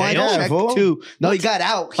 From Check one, jail? check fool. two. No, he got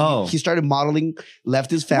out. Oh. He started modeling,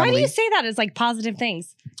 left his Why family. do you say that as like positive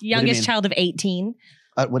things? mean? Youngest child of 18.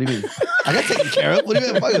 What do you mean? I got taken care of. What do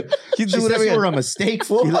you mean? Fuck, he's She doing says whatever. you were a mistake,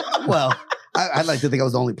 fool. Well, I'd like to think I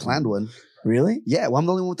was the only planned one. Really? Yeah, well, I'm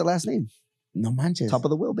the only one with the last name. No manches. Top of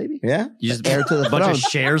the will, baby. Yeah? You just Heir to the a bunch throne. of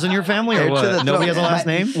shares in your family Heir or to what? the Nobody has throne. a last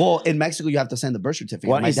My- name? Well, in Mexico, you have to send the birth certificate.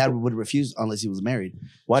 Why My is- dad would refuse unless he was married.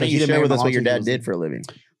 Why So don't he you didn't share marry with my us mom what your till he dad was- did for a living?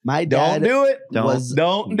 My Don't dad do it. Don't.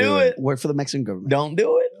 Don't do it. worked for the Mexican government. Don't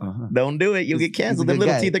do it. Uh-huh. Don't do it. You'll He's- get canceled. he's a The good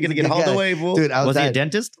little guy. teeth are going to He's a get good hauled guy. away, fool. Dude, I Was he a at-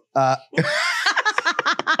 dentist?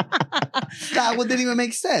 That one didn't even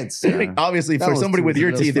make sense. Obviously, That for was somebody too with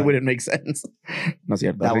your easy. That was teeth, it fine. wouldn't make sense. Unless you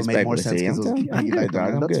have That would make respect more to sense see. because I'm I'm good,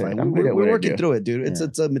 dog. I'm That's good. fine. I'm good at what We're I working do. through it, dude.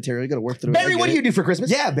 It's a material. You got to work through it. Barry, I what do get you do for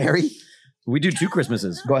Christmas? it. Yeah, Barry. We do 2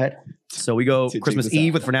 Christmases. Go ahead. So we go Christmas check this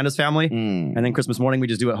Eve out. with Fernando's family, and then Christmas morning we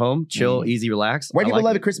just do it home, chill, easy, relax. Why do I people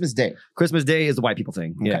love it. it Christmas Day? Christmas Day is the white people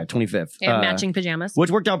thing. Yeah, 25th. And matching pajamas. Which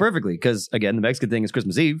worked out perfectly because, again, the Mexican thing is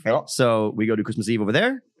Christmas Eve. Yeah. So we go do Christmas Eve over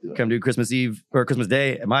there, come do Christmas Eve or Christmas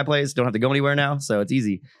Day at my place. Don't have to go anywhere now. So it's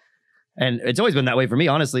easy. And it's always been that way for me,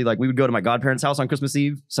 honestly. Like we would go to my godparents' house on Christmas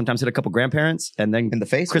Eve, sometimes hit a couple grandparents, and then In the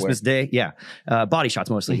face? or Christmas Day, body shots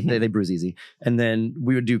mostly. They bruise easy. And then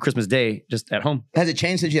we would do Christmas Day just at home. where? Has it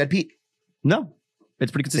changed since you had Pete? No,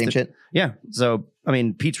 it's pretty Same consistent. shit. Yeah. So, I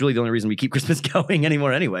mean, Pete's really the only reason we keep Christmas going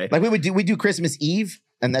anymore anyway. Like we do Christmas Eve,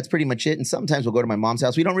 and that's pretty much it. And sometimes we'll go to my mom's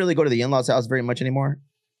house. We don't really go to the in-laws' house very much anymore.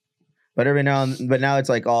 But now it's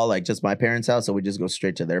like all like just my parents' house, so we just go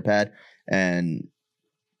straight to their pad and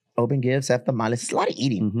open gifts, have tamales. It's a lot of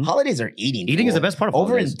eating. Mhm. Holidays are eating. Eating is fool. the best part of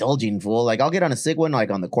holidays. Overindulging, fool. Like I'll get on a sick one,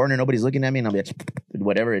 like on the corner, nobody's looking at me, and I'll be like,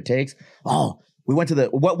 whatever it takes. Oh, we went to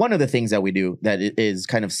one of the things that we do that is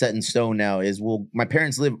kind of set in stone now is my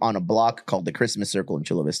parents live on a block called the Christmas Circle in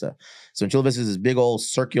Chula Vista. So in Chula Vista is this big old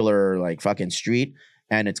circular like fucking street,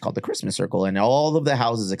 and it's called the Christmas Circle, and all of the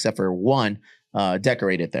houses except for one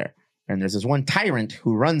decorated there. And there's this one tyrant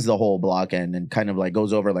who runs the whole block and kind of like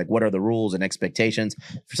goes over like what are the rules and expectations.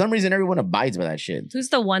 For some reason, everyone abides by that shit. Who's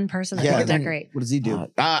the one person that Yeah, can then- decorate? What does he do?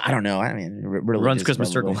 I don't know. I mean, religious, Runs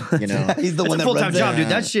Christmas probably, Circle. You know, He's the That's one a that full-time runs job, it. dude.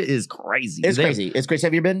 That shit is crazy. it's crazy. It's crazy.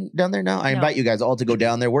 Have you been down there? No, I No. invite you guys all to go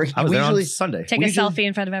down there. I was there on usually, Sunday. Take We a usually- selfie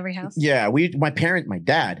in front of every house. yeah, my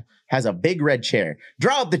dad has a big red chair.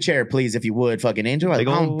 Draw up the chair, please, if you would, fucking Angel. Big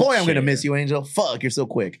old Boy, I'm gonna chair. miss you, Angel. Fuck, you're so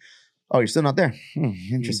quick. Oh, you're still not there.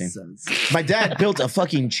 Interesting. Jesus. My dad built a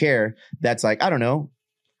fucking chair that's like, I don't know,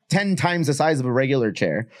 10 times the size of a regular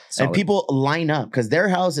chair. Solid. And people line up because their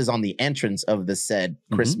house is on the entrance of the said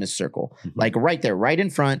Christmas circle, like right there, right in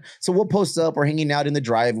front. So we'll post up. We're hanging out in the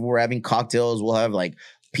drive. We're having cocktails. We'll have like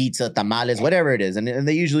pizza, tamales, whatever it is. And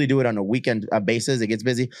they usually do it on a weekend basis. It gets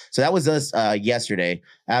busy. So that was us yesterday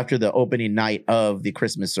after the opening night of the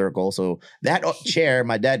Christmas circle. So that chair,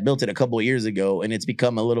 my dad built it a couple of years ago, and it's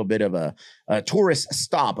become a little bit of a tourist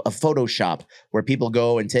stop, a photo shop where people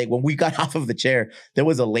go and take. When we got off of the chair, there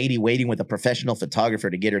was a lady waiting with a professional photographer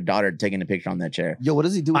to get her daughter taking a picture on that chair. Yo, what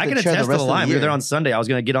does he do with I the can chair attest the to rest the line. of We the were there year? on Sunday. I was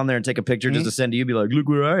going to get on there and take a picture just to send to you. Be like, look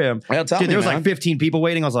where I am. Well, tell Dude, me, there was man. like 15 people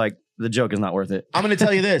waiting. I was like, the joke is not worth it. I'm going to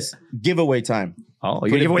tell you this: giveaway time. Oh, Put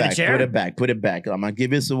you give it away back, the chair? Put it back. Put it back. I'm gonna give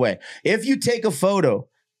this away. If you take a photo,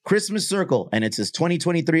 Christmas circle, and it says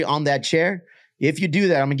 2023 on that chair. If you do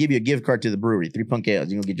that, I'm gonna give you a gift card to the brewery. 3 Punk Ales.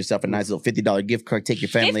 You're gonna get yourself a nice little $50 gift card. Take your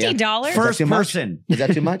family out. $50? First too much? person. Is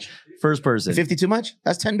that too much? First person. 50 too much?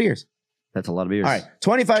 That's 10 beers. That's a lot of beers. All right,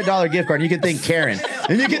 $25 gift card. And you can thank Karen.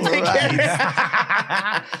 And you can thank Karen.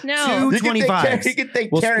 No. You can thank 25s. Karen, you can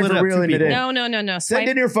thank We'll Karen split it for up, reeling 2 it in. people. No. Send Swipe.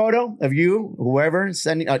 in your photo of you, whoever.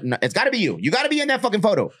 Sending. No, it's got to be you. You got to be in that fucking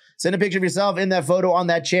photo. Send a picture of yourself in that photo on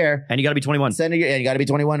that chair. And you got to be 21. Send it. And you got to be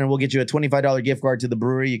 21, and we'll get you a $25 gift card to the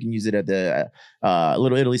brewery. You can use it at the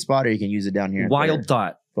Little Italy spot, or you can use it down here. Wild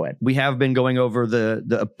thought. Go ahead. We have been going over the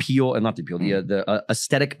appeal, and not the appeal, the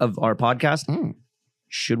aesthetic of our podcast.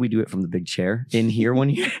 Should we do it from the big chair in here when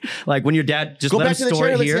you like when your dad just Go let him back to the store chair.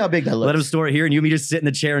 it Let's here? see how big that looks. Let him store it here, and you and me just sit in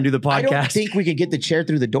the chair and do the I don't podcast. think we can get the chair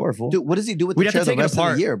through the door, fool. Dude, what does he do with We'd the have to chair the take it rest of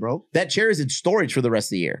apart. the year, bro? That chair is in storage for the rest of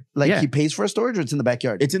the year. Like Yeah. he pays for a storage or it's in the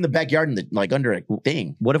backyard? It's in the backyard and like under a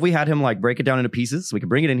thing. What if we had him like break it down into pieces so we could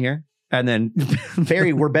bring it in here, and then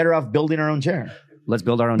Barry, we're better off building our own chair. let's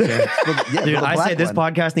build our own chair. Yeah, Dude, the I black say this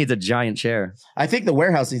one. podcast needs a giant chair. I think the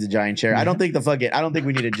warehouse needs a giant chair. I don't think I don't think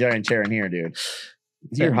we need a giant chair in here, dude.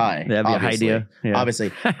 You're high. That'd be obviously. a high idea. Yeah.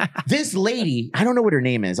 Obviously. This lady, I don't know what her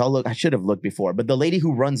name is. I should have looked before, but the lady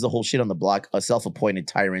who runs the whole shit on the block, a self-appointed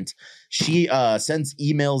tyrant, she sends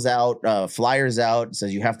emails out, flyers out,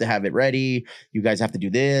 says you have to have it ready. You guys have to do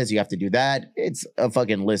this. You have to do that. It's a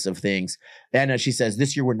fucking list of things. And she says,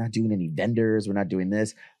 this year we're not doing any vendors. We're not doing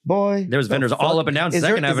this. Boy. There's vendors all up and down Is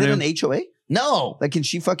Second it Avenue. an HOA? No. Like, can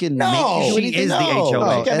she fucking No, make you do she anything? is the no.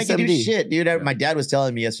 HOA. You can't make you do SMD. shit, dude. My dad was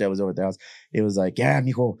telling me yesterday. I was over at their house. It was like, yeah,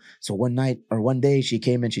 mijo. So one day she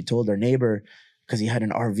came and she told her neighbor because he had an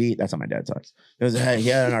RV. That's how my dad talks. It was he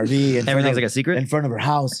had an RV. Everything's like a secret. in front of her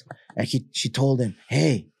house, and she told him,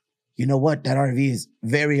 "Hey, you know what? That RV is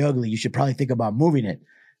very ugly. You should probably think about moving it."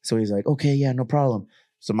 So he's like, "Okay, yeah, no problem."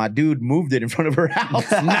 So my dude moved it in front of her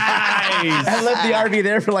house. Nice. I left the RV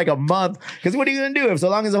there for like a month. Because what are you gonna do if so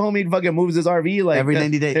long as the homie fucking moves his RV like Every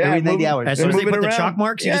 90 days, every 90 hours. As soon as they move it put the around. chalk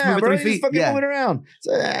marks, you just move it bro, 3 you just feet. fucking Yeah. move it around.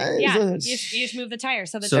 So, Yeah, it's you just move the tire.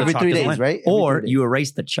 So the So chalk- Every chalk 3 doesn't days, lie. right? Or you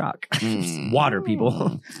erase the chalk. Mm. Water,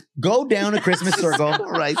 people. go down a Christmas circle.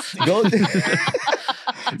 Right. Go.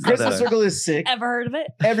 Christmas circle is sick. Ever heard of it?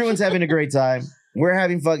 Everyone's having a great time. We're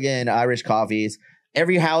having fucking Irish coffees.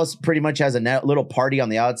 Every house pretty much has a little party on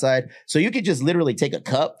the outside. So you could just literally take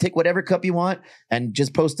whatever cup you want and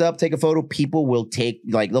just post up, take a photo. People will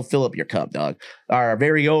they'll fill up your cup, dog. Our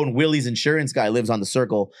very own Willie's insurance guy lives on the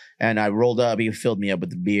circle. And I rolled up, he filled me up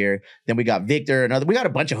with the beer. Then we got Victor, we got a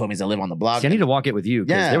bunch of homies that live on the block. See, I need to walk it with you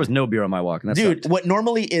because there was no beer on my walk. And dude, what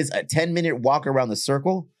normally is a 10-minute walk around the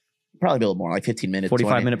circle, probably a little more, like 15 minutes.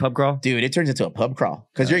 45-minute pub crawl? Dude, it turns into a pub crawl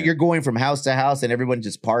because you're going from house to house and everyone's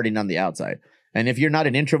just partying on the outside. And if you're not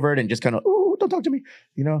an introvert and just kind of, oh, don't talk to me,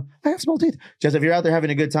 I have small teeth. Just if you're out there having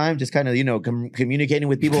a good time, just kind of, communicating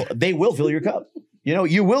with people, they will fill your cup.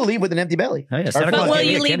 You will leave with an empty belly. Oh, yeah. But will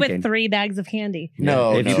you leave with 3 bags of candy?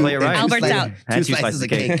 No. If you play it right. Albert's out. And 2 slices of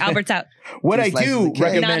cake. Albert's out. What I do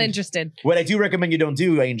recommend. Not interested. What I do recommend you don't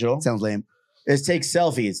do, Angel. Sounds lame. Is take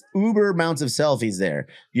selfies, uber amounts of selfies there.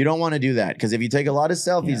 You don't want to do that because if you take a lot of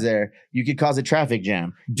selfies there, you could cause a traffic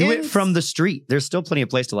jam. Do it from the street. There's still plenty of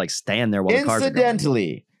place to stand there while the cars are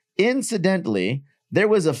going. Incidentally, there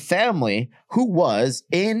was a family who was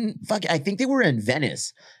I think they were in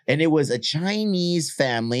Venice, and it was a Chinese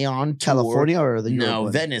family on tour. California or the Europe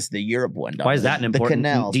one? Venice, the Europe one. Why is that an important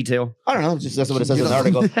detail? I don't know. That's what it says in the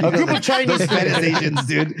article. A group of Chinese Venice Asians,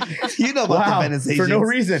 dude. You know about the Venice Asians. For no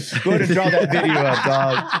reason. Go ahead and draw that video up,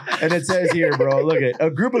 dog. And it says here, bro, look at a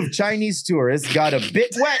group of Chinese tourists got a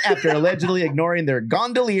bit wet after allegedly ignoring their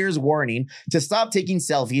gondolier's warning to stop taking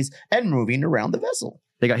selfies and moving around the vessel.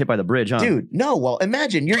 They got hit by the bridge, huh? Dude, no. Well,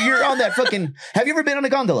 imagine you're on that fucking. Have you ever been on a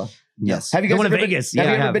gondola? Yes. Have you guys the one in ever Vegas? Have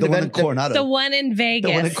you ever been the to one in Coronado. The one in Vegas.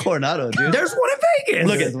 The one in Coronado, dude. There's one in Vegas.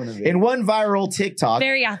 Look at in one viral TikTok,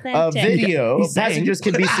 Very authentic. a video, He's saying. passengers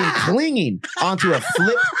can be seen clinging onto a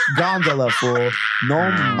flipped gondola. Fool, no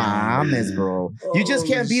mames, bro. You just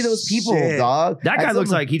can't be those people, dog. That guy looks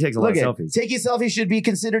like he takes a lot of selfies. Taking selfies should be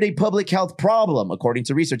considered a public health problem, according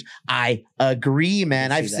to research. I agree,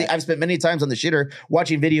 man. I've spent many times on the shitter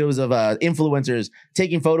watching videos of influencers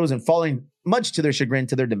taking photos and falling, much to their chagrin,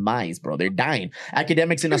 to their demise, bro. They're dying.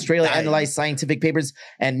 Academics in Australia analyzed scientific papers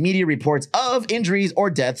and media reports of injuries or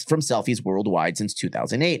deaths from selfies worldwide since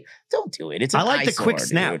 2008. Don't do it. It's an I like the quick eyesore,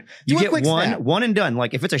 snap. dude. You Do a get quick snap. one and done.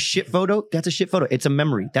 Like if it's a shit photo, that's a shit photo. It's a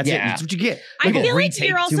memory. That's it. That's what you get. I feel like retake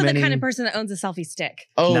you're also too the many. kind of person that owns a selfie stick.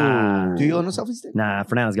 Oh, Nah. Do you own a selfie stick? Nah,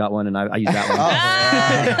 Fernando's got one, and I use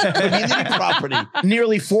that one. Community property.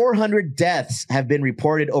 nearly 400 deaths have been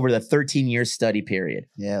reported over the 13-year study period.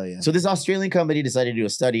 Yeah, yeah. So this Australian company decided to do a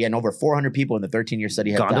study, and over 400 people in the 13-year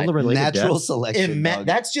study have died. Gondola-related Natural deaths? selection. dog.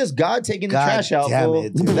 That's just God taking the God trash out, damn fool.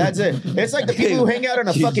 it, dude. That's it. It's like the people who hang out on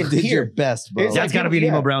a You fucking did your pier. best, bro. It's That's got to be an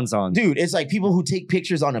Emo Brown song. Dude, it's like people who take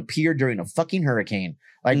pictures on a pier during a fucking hurricane.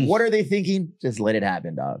 Like, what are they thinking? Just let it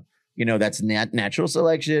happen, dog. That's natural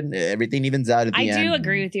selection. Everything evens out at the end. I do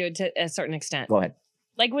agree with you to a certain extent. Go ahead.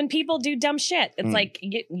 Like when people do dumb shit, it's like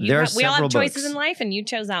There are we all several have choices books. in life, and you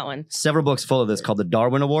chose that one. Several books full of this called the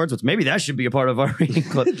Darwin Awards, which maybe that should be a part of our reading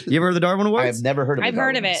club. You ever heard of the Darwin Awards? I've never heard of it. I've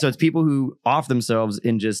heard of it. So it's people who off themselves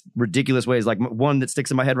in just ridiculous ways. Like one that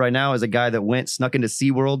sticks in my head right now is a guy that snuck into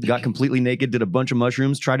SeaWorld, got completely naked, did a bunch of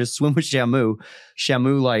mushrooms, tried to swim with Shamu.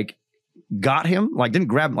 Shamu got him, didn't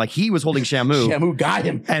grab him, he was holding Shamu. Shamu got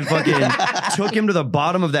him. And fucking took him to the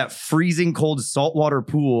bottom of that freezing cold saltwater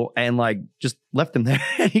pool and just left him there.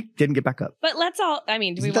 And he didn't get back up. But let's all, do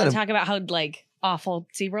we Isn't want that to talk about how awful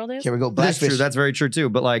SeaWorld is? Here we go. That's Blackfish. true. That's very true too.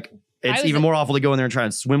 But it's was even more awful to go in there and try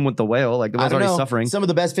and swim with the whale. The I whale's don't already know. suffering. Some of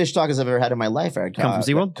the best fish tacos I've ever had in my life are Come from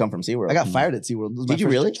SeaWorld? Come from SeaWorld. I got fired at SeaWorld. This was my Did you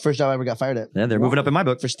first- really? First job I ever got fired at. Yeah, they're moving up in my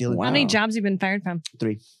book For stealing. How many jobs you been fired from?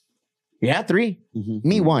 3. Yeah, 3. Mhm.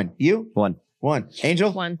 Me 1. You? one. 1.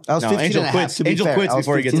 Angel? One. I was 15 Angel and a quits. half, to be Angel fair. quits I was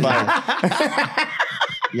before he gets 15. fired.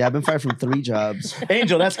 Yeah, I've been fired from 3 jobs.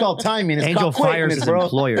 Angel, that's called timing. It's Angel called fires quickness, his bro.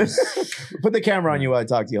 employers. Put the camera on you while I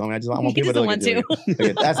talk to you, homie. I want He people to doesn't look want at you. Look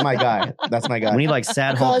at- That's my guy. That's my guy. We need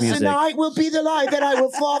sad Hulk music. Tonight will be the light that I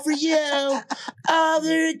will fall for you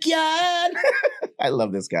other again. I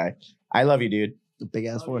love this guy. I love you, dude. Big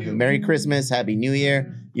ass forehead. Merry Christmas. Happy New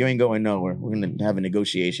Year. You ain't going nowhere. We're going to have a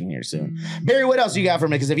negotiation here soon. Barry, what else you got for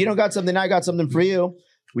me? Because if you don't got something, I got something for you.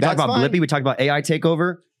 We talked That's about fine. Blippi. We talked about AI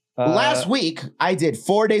takeover. Last week, I did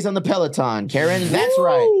 4 days on the Peloton, Karen. That's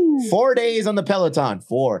right. 4 days on the Peloton.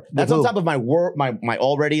 4. That's With on who? top of my my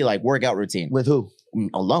already workout routine. With who?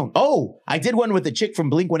 Alone. Oh, I did one with the chick from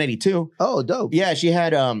Blink 182. Oh, dope. Yeah, she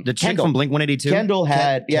had The chick Kendall. from Blink 182. Kendall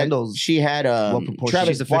had Kendall's she had well-proportioned. Travis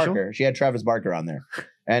She's official? Barker. She had Travis Barker on there.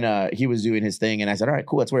 And he was doing his thing. And I said, all right,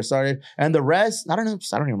 cool. That's where it started. And the rest, I don't know.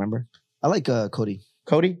 I don't even remember. I like Cody.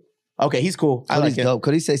 Cody? Okay, he's cool. I Cody's like him. dope.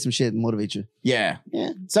 Cody say some shit and motivate you. Yeah. They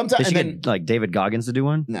Sometimes should and then, get like David Goggins to do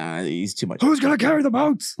one. nah, he's too much. Who's gonna carry the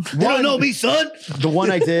boats? You don't know me, son. The one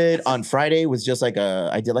I did on Friday was just like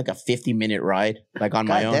I did like a 50-minute ride, like on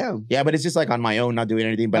my own. Damn. Yeah, but it's just like on my own, not doing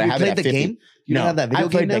anything. But Have I you have it played at the 50. game? You No, don't have that video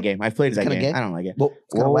I've played game now? that game. I've played It's that kinda game. gay? I don't like it. Well,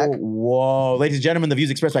 it's kind of whack. Whoa. Ladies and gentlemen, the views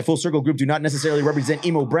expressed by Full Circle Group do not necessarily represent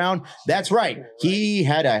Emo Brown. That's right. He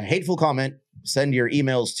had a hateful comment. Send your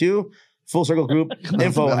emails to Full Circle Group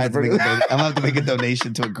info. I'm gonna have to make a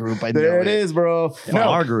donation to a group. I know There it is, bro. In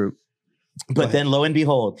our group. But then lo and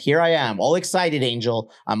behold, here I am, all excited,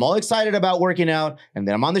 Angel. I'm all excited about working out. And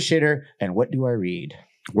then I'm on the shitter. And what do I read?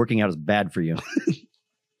 Working out is bad for you.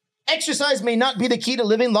 Exercise may not be the key to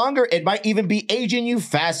living longer. It might even be aging you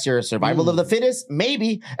faster. Survival of the fittest?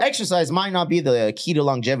 Maybe. Exercise might not be the key to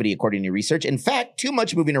longevity, according to research. In fact, too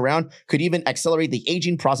much moving around could even accelerate the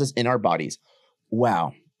aging process in our bodies.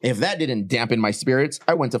 Wow. If that didn't dampen my spirits,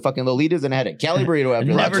 I went to fucking Lolita's and I had a Cali burrito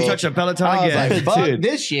after Never that. touch a Peloton I was again. like, fuck Dude.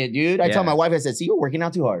 this shit, dude. I Yeah. told my wife, I said, see, you're working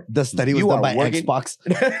out too hard. The study was You done are by working- Xbox.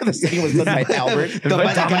 The study was done by Albert. Done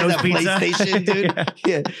by the guys Domino's at Pizza. PlayStation, dude.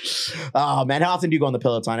 Yeah. Oh, man. How often do you go on the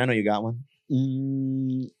Peloton? I know you got one.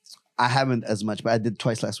 I haven't as much, but I did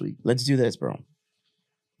twice last week. Let's do this, bro.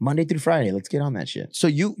 Monday through Friday. Let's get on that shit. So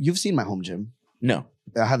you've seen my home gym. No.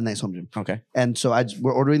 I have a nice home gym, Okay. and so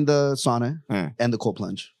we're ordering the sauna Mm. and the cold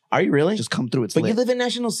plunge. Are you really? Just come through. It's But you lit. live in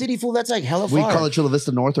National City, fool. That's like hella We far. call it Chula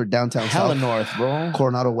Vista North or downtown hella South. north, bro.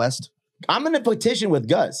 Coronado West. I'm gonna petition with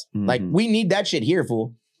Gus. Like, we need that shit here,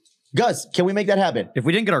 fool. Gus, can we make that happen? If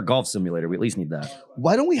we didn't get our golf simulator, we at least need that.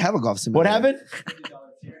 Why don't we have a golf simulator? What happened?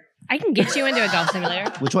 I can get you into a golf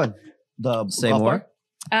simulator. Which one? The Say golf more.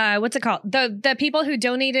 bar? What's it called? The people who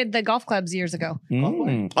donated the golf clubs years ago. Oh,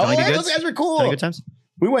 Johnny yeah, Good those guys were Johnny cool. Good times.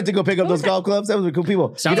 We went to go pick up those golf clubs. That was cool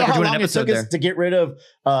people. Sounds you know like how we're doing long an it took episode us there. to get rid of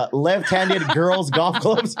left-handed girls' golf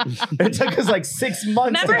clubs? It took us like 6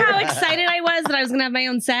 months. Remember how excited I was that I was going to have my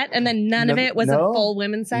own set, and then none of it was No. a full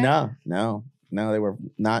women's set? No, they were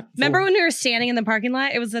not. Remember full. when we were standing in the parking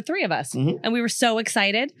lot? It was the three of us, Mhm. and we were so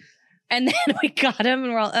excited. And then we got them,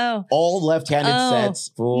 and we're all, all left-handed Oh. sets?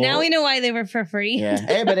 Fool. now we know why they were for free. Yeah,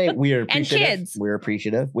 hey, but hey, we are appreciative. kids. We're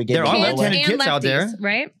appreciative. We gave There them are all Kids away. left-handed and kids out there. lefties,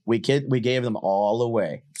 right? We gave them all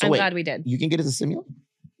away. So I'm wait, glad we did. you can get us a simulator?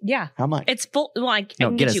 Yeah. How much? It's full. Well, I No,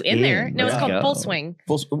 can get get us you in there. in. No, it's Let's called go. Full Swing.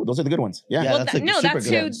 Ooh, those are the good ones. Yeah, Yeah, Well, that's like no, super that's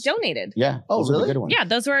good who ones. donated. yeah. Oh, Those are the really? good ones. Yeah,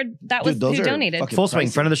 that was Dude, those who are donated. fucking Full swing,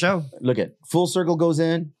 pricey. friend of the show. Look at Full Circle goes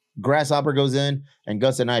in, Grasshopper goes in, and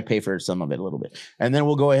Gus and I pay for some of it a little bit, and then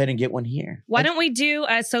we'll go ahead and get one here. Why don't we do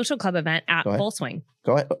a social club event at Go ahead. Full Swing?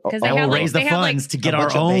 Go ahead. Because I they will have like raise the they have like funds to get a our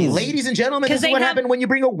bunch of own. babes. Ladies and gentlemen, this 'Cause is they what have- happened when you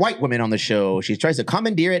bring a white woman on the show. She tries to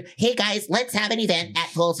commandeer it. Hey guys, let's have an event at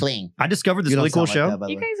Full Swing. I discovered this You don't really cool sound like show. that, by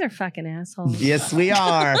the you way. guys are fucking assholes. Yes, we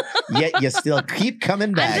are. Yet you still keep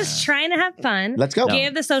coming back. I'm just trying to have fun. Let's go. No.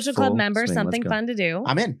 Give the social club Full members swing, let's something go. fun to do.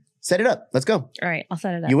 I'm in. Set it up. Let's go. All right, I'll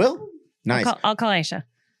set it up. You will? Nice. I'll call Aisha.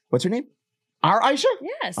 What's her name? Our Aisha?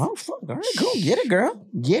 Yes. Oh, fuck. All right, cool. Get it, girl.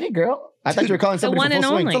 Get it, girl. I thought you were calling The somebody one for and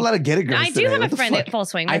Full Swing. only. It's a lot of get it girls I do today. have What a the friend fuck? at Full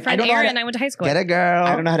Swing. I My friend don't know how Aaron to- and I went to high school. Get it, girl.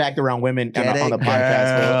 I don't know how to act around women Get on it, the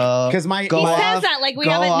podcast. girl. Because my Go He off. says that like we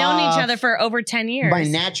Go haven't known each off. other for over 10 years. my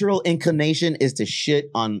natural inclination is to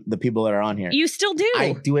shit on the people that are on here. You still do.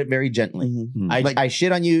 I do it very gently. Mhm. I, Like- I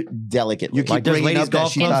shit on you delicately. You keep Like, there's bringing ladies up that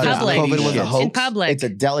golf she clubs thought in public. COVID was a In hoax. in public. It's a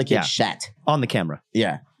delicate Yeah. shat. On the camera.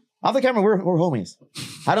 Yeah. Off the camera, we're homies.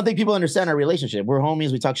 I don't think people understand our relationship. We're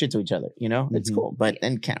homies. We talk shit to each other. You know, it's Mhm. cool. But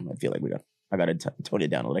in camera, I feel like I got to tone it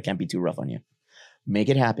down a little. I can't be too rough on you. Make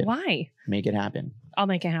it happen. Why? Make it happen. I'll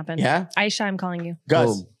make it happen. Yeah. Aisha, I'm calling you.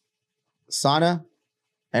 Gus, Boom. sauna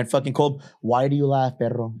and fucking cold. Why do you laugh,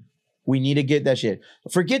 perro? We need to get that shit.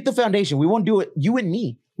 Forget the foundation. We won't do it. You and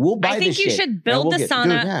me. We'll buy I think this you shit, should and build we'll the get- sauna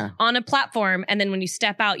Dude, yeah. on a platform, and then when you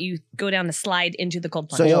step out, you go down the slide into the cold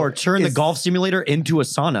plunge. So, yo, Or turn the is- golf simulator into a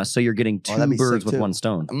sauna so you're getting two that'd be birds sick, with too. one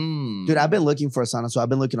stone. Mm. Dude, I've been looking for a sauna, so I've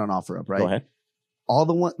been looking on OfferUp, right? Go ahead. All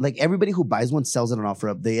the one, like everybody who buys one sells it on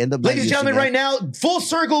OfferUp. They end up. not Ladies and using gentlemen, it. right now, Full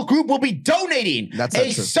Circle Group will be donating That's a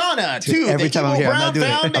not true. sauna to Dude, every the time I'm Emo here, I'm not Brown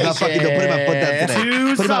doing it. I'm not fucking putting my foot down today.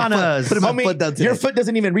 Two Putting my foot- saunas. putting my Homie, foot down today. your foot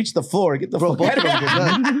doesn't even reach the floor. Get the Bro, fuck both out of of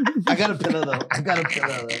them here. good. I got a pillow though. I got a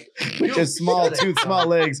pillow though. With your small, two small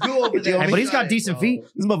legs. Go over there. Hey, but he's got decent feet.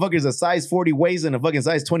 This motherfucker's a size 40 waist and a fucking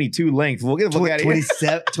size 22 length. We'll get the fuck out of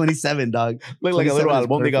here. 27, dog. Look like a little 27 is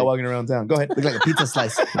album they got perfect. walking around town. Go ahead. Look like a pizza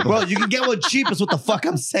slice. Bro, you can get one cheap is what the fuck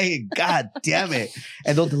I'm saying. God damn it.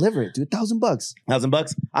 And they'll deliver it, dude. $1,000.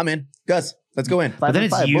 $1,000. I'm in. Gus, let's go in. But then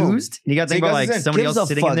it's 5 and 5, boom. used. You got to See, think about Gus is like in. somebody Gives else a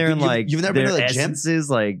sitting in fuck, there dude. and You- like you've never been their to the gym? essences,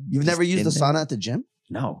 like You've never just used the in there. sauna at the gym?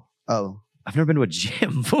 No, Oh. I've never been to a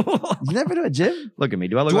gym. You've never been to a gym? Look at me.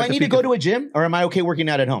 Do I look Do like I need to go to a gym or am I okay working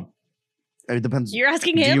out at home? It depends. You're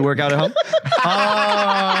asking Do him. you work out at home?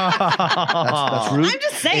 That's rude. I'm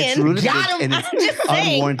just saying. It's rude Got and him. it's I'm just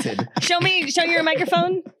saying. unwarranted. Show your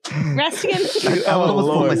microphone. Rest again. I almost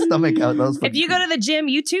pulled my stomach out. That was If you go to the gym,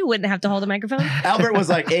 you too wouldn't have to hold a microphone. Albert was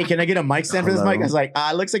like, "Hey, can I get a mic stand for this Hello. mic?" I was like,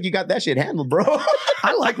 looks like you got that shit handled, bro."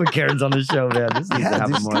 I like when Karen's on the show, man. This needs to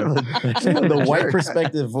happen dude, more. The white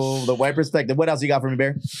perspective, fool. The white perspective. What else you got for me,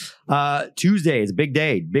 Bear? Tuesday is a big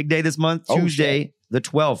day. Big day this month. Oh, Tuesday, the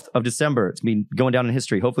 12th of December. It's going to be going down in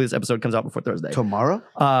history. Hopefully this episode comes out before Thursday. tomorrow.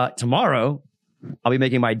 Tomorrow, I'll be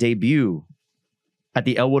making my debut at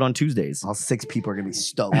the Elwood on Tuesdays. All 6 people are gonna be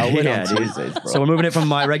stoked. Yeah, dude. So we're moving it from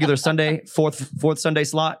my regular Sunday, fourth Sunday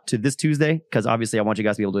slot to this Tuesday because obviously I want you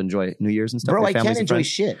guys to be able to enjoy New Year's and stuff. Bro, with I families can't and enjoy friends.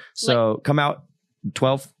 shit. So come out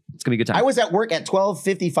 12th. It's gonna be a good time. I was at work at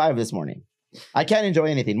 12:55 this morning. I can't enjoy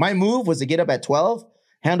anything. My move was to get up at 12,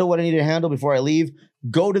 handle what I need to handle before I leave,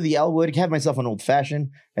 go to the Elwood, have myself an old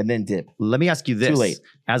fashioned, and then dip. Let me ask you this: Too late.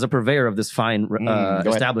 as a purveyor of this fine go ahead.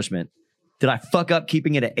 establishment, did I fuck up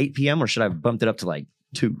keeping it at 8 p.m. or should I have bumped it up to like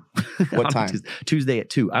 2? What On time? Tuesday at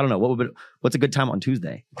 2. I don't know. What's a good time on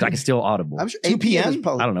Tuesday? 'Cause I can still audible. I'm sure 2 8 p.m. is p.m.?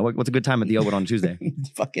 probably. I don't know. What's a good time at the Elwood on Tuesday?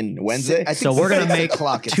 Fucking Wednesday. I think So we're gonna 6 make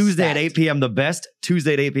o'clock is Tuesday at stacked. 8 p.m. the best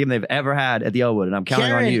Tuesday at 8 p.m. they've ever had at the Elwood, and I'm counting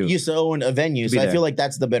Karen on you. used to own a venue, to be so I there. feel like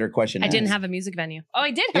that's the better question. I to didn't ask. have a music venue. Oh, I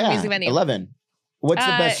did have a Yeah, music venue. 11. What's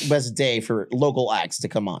the Uh, best day for local acts to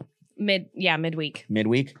come on? Midweek.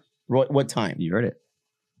 Midweek? What time? You heard it.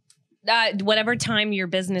 Whatever time your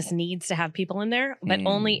business needs to have people in there, but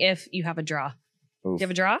only if you have a draw. Oof. Do you have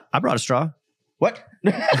a draw? I brought a straw. What?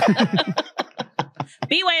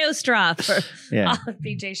 BYO straw for Yeah. all of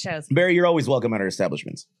BJ shows. Barry, you're always welcome at our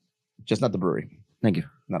establishments. Just not the brewery. Thank you.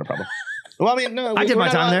 Not a problem. Well, I mean, no, I did we're my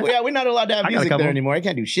not time allowed- there. Yeah, we're not allowed to have I got a music couple. there anymore. I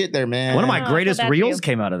can't do shit there, man. One of my Oh, greatest well, that's reels you.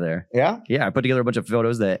 came out of there. Yeah? Yeah, I put together a bunch of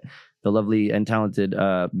photos that the lovely and talented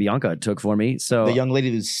Bianca took for me. So The young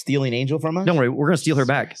lady who's stealing Angel from us? don't worry, we're gonna steal her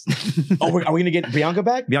back. Oh, are we going to get Bianca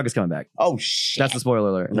back? Bianca's coming back. Oh, shit. That's the spoiler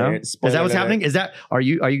alert. No, Alert, is spoiler that what's alert. happening? Is that are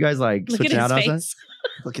you guys like Look at switching his out on face. us?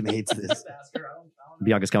 Fucking hates this.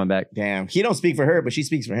 Bianca's coming back. Damn. He don't speak for her, but she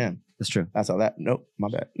speaks for him. That's true. That's all that. Nope. My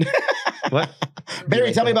bad. What?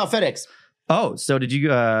 Barry, tell me about FedEx. Oh, so did you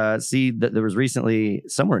see that there was recently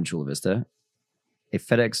somewhere in Chula Vista a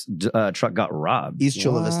FedEx truck got robbed? East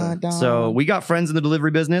Chula Vista. So we got friends in the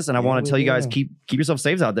delivery business, and I Yeah, want we to tell you guys do. keep yourself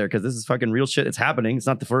safe out there because this is fucking real shit. It's happening. It's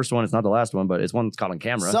not the first one. It's not the last one, but it's one that's caught on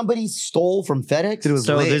camera. Somebody stole from FedEx? It was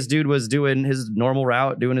So lit. this dude was doing his normal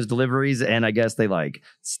route, doing his deliveries, and I guess they like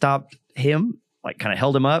stopped him, like kind of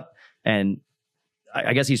held him up, and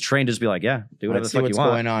I guess he's trained to just be like, yeah, do whatever Let's the see fuck what's you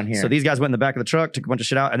want. going on here. So these guys went in the back of the truck, took a bunch of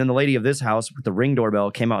shit out, and then the lady of this house with the Ring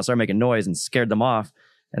doorbell came out and started making noise and scared them off,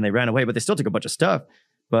 and they ran away. But they still took a bunch of stuff.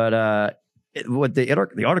 But what the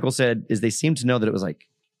article said is they seemed to know that it was like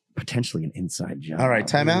potentially an inside job. All right,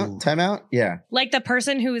 time out. Yeah. Like the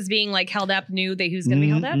person who was being like held up knew that he was going to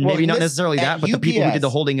be held up. Maybe Well, not this- necessarily at that, but the people who did the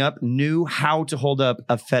UPS. holding up knew how to hold up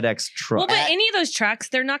a FedEx truck. Well, but any of those trucks,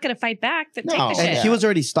 they're not going to fight back. That No. take the And shit. And he was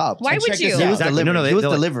already stopped. Why And would check you? this He out. was Exactly. delivering. No, no, he was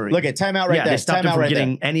they'll- delivering. Look at time out right yeah, there. they stopped Time him out from right getting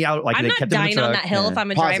there. any out. Like I'm they not kept him in the dying on truck. that hill Yeah. if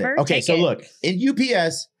I'm a Pause it. driver. Okay, Take so it. look, in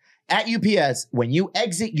UPS, at UPS, when you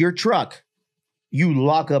exit your truck, you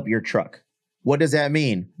lock up your truck. What does that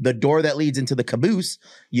mean? The door that leads into the caboose,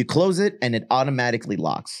 you close it and it automatically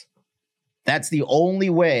locks. That's the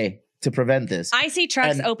only way to prevent this. I see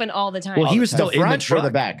trucks And- open all the time. Well, he was still in the front or truck.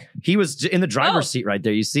 the back. He was in the driver's Oh. seat right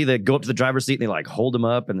there. You see, they go up to the driver's seat and they like hold him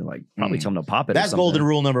up and they like probably tell him to pop it. or That's something. golden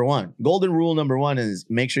rule number one. Golden rule number one is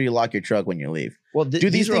make sure you lock your truck when you leave. Well, Do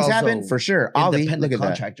these are things also happen? For sure. Avi, Independent look at that.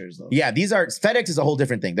 contractors, though. Yeah, these are FedEx is a whole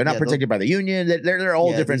different thing. They're not Yeah, protected by the union. They're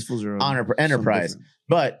all Yeah, different these fools are enterprise. something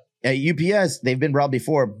But at UPS, they've been robbed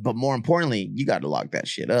before. But more importantly, you got to lock that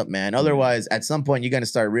shit up, man. Otherwise, at some point, you're going to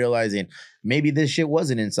start realizing maybe this shit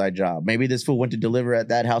was an inside job. Maybe this fool went to deliver at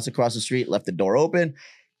that house across the street, left the door open.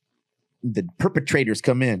 The perpetrators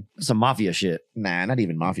come in. Some mafia shit. Nah, not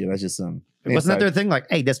even mafia. That's just some. Wasn't that inside- their thing? Like,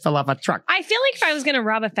 hey, this fell off a truck. I feel like if I was going to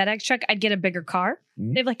rob a FedEx truck, I'd get a bigger car.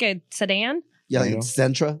 Mhm. They have like a sedan. Yeah, like You know? it's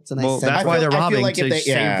Sentra. It's a nice Well, Sentra. that's I why feel- they're I feel robbing like if to they-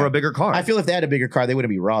 save yeah. for a bigger car. I feel if they had a bigger car, they wouldn't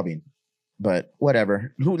be robbing. But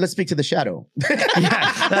whatever. Let's speak to the shadow. yeah,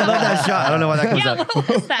 I love that shot. I don't know why that comes Yeah, up. what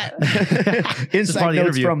was that? part Inside of the notes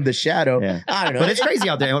interview. from the shadow. Yeah. I don't know. But it's crazy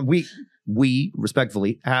out there. We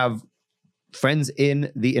respectfully have friends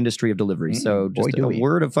in the industry of delivery. So boy, just do a we.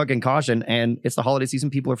 word of fucking caution. And it's the holiday season.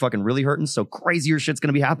 People are fucking really hurting. So crazier shit's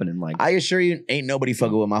gonna be happening. Like I assure you, ain't nobody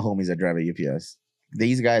fucking with my homies that drive at UPS.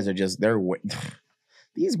 These guys are just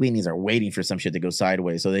these weenies are waiting for some shit to go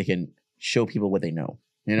sideways so they can show people what they know.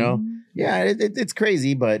 You know? Yeah, it's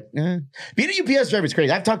crazy, but being a UPS driver is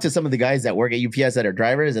crazy. I've talked to some of the guys that work at UPS that are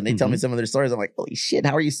drivers, and they tell me some of their stories. I'm like, holy shit,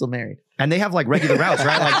 how are you still married? And they have like regular routes,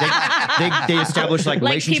 right? Like they establish like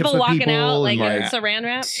relationships people with walking people. out, like and, it's saran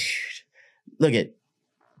wrap. Look at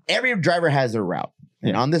every driver has their route,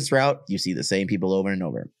 and on this route, you see the same people over and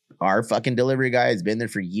over. Our fucking delivery guy has been there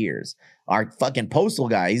for years. Our fucking postal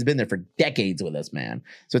guy, he's been there for decades with us, man.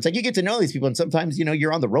 So it's like you get to know these people, and sometimes, you know,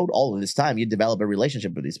 you're on the road all of this time. You develop a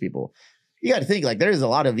relationship with these people. You got to think, like, there's a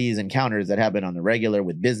lot of these encounters that happen on the regular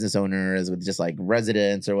with business owners, with just like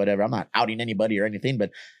residents or whatever. I'm not outing anybody or anything,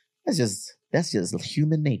 but that's just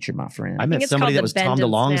human nature, my friend. I met it's somebody called that the was bend Tom and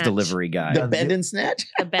DeLonge's snatch. delivery guy. The bend and snatch.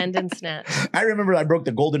 The bend and snatch. I remember I broke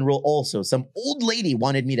the golden rule also. Some old lady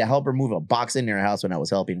wanted me to help her move a box in their house when I was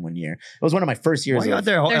helping one year. It was one of my first years. Why are you of- out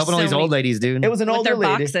there There's helping all so these many- old ladies, dude? It was an With older their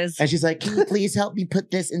lady. boxes. And she's like, can you please help me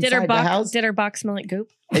put this inside Did her the box? house? Did her box smell like goop?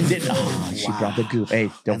 And she brought the goop. Hey,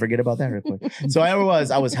 don't forget about that real quick. So I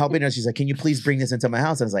was helping her. She's like, can you please bring this into my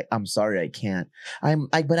house? I was like, I'm sorry, I can't.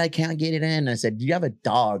 But I can't get it in. And I said, do you have a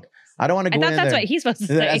dog? I don't want to I go thought in that's there. what he's supposed to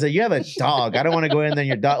say. I said, you have a dog. I don't want to go in there and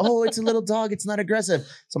your dog. Oh, it's a little dog. It's not aggressive.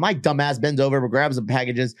 So my dumbass bends over, grabs the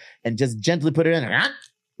packages, and just gently put it in.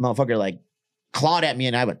 Motherfucker like clawed at me,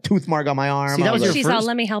 and I have a tooth mark on my arm. See, that I was like, your She's all, first-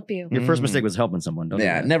 let me help you. Your first mistake was helping someone. Don't do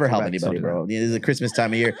yeah, that. never Go help back, anybody, don't do bro. This is the Christmas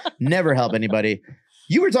time of year. Never help anybody.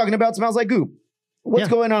 You were talking about smells like goop. What's Yeah.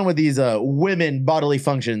 going on with these women bodily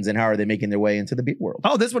functions, and how are they making their way into the beer world?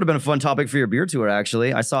 Oh, this would have been a fun topic for your beer tour,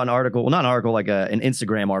 actually. I saw an article, well, not an article, like an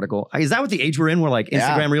Instagram article. Is that what the age we're in, where like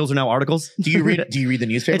Yeah. Instagram reels are now articles? Do you read the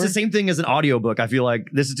newspaper? It's the same thing as an audiobook. I feel like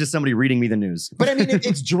this is just somebody reading me the news. But I mean,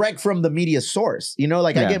 it's direct from the media source. You know,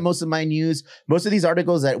 like I Yeah. get most of my news, most of these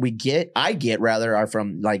articles that I get rather, are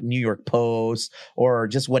from like New York Post or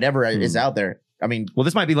just whatever is out there. I mean, Well,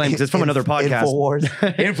 this might be lame because it's from another podcast. InfoWars.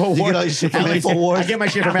 InfoWars. You get all your shit from Alex- InfoWars. I get my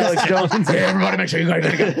shit from Alex Jones. Hey, everybody, make sure you guys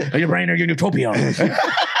get your brain or your utopia.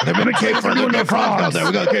 They're gonna cave for doing the frogs down there.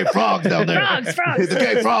 We got gay frogs down there. Frogs. The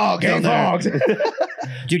gay frog, gay frogs.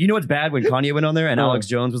 Dude, you know what's bad when Kanye went on there and Alex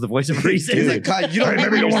Jones was the voice of reason? He's like, God, you don't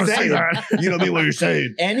mean what you're saying. You don't mean what you're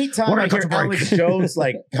saying. Anytime I hear Alex Jones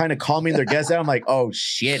like kind of calming their guests out, I'm like, oh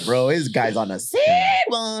shit, bro, this guy's on a sick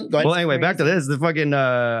one. Go ahead. Well, anyway, back to this. The fucking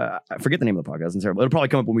I forget the name of the podcast. It's terrible. It'll probably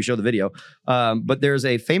come up when we show the video. But there's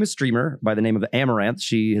a famous streamer by the name of Amaranth.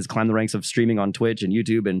 She has climbed the ranks of streaming on Twitch and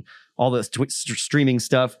YouTube and all this streaming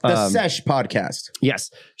stuff. The Sesh podcast. Yes,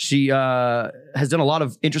 she has done a lot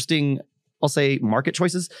of interesting, I'll say, market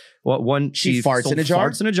choices. Well, one, She farts sold in a jar?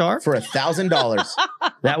 Farts in a jar. For $1,000.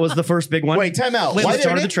 That was the first big one. Wait, time out. Wait, Why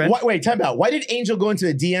started did the trend. Wait, time out. Why did Angel go into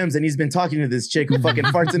the DMs and he's been talking to this chick who fucking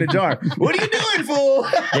farts in a jar? What are you doing, fool?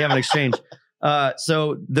 They have an exchange.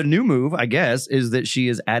 So the new move, I guess, is that she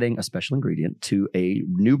is adding a special ingredient to a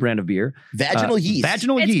new brand of beer. Vaginal yeast.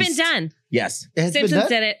 Vaginal It's yeast. been done. Yes. It's been Simpsons done?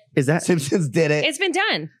 did it. Is that Simpsons did it. It's been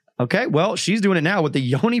done. okay? Well, she's doing it now with the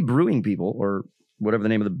Yoni Brewing people, or whatever the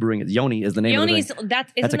name of the brewing is. Yoni is the name Yoni's, of the thing.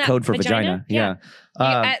 that's That's a that code for vagina. Yeah.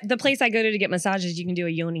 At the place I go to get massages, you can do a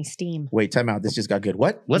yoni steam. Wait, time out. This just got good.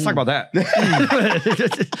 What? Let's talk about that.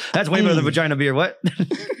 That's way better than vagina beer. What?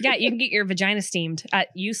 Yeah, you can get your vagina steamed at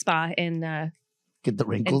U Spa in Get the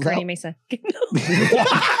wrinkles Kearney out. Mesa.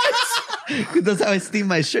 That's how I steam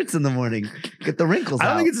my shirts in the morning. Get the wrinkles I out.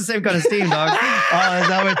 don't think it's the same kind of steam, dog. Oh, is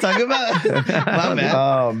that what we're talking about? My bad.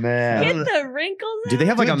 Oh, man. Get the wrinkles out. Do they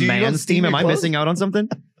have like Dude, a do you man don't steam? steam Am your I clothes? missing out on something?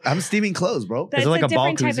 I'm steaming clothes, bro. That's it like a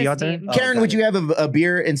different type of Balcuzzi out there? steam. Karen, got would it. you have a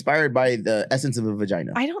beer inspired by the essence of a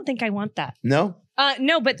vagina? I don't think I want that. No?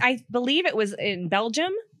 No, but I believe it was in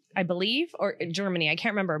Belgium, I believe, or in Germany. I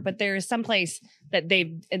can't remember, but there's some place that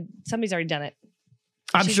somebody's already done it.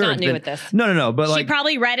 I'm She's sure not it's new been- at this. No, but She like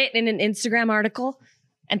probably read it in an Instagram article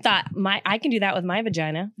and thought, I can do that with my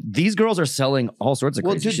vagina. these girls are selling all sorts of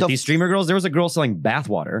Well, crazy dude, shit. These streamer girls, there was a girl selling bath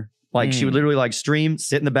water. Like she would literally like stream,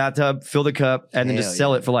 sit in the bathtub, fill the cup, and then Hell just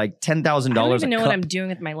sell it for like $10,000 I don't even a know cup. what I'm doing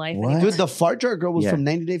with my life. What? anymore. Dude, the fart jar girl was Yeah. from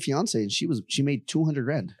 90 Day Fiance, and she made 200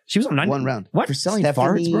 grand. She was on 90. One round. What? For selling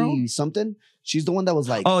Stephanie farts, bro? something. She's the one that was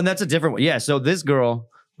like, Oh, and that's a different one. Yeah. So this girl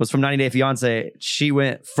was from 90 Day Fiance. She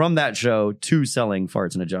went from that show to selling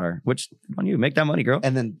farts in a jar, which on you, make that money, girl.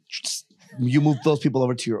 and then you move those people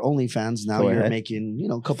over to your OnlyFans. Now Go you're ahead. making,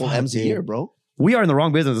 a couple Fuck, M's a dude. year, bro. We are in the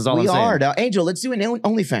wrong business, is all We I'm saying. are. Now, Angel, let's do an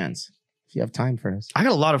OnlyFans. If you have time for us. I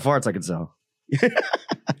got a lot of farts I could sell.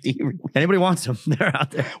 Anybody wants them? They're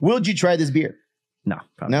out there. Would you try this beer? No,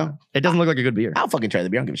 probably No? not. It doesn't look like a good beer. I'll fucking try the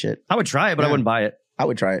beer. I don't give a shit. I would try it, but I Yeah. wouldn't buy it. I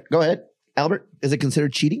would try it. Go ahead. Albert? Is it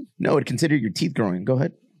considered cheating? No, it'd consider your teeth growing. Go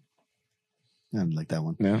ahead. I don't like that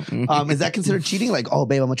one. No. Is that considered cheating? Like, oh,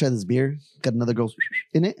 babe, I'm gonna try this beer. Got another girl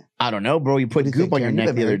in it. I don't know, bro. You put What do you goop think, on your Karen? You neck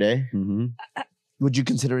the been other day. Mm-hmm. Would you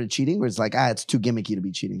consider it cheating, or it's like it's too gimmicky to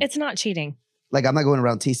be cheating? It's not cheating. Like I'm not going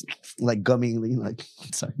around tasting like gumming like.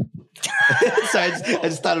 Sorry, sorry. I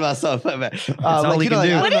just thought about something. all he can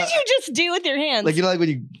do. What did you just do with your hands? Like like when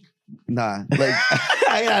you. Nah, like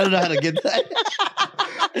I don't know how to get that.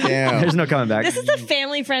 Damn. There's no coming back. This is a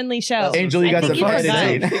family-friendly show. Angel, you got some fun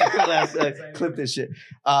forgot. Clip this shit.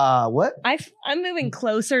 What? I'm moving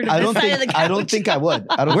closer to I this don't side think of the couch. I don't think I would.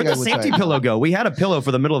 I don't Where'd think the I would safety try it. pillow go? We had a pillow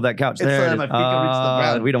for the middle of that couch. It's There so it that is. my feet can reach the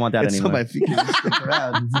ground. We don't want that It's so anymore. my feet can stick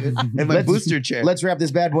around, dude. And my Let's- booster chair. Let's wrap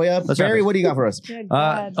this bad boy up. Let's wrap Barry, it. what do you got for us? Good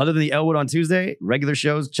God. Other than the Elwood on Tuesday, regular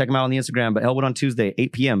shows, check them out on the Instagram. But Elwood on Tuesday,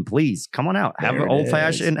 8 p.m. Please come on out. Have There an it old is.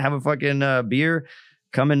 fashioned, have a fucking beer.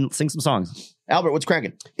 Come and sing some songs. Albert, what's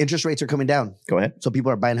cracking? Interest rates are coming down, Go ahead. so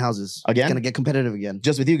people are buying houses Again? It's gonna get competitive again.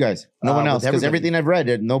 Just with you guys. No one With else. Because everybody. everything I've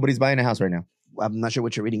read, nobody's buying a house right now. I'm not sure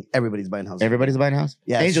what you're reading. Everybody's buying houses. Everybody's buying a house?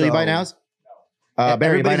 Yeah, Angel, you so- buying a house?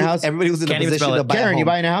 Barry, you buying a house? Everybody who's in a Can't even position spell to it. buy a Karen, you home.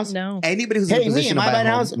 buying a house? No. Anybody who's in Hey, a position me, am to I buy buying a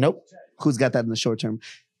home, house? Nope. who's got that in the short term?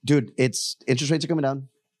 Dude, it's interest rates are coming down.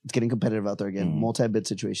 It's getting competitive out there again. Mm. Multi-bid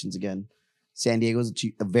situations again. San Diego's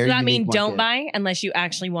a very Does that mean unique don't market. buy unless you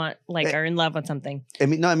actually want, like, are in love with something? I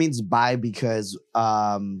mean, no, it means buy because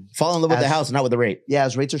Fall in love with the As- house, not with the rate.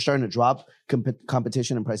 as rates are starting to drop,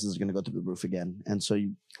 competition and prices are going to go through the roof again. And so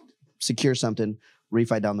you secure something,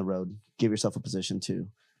 refi down the road, give yourself a position to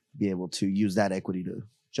be able to use that equity to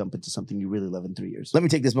jump into something you really love in 3 years. Let me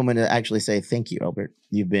take this moment to actually say thank you, Albert.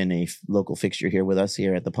 You've been a local fixture here with us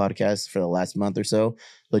here at the podcast for the last month or so.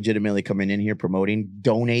 Legitimately coming in here, promoting,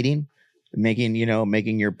 donating,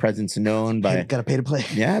 making your presence known by. Got to pay to play.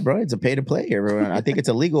 Yeah, bro, it's a pay to play here. Everyone. I think it's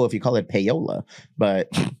illegal if you call it payola, but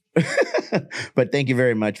but thank you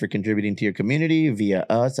very much for contributing to your community via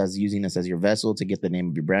us, as using us as your vessel to get the name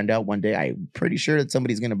of your brand out. One day, I'm pretty sure that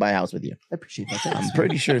somebody's going to buy a house with you. I appreciate that. I'm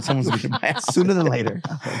pretty sure someone's going to buy a house. Sooner than later.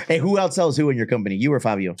 Hey, who outsells who in your company? You or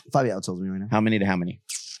Fabio? Fabio outsells me right now. How many to how many?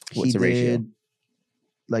 What's He the ratio? did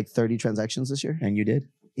like 30 transactions this year. And you did?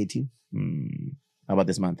 18. How about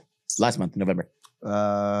this month? Last month, November.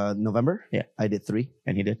 November? Yeah. I did 3,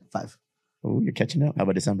 And he did? 5. Oh, you're catching up. How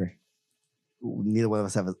about December? Neither one of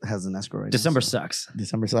us has an escrow right December now. so- sucks.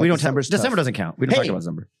 December. We don't December's December tough. doesn't count. We don't Hey. talk about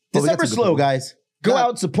December. Well, we got December's some good slow, people. guys. Go Yeah.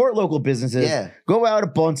 out, support local businesses. Yeah. Go out to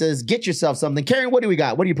Ponce's, get yourself something. Karen, what do we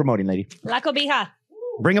got? What are you promoting, lady? La Cobija.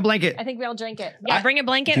 Bring a blanket. I think we all drink it. Yeah, bring a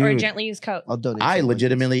blanket or a Dude. gently used coat. I'll donate. I some.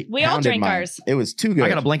 legitimately We all pounded drank mine. ours. It was too good. I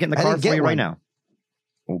got a blanket in the I car didn't for get you right one. now.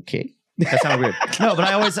 Okay. That sounded weird. No, but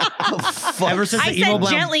I always ever since I the emo said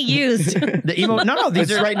brown, gently used. the emo. No,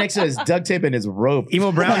 these It's are right next to his duct tape and his rope.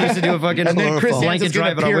 Emo Brown used to do a fucking And then Chris blanket Hansen's gonna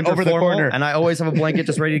drive at our appear winter over the formal, corner. and I always have a blanket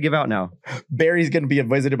just ready to give out now. Barry's going to be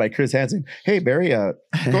visited by Chris Hansen. Hey, Barry, go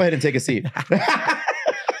ahead and take a seat.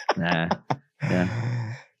 Nah. Yeah.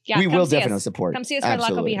 Yeah, we come will see definitely us. support. Come see us for La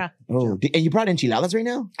Absolutely. Cobija. Oh, and you brought enchiladas right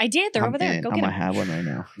now? I did. They're over there. Go I'm get going them. to have one right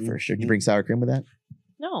now for sure. Did you bring sour cream with that?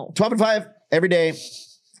 No. 12 and 5 every day,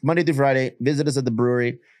 Monday through Friday. Visit us at the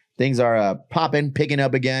brewery. Things are popping, picking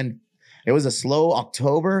up again. It was a slow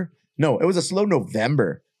October. No, it was a slow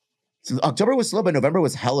November. So October was slow, but November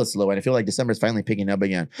was hella slow. And I feel like December is finally picking up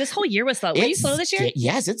again. This whole year was slow. Were you slow this year?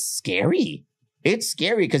 Yes, it's scary. It's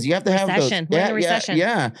scary because you have to have Recession. those. We're in a recession.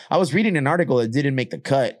 Yeah. I was reading an article that didn't make the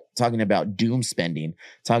cut talking about doom spending,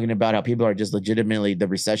 talking about how people are just legitimately, the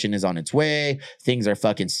recession is on its way. Things are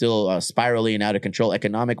fucking still spiraling out of control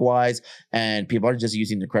economic wise. And people are just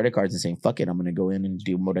using the credit cards and saying, fuck it, I'm going to go in and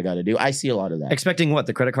do what I got to do. I see a lot of that. Expecting what?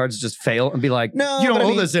 The credit cards just fail and be like, No, you don't but I owe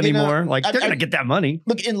mean, this you know, anymore. Like, they're going to get that money.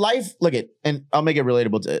 Look, in life, and I'll make it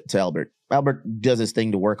relatable to Albert. Albert does his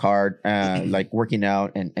thing to work hard, like working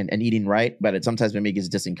out and eating right, but it sometimes maybe gets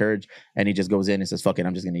disencouraged and he just goes in and says, fuck it,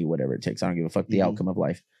 I'm just going to eat whatever it takes. I don't give a fuck the outcome of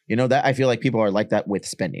life. You know, that I feel like people are like that with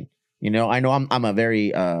spending. You know I'm a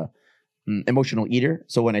very emotional eater.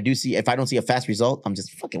 So when if I don't see a fast result, I'm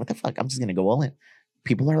just, fuck it, what the fuck? I'm just going to go all in.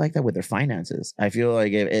 People are like that with their finances. I feel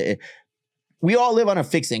like we all live on a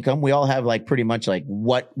fixed income. We all have like pretty much like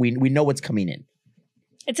what we know what's coming in.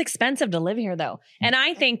 It's expensive to live here, though. And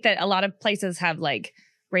I think that a lot of places have like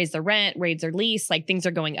raised their rent, raised their lease, like things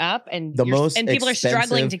are going up and people are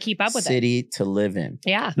struggling to keep up with it. City to live in.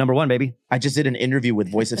 Yeah. Number one, baby. I just did an interview with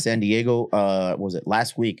Voice of San Diego. Was it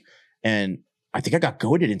last week? And I think I got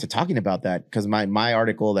goaded into talking about that because my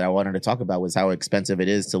article that I wanted to talk about was how expensive it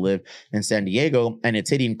is to live in San Diego. And it's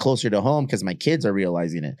hitting closer to home because my kids are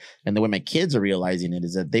realizing it. And the way my kids are realizing it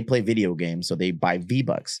is that they play video games. So they buy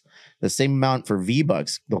V-Bucks. The same amount for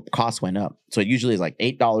V-Bucks, the cost went up. So it usually is like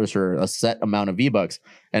 $8 for a set amount of V-Bucks.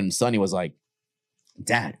 And Sonny was like,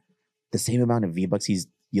 Dad, the same amount of V-Bucks, he's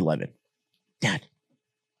 11. Dad,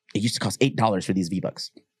 it used to cost $8 for these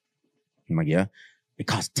V-Bucks. I'm like, yeah. It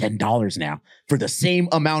costs $10 now for the same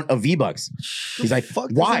amount of V-Bucks. He's like, Fuck,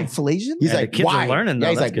 why? inflation? He's Yeah, the like, kids are why? learning, though. Yeah,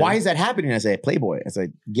 he's That's like, why good. is that happening? I say, Playboy. I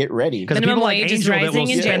said, get ready. Because Minimum people like wage is Angel that will rising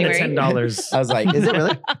in spend the January. $10. I was like, is it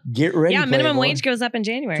really? Get ready. Yeah, minimum Playboy. wage goes up in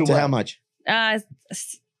January. To how much? I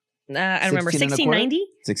don't remember. 16 and a quarter? $16.90.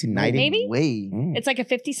 $16.90. Maybe? Way. It's like a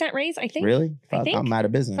 50-cent raise, I think. Really? I Fuck, think. I'm out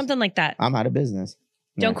of business. Something like that. I'm out of business.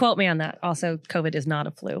 Don't Yeah. quote me on that. Also, COVID is not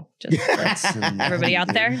a flu. Just for everybody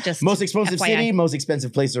out there. Just Most expensive FYI. city, most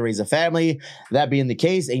expensive place to raise a family. That being the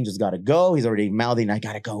case, Angel's got to go. He's already mouthing, I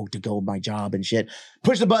got to go my job and shit.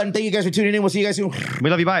 Push the button. Thank you guys for tuning in. We'll see you guys soon. We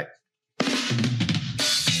love you. Bye.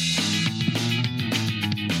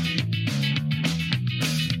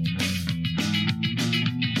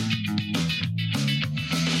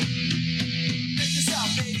 Check this out,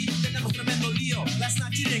 baby. Tenemos tremendo lío. Last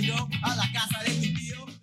night you didn't go. I like